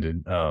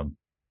Washington,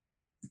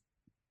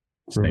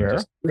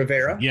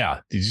 Rivera? Yeah.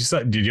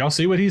 Did y'all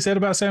see what he said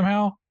about Sam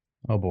Howell?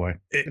 Oh boy.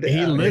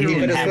 He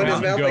literally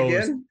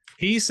goes,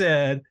 he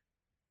said,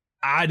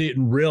 I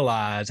didn't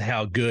realize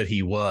how good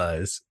he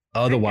was.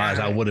 Otherwise,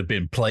 I would have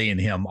been playing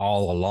him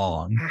all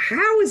along.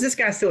 How is this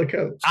guy still a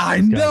coach? I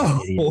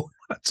know.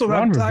 That's what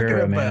I'm talking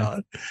about.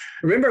 Man.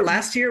 Remember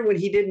last year when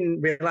he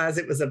didn't realize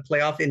it was a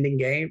playoff-ending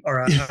game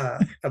or a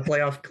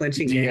playoff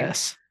clinching game?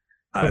 Yes.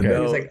 I know.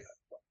 He was like,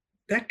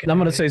 that guy, I'm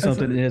going to say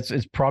something.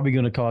 It's probably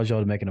going to cause y'all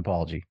to make an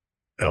apology.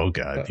 Oh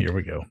God, here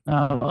we go.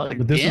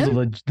 But this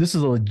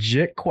is a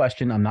legit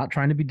question. I'm not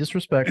trying to be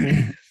disrespectful.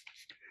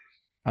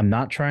 I'm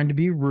not trying to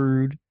be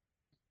rude.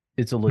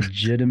 It's a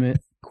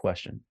legitimate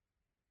question.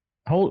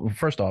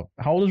 First off,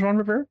 how old is Ron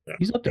Rivera?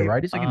 He's up there,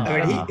 right? He's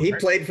like he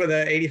played for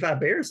the 85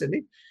 Bears, didn't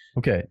he?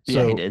 Okay. So,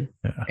 yeah, he did.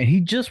 And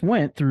he just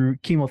went through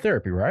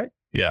chemotherapy, right?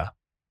 Yeah.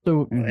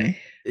 So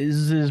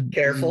is his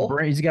careful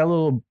brain, he's got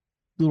a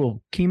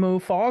little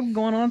chemo fog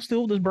going on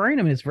still with his brain?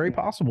 I mean, it's very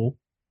possible.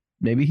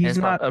 Maybe he's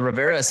not.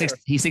 Rivera,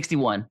 he's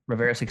 61.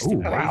 Rivera 61. Ooh,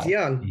 wow. He's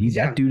young.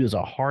 That dude is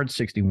a hard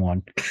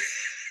 61.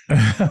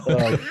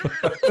 There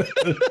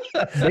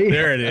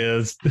it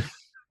is.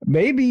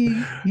 Maybe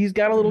he's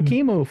got a little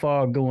chemo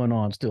fog going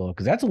on still,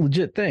 because that's a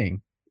legit thing.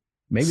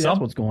 Maybe that's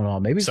what's going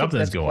on. Maybe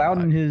something's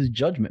clouding his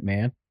judgment,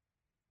 man.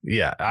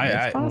 Yeah,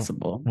 it's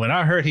possible. When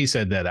I heard he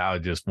said that, I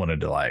just wanted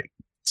to like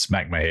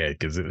smack my head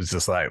because it was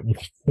just like,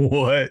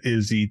 what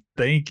is he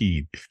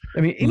thinking?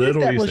 I mean, even if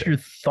that was your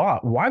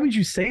thought, why would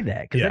you say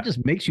that? Because that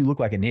just makes you look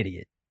like an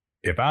idiot.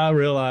 If I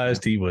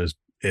realized he was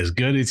as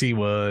good as he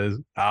was,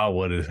 I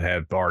would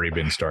have already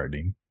been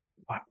starting.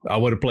 I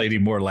would have played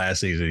him more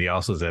last season. He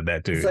also said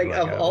that too. It's like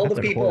of all the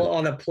people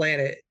on the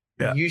planet,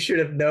 you should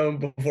have known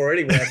before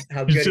anyone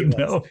how good he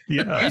was.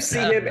 Yeah. You see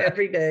him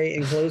every day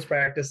in closed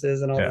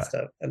practices and all this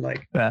stuff. And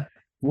like,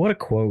 what a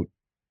quote.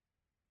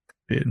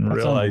 Didn't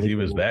realize he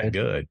was that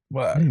good.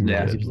 Well,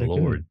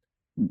 Lord.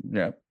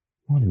 Yeah.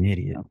 What an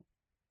idiot.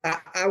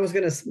 I was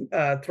going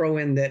to throw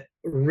in that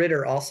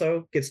Ritter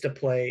also gets to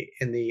play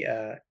in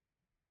the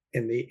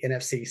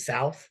NFC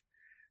South.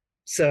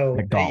 So,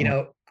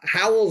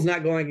 Howell's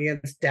not going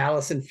against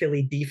Dallas and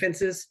Philly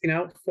defenses,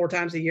 4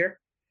 times a year.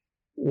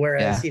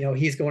 Whereas,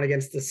 he's going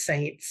against the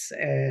Saints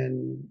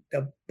and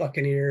the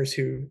Buccaneers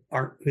who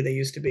aren't who they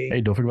used to be.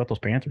 Hey, don't forget about those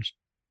Panthers.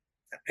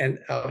 And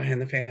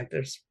the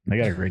Panthers. They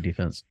got a great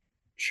defense.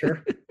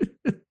 Sure.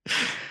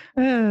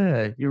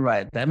 You're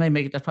right. That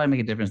probably make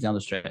a difference down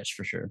the stretch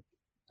for sure.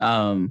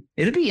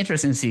 It'd be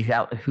interesting to see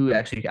who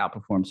actually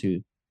outperforms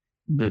who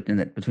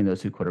between those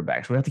two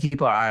quarterbacks. We have to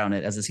keep our eye on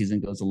it as the season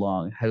goes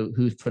along.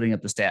 Who's putting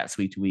up the stats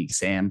week to week?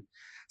 Sam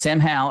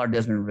Howell or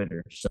Desmond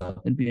Ritter?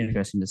 So it'd be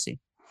interesting to see.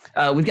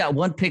 We've got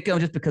one pick on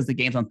just because the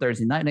game's on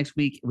Thursday night next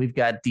week. We've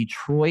got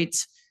Detroit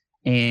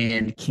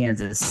and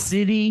Kansas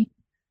City.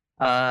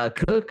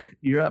 Cook,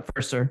 you're up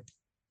first, sir.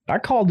 I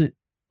called it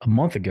a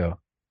month ago.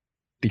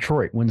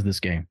 Detroit wins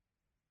this game.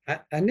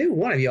 I knew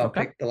one of y'all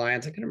picked the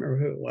Lions. I can't remember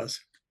who it was.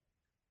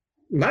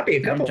 Might be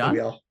a couple of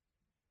y'all.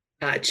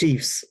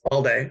 Chiefs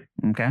all day.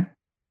 Okay.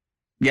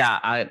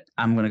 Yeah,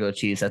 I'm gonna go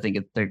Chiefs. I think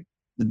they're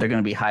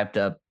gonna be hyped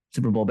up.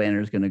 Super Bowl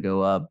banner is gonna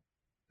go up.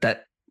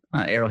 That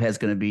Arrowhead's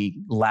gonna be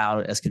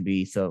loud as could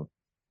be. So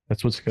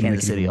that's what's gonna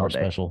make it more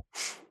special.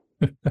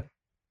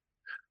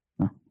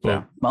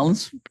 Well,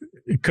 Mullins?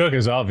 Cook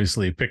is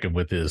obviously picking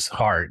with his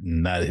heart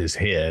and not his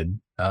head.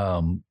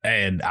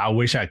 And I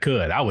wish I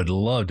could. I would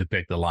love to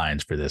pick the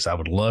Lions for this. I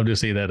would love to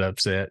see that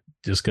upset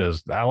just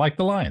because I like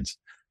the Lions.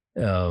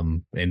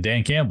 And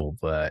Dan Campbell,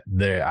 but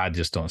I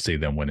just don't see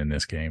them winning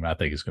this game. I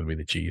think it's going to be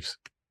the Chiefs.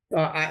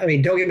 I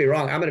mean, don't get me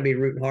wrong. I'm going to be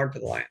rooting hard for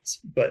the Lions,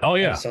 but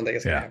I just don't think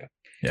it's going to happen.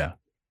 Yeah.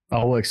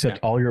 I will accept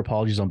all your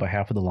apologies on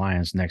behalf of the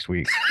Lions next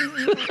week.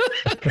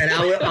 And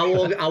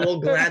I will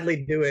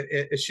gladly do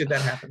it should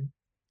that happen.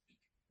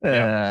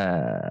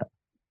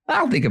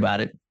 I'll think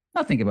about it.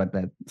 I'll think about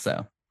that.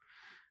 So,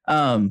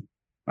 all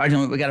right,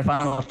 gentlemen, we got our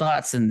final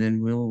thoughts, and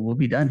then we'll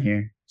be done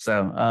here.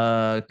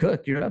 So,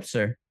 Cook, you're up,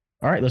 sir.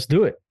 All right, let's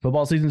do it.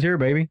 Football season's here,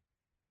 baby.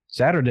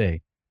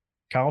 Saturday,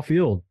 Kyle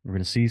Field. We're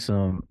going to see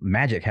some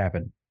magic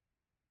happen.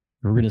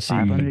 We're going to see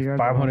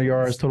 500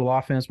 yards total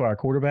offense by our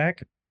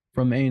quarterback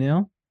from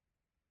A&M.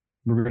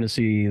 We're going to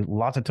see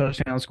lots of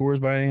touchdown scores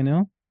by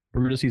A&M.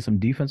 We're going to see some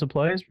defensive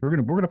plays. We're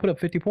going to put up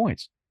 50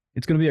 points.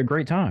 It's going to be a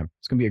great time.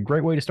 It's going to be a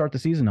great way to start the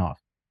season off.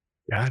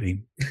 Got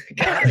him.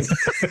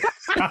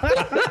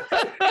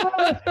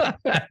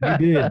 You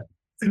did.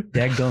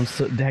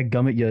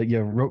 Dadgummit, you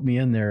wrote me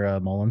in there,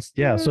 Mullins.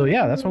 Yeah, so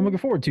yeah, that's what I'm looking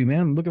forward to, man.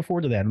 I'm looking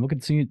forward to that. I'm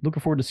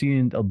looking forward to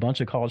seeing a bunch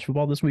of college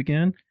football this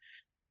weekend.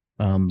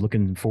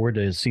 Looking forward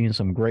to seeing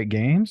some great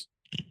games.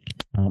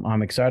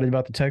 I'm excited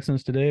about the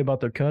Texans today,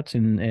 about their cuts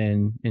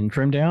and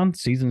trim down.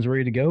 Season's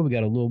ready to go. We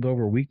got a little bit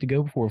over a week to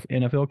go before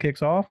NFL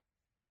kicks off.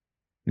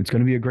 It's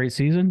going to be a great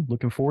season.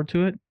 Looking forward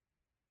to it.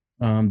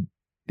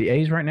 The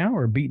A's right now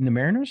are beating the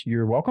Mariners.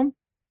 You're welcome.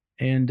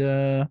 And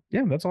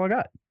yeah, that's all I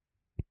got.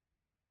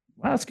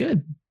 Wow, that's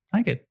good. I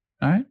like it.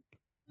 All right.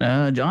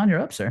 John, you're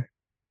up, sir.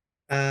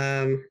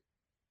 Yeah,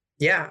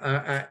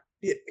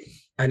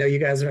 I know you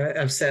guys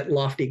have set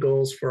lofty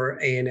goals for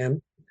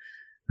A&M.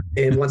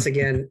 And once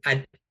again,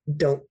 I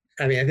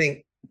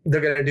think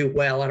they're going to do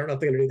well. I don't know if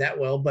they're going to do that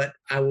well, but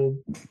I will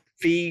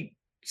be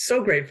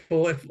so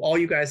grateful if all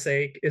you guys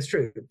say is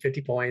true. 50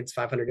 points,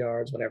 500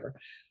 yards, whatever.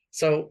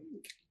 So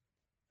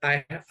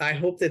I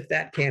hope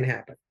that can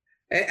happen.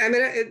 I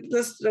mean,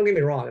 let's don't get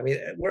me wrong. I mean,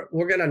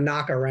 we're going to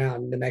knock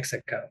around New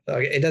Mexico.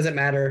 It doesn't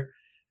matter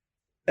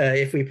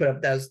if we put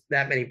up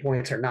that many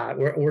points or not.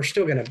 We're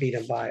still going to beat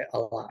them by a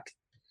lot.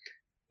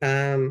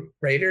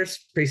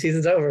 Raiders,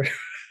 preseason's over.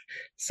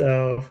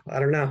 So I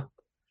don't know.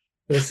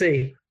 We'll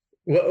see.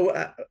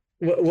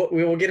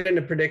 We'll get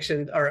into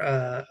predictions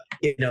or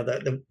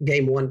the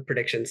game one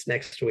predictions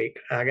next week.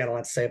 I got a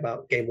lot to say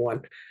about game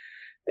one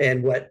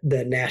and what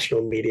the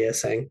national media is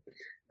saying.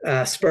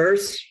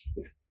 Spurs,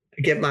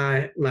 get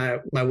my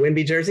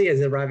Wemby jersey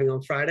is arriving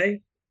on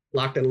Friday,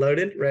 locked and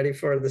loaded, ready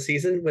for the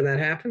season when that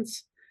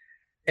happens.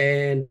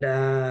 And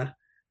I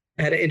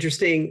had an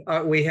interesting.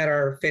 We had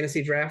our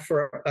fantasy draft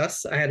for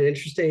us. I had an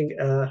interesting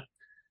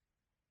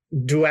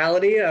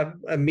duality of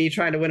me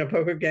trying to win a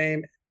poker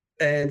game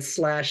and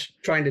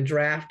 / trying to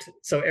draft.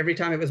 So every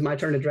time it was my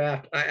turn to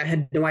draft, I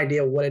had no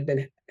idea what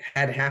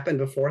had happened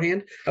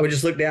beforehand. I would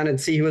just look down and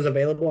see who was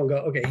available and go,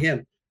 okay,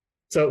 him.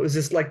 So it was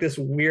just like this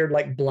weird,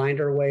 like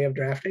blinder way of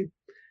drafting.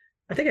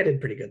 I think I did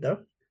pretty good though.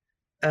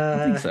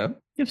 I think so.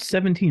 You have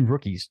 17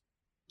 rookies.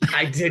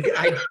 I did.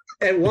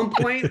 At one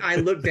point I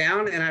looked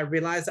down and I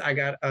realized I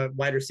got a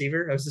wide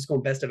receiver. I was just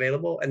going best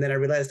available. And then I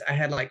realized I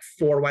had like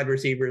 4 wide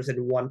receivers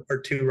and 1 or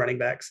 2 running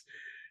backs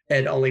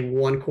and only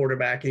 1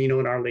 quarterback. And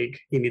in our league,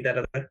 you need that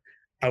other.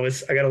 I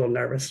got a little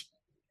nervous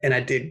and I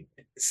did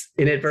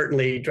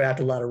inadvertently draft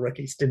a lot of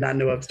rookies. Did not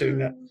know I was doing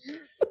that.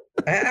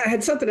 I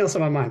had something else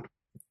on my mind.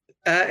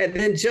 And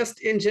then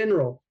just in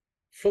general,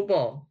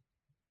 football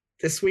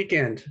this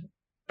weekend.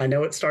 I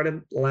know it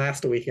started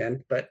last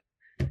weekend, but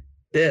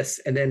this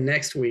and then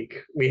next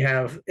week we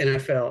have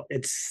NFL.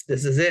 This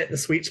is it, the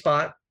sweet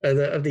spot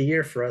of the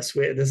year for us.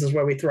 This is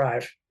where we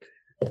thrive.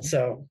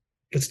 So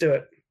let's do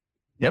it.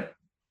 Yep.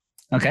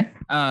 Okay.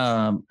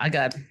 I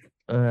got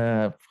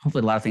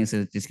hopefully a lot of things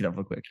to just get off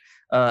real quick.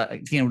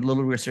 Again,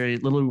 Little War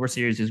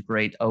Series is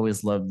great.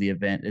 Always love the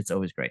event. It's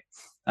always great.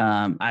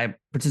 I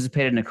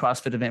participated in a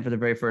CrossFit event for the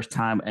very first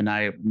time, and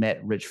I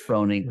met Rich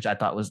Froning, which I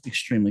thought was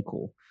extremely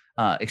cool.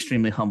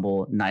 Extremely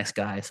humble, nice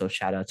guy. So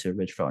shout out to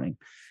Rich Froning.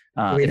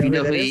 If you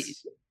know who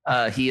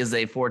he is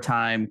a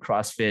 4-time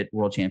CrossFit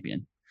world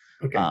champion.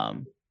 Okay.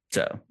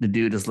 So the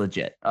dude is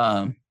legit.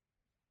 I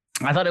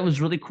thought it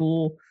was really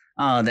cool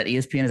that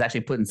ESPN is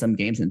actually putting some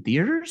games in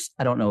theaters.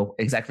 I don't know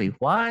exactly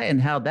why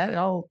and how that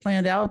all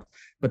planned out,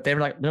 but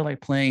they're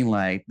playing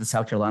like the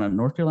South Carolina,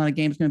 North Carolina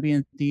game is going to be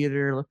in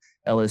theater.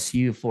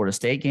 LSU, Florida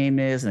State game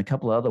is, and a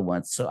couple of other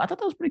ones. So I thought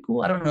that was pretty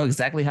cool. I don't know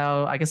exactly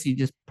how. I guess you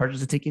just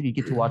purchase a ticket, you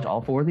get to watch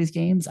all 4 of these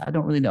games. I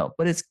don't really know,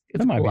 but it's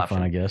that might be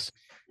fun, I guess.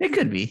 It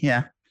could be,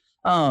 yeah.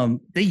 The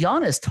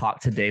Giannis talk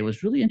today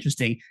was really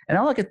interesting, and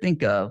all I could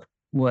think of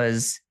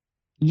was,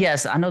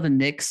 yes, I know the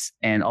Knicks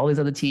and all these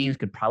other teams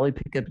could probably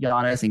pick up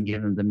Giannis and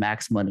give him the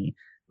max money,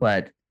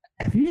 but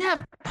if you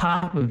have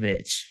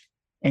Popovich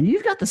and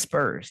you've got the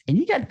Spurs and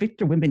you got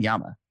Victor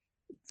Wembanyama,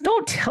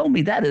 don't tell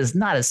me that is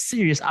not a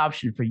serious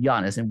option for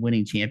Giannis in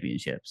winning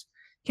championships.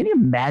 Can you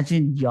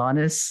imagine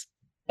Giannis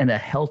and a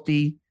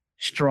healthy,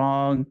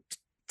 strong,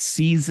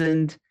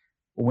 seasoned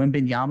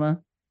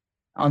Wembanyama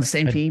on the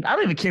same team? I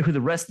don't even care who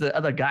the rest of the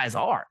other guys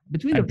are.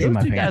 Between those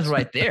 2 guys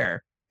right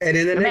there. And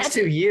in the next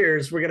 2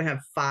 years, we're going to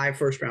have 5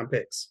 first-round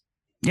picks.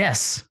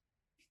 Yes.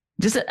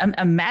 Just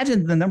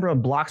imagine the number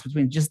of blocks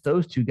between just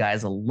those 2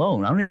 guys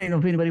alone. I don't even know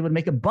if anybody would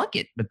make a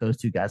bucket with those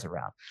 2 guys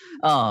around.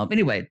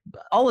 Anyway,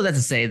 all of that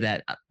to say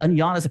that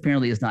Giannis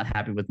apparently is not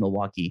happy with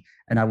Milwaukee,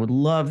 and I would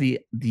love I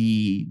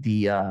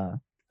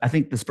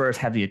think the Spurs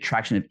have the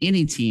attraction of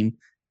any team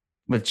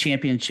with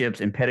championships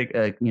and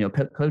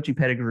coaching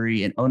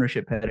pedigree and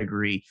ownership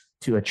pedigree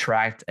to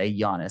attract a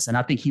Giannis. And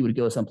I think he would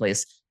go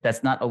someplace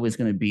that's not always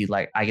going to be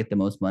like, I get the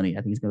most money.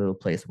 I think he's going to go to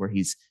a place where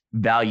he's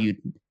valued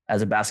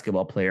as a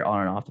basketball player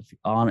on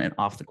and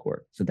off the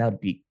court. So that would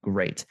be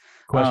great.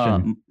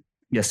 Question.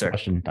 Yes, sir.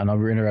 Question. I know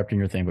we're interrupting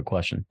your thing, but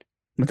question.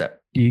 What's that?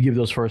 Do you give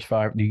those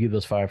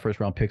 5 first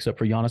round picks up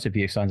for Giannis if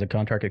he signs a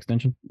contract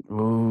extension?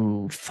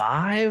 Ooh,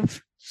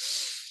 5,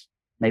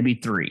 maybe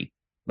 3.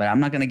 But I'm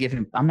not going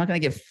to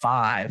give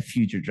 5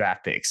 future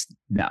draft picks.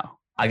 No,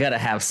 I got to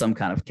have some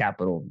kind of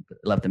capital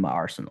left in my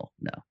arsenal.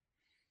 No.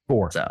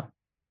 4. So,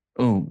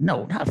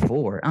 no, not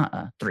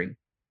 4. 3.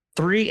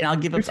 3, and I'll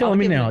give You're telling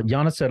me now,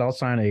 Giannis said, I'll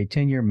sign a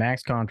 10-year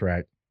max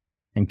contract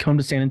and come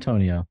to San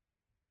Antonio.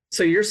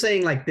 So you're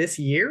saying like this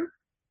year?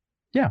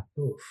 Yeah.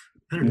 Oof,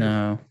 I don't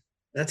know. No.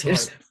 That's hard.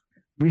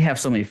 We have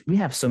so many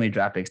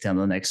draft picks down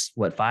the next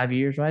 5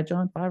 years, right,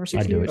 John? 5 or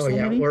 6 years? Oh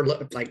yeah, we're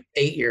like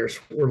 8 years.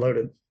 We're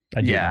loaded.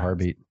 I do a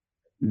heartbeat.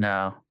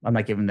 No, I'm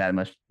not giving that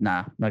much. Nah,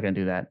 I'm not gonna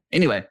do that.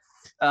 Anyway,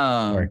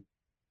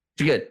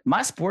 good.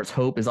 My sports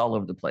hope is all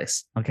over the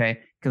place. Okay,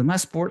 because my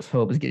sports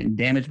hope is getting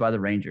damaged by the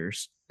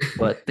Rangers,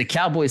 but the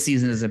Cowboys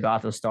season is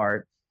about to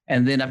start,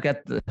 and then I've got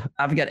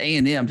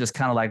A&M just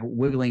kind of like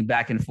wiggling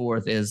back and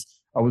forth.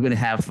 Are we going to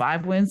have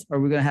 5 wins or are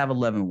we going to have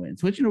 11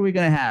 wins? Which one are we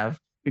going to have?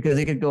 Because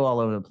it could go all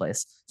over the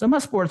place. So my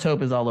sports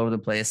hope is all over the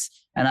place,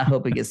 and I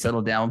hope it gets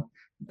settled down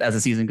as the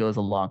season goes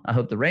along. I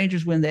hope the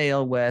Rangers win the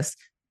AL West.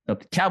 I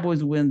hope the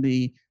Cowboys win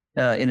the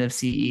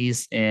NFC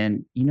East.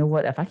 And you know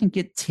what? If I can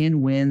get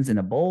 10 wins and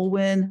a bowl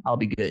win, I'll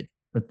be good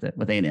with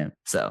A&M.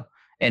 So,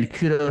 and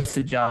kudos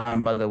to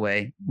John, by the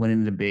way,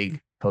 winning the big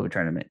poker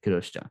tournament.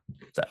 Kudos, John.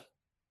 So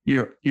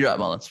you're up,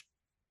 Mullins.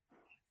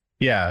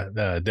 Yeah,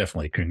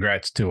 definitely.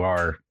 Congrats to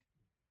our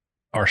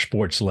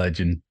sports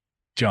legend,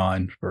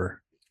 John, for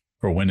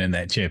winning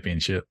that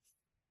championship.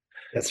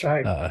 That's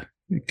right.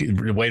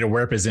 Way to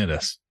represent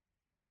us.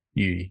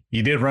 You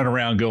did run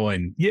around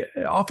going, yeah,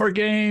 off our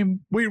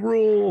game, we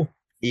rule.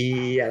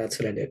 Yeah, that's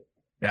what I did.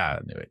 Yeah, I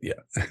knew it.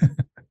 Yeah.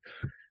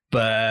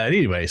 But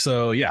anyway,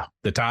 so yeah,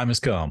 the time has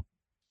come.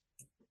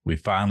 We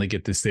finally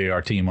get to see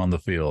our team on the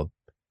field.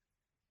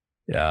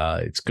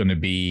 It's going to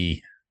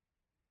be,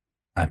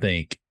 I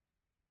think,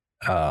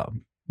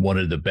 one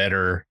of the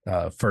better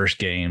first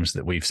games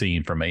that we've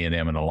seen from A&M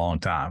in a long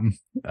time.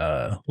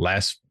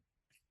 Last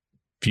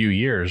few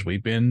years,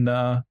 we've been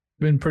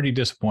pretty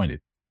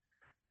disappointed.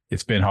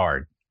 It's been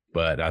hard,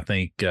 but I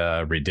think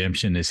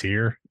redemption is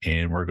here,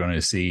 and we're going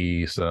to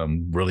see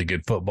some really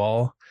good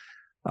football.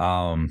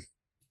 And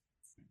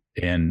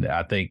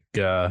I think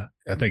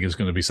it's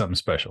going to be something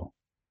special,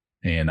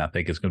 and I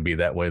think it's going to be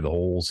that way the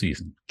whole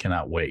season.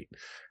 Cannot wait.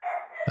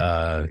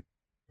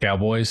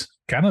 Cowboys,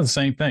 kind of the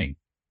same thing.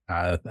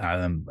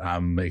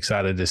 I'm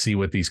excited to see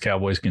what these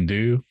Cowboys can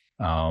do.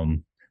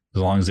 As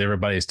long as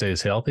everybody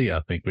stays healthy, I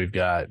think we've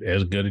got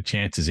as good a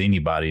chance as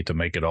anybody to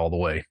make it all the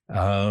way.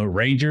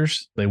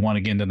 Rangers, they won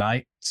again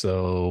tonight,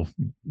 so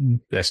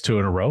that's 2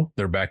 in a row.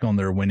 They're back on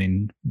their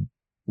winning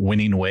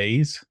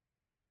ways.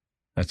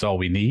 That's all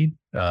we need.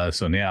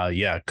 So now,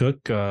 yeah, Cook,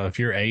 if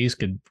your A's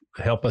could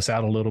help us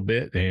out a little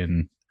bit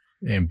and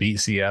beat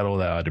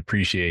Seattle, I'd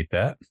appreciate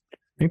that. I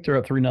think they're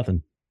up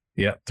 3-0.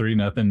 Yeah,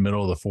 3-0,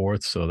 middle of the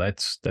fourth. So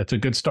that's a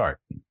good start.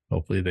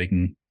 Hopefully they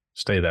can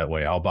stay that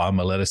way. I'll buy them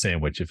a lettuce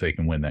sandwich if they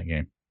can win that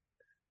game.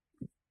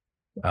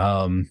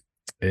 And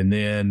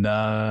then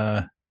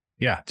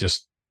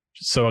just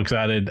so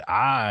excited.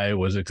 I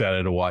was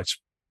excited to watch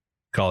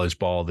college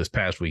ball this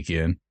past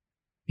weekend,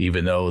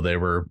 even though they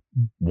were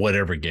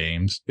whatever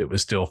games. It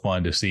was still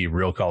fun to see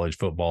real college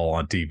football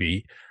on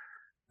TV.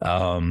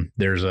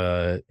 There's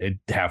a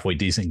halfway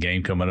decent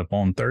game coming up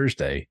on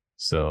Thursday.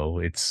 So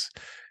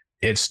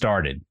it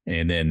started,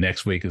 and then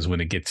next week is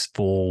when it gets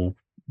full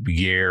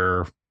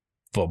year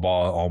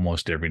football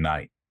almost every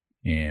night,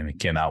 and I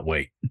cannot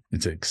wait.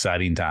 It's an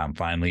exciting time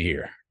finally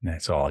here. And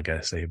that's all I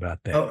got to say about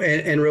that. Oh,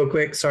 and real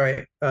quick,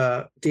 sorry,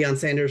 Deion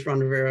Sanders, Ron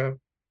Rivera,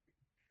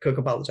 Cook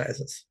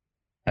apologizes.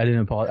 I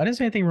didn't apologize. I didn't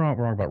say anything wrong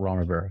about Ron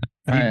Rivera.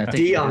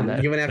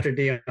 Deion, you went after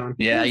Deion.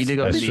 Yeah, you did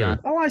go to Deion.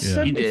 Oh, I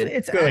said you did.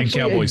 It's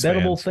actually a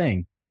bettable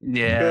thing.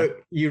 Yeah,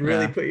 Cook, you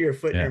really put your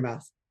foot in your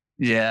mouth.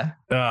 Yeah,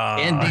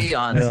 and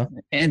Deion, yeah.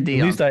 and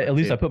Deion. At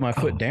least I put my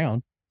foot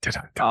down.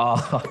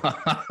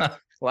 Oh,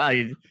 wow!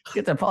 You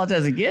get to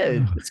apologize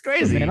again. It's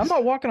crazy, man. I'm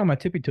not walking on my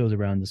tippy toes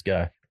around this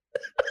guy.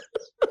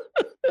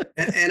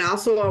 And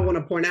also, I want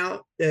to point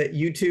out that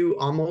you two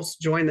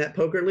almost joined that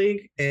poker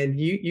league, and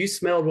you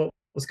smelled what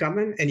was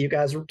coming, and you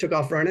guys took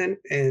off running,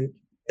 and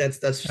that's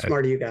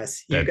smart of you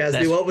guys. You guys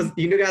knew what was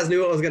going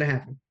to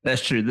happen.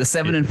 That's true. The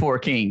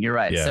 7-4 king. You're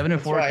right.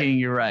 7-4 king.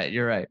 You're right.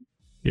 You're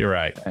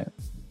right.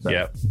 So.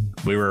 Yep.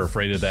 We were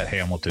afraid of that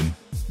Hamilton.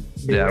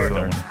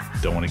 Yeah,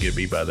 don't want to get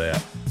beat by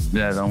that.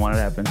 Yeah, don't want it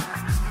to happen.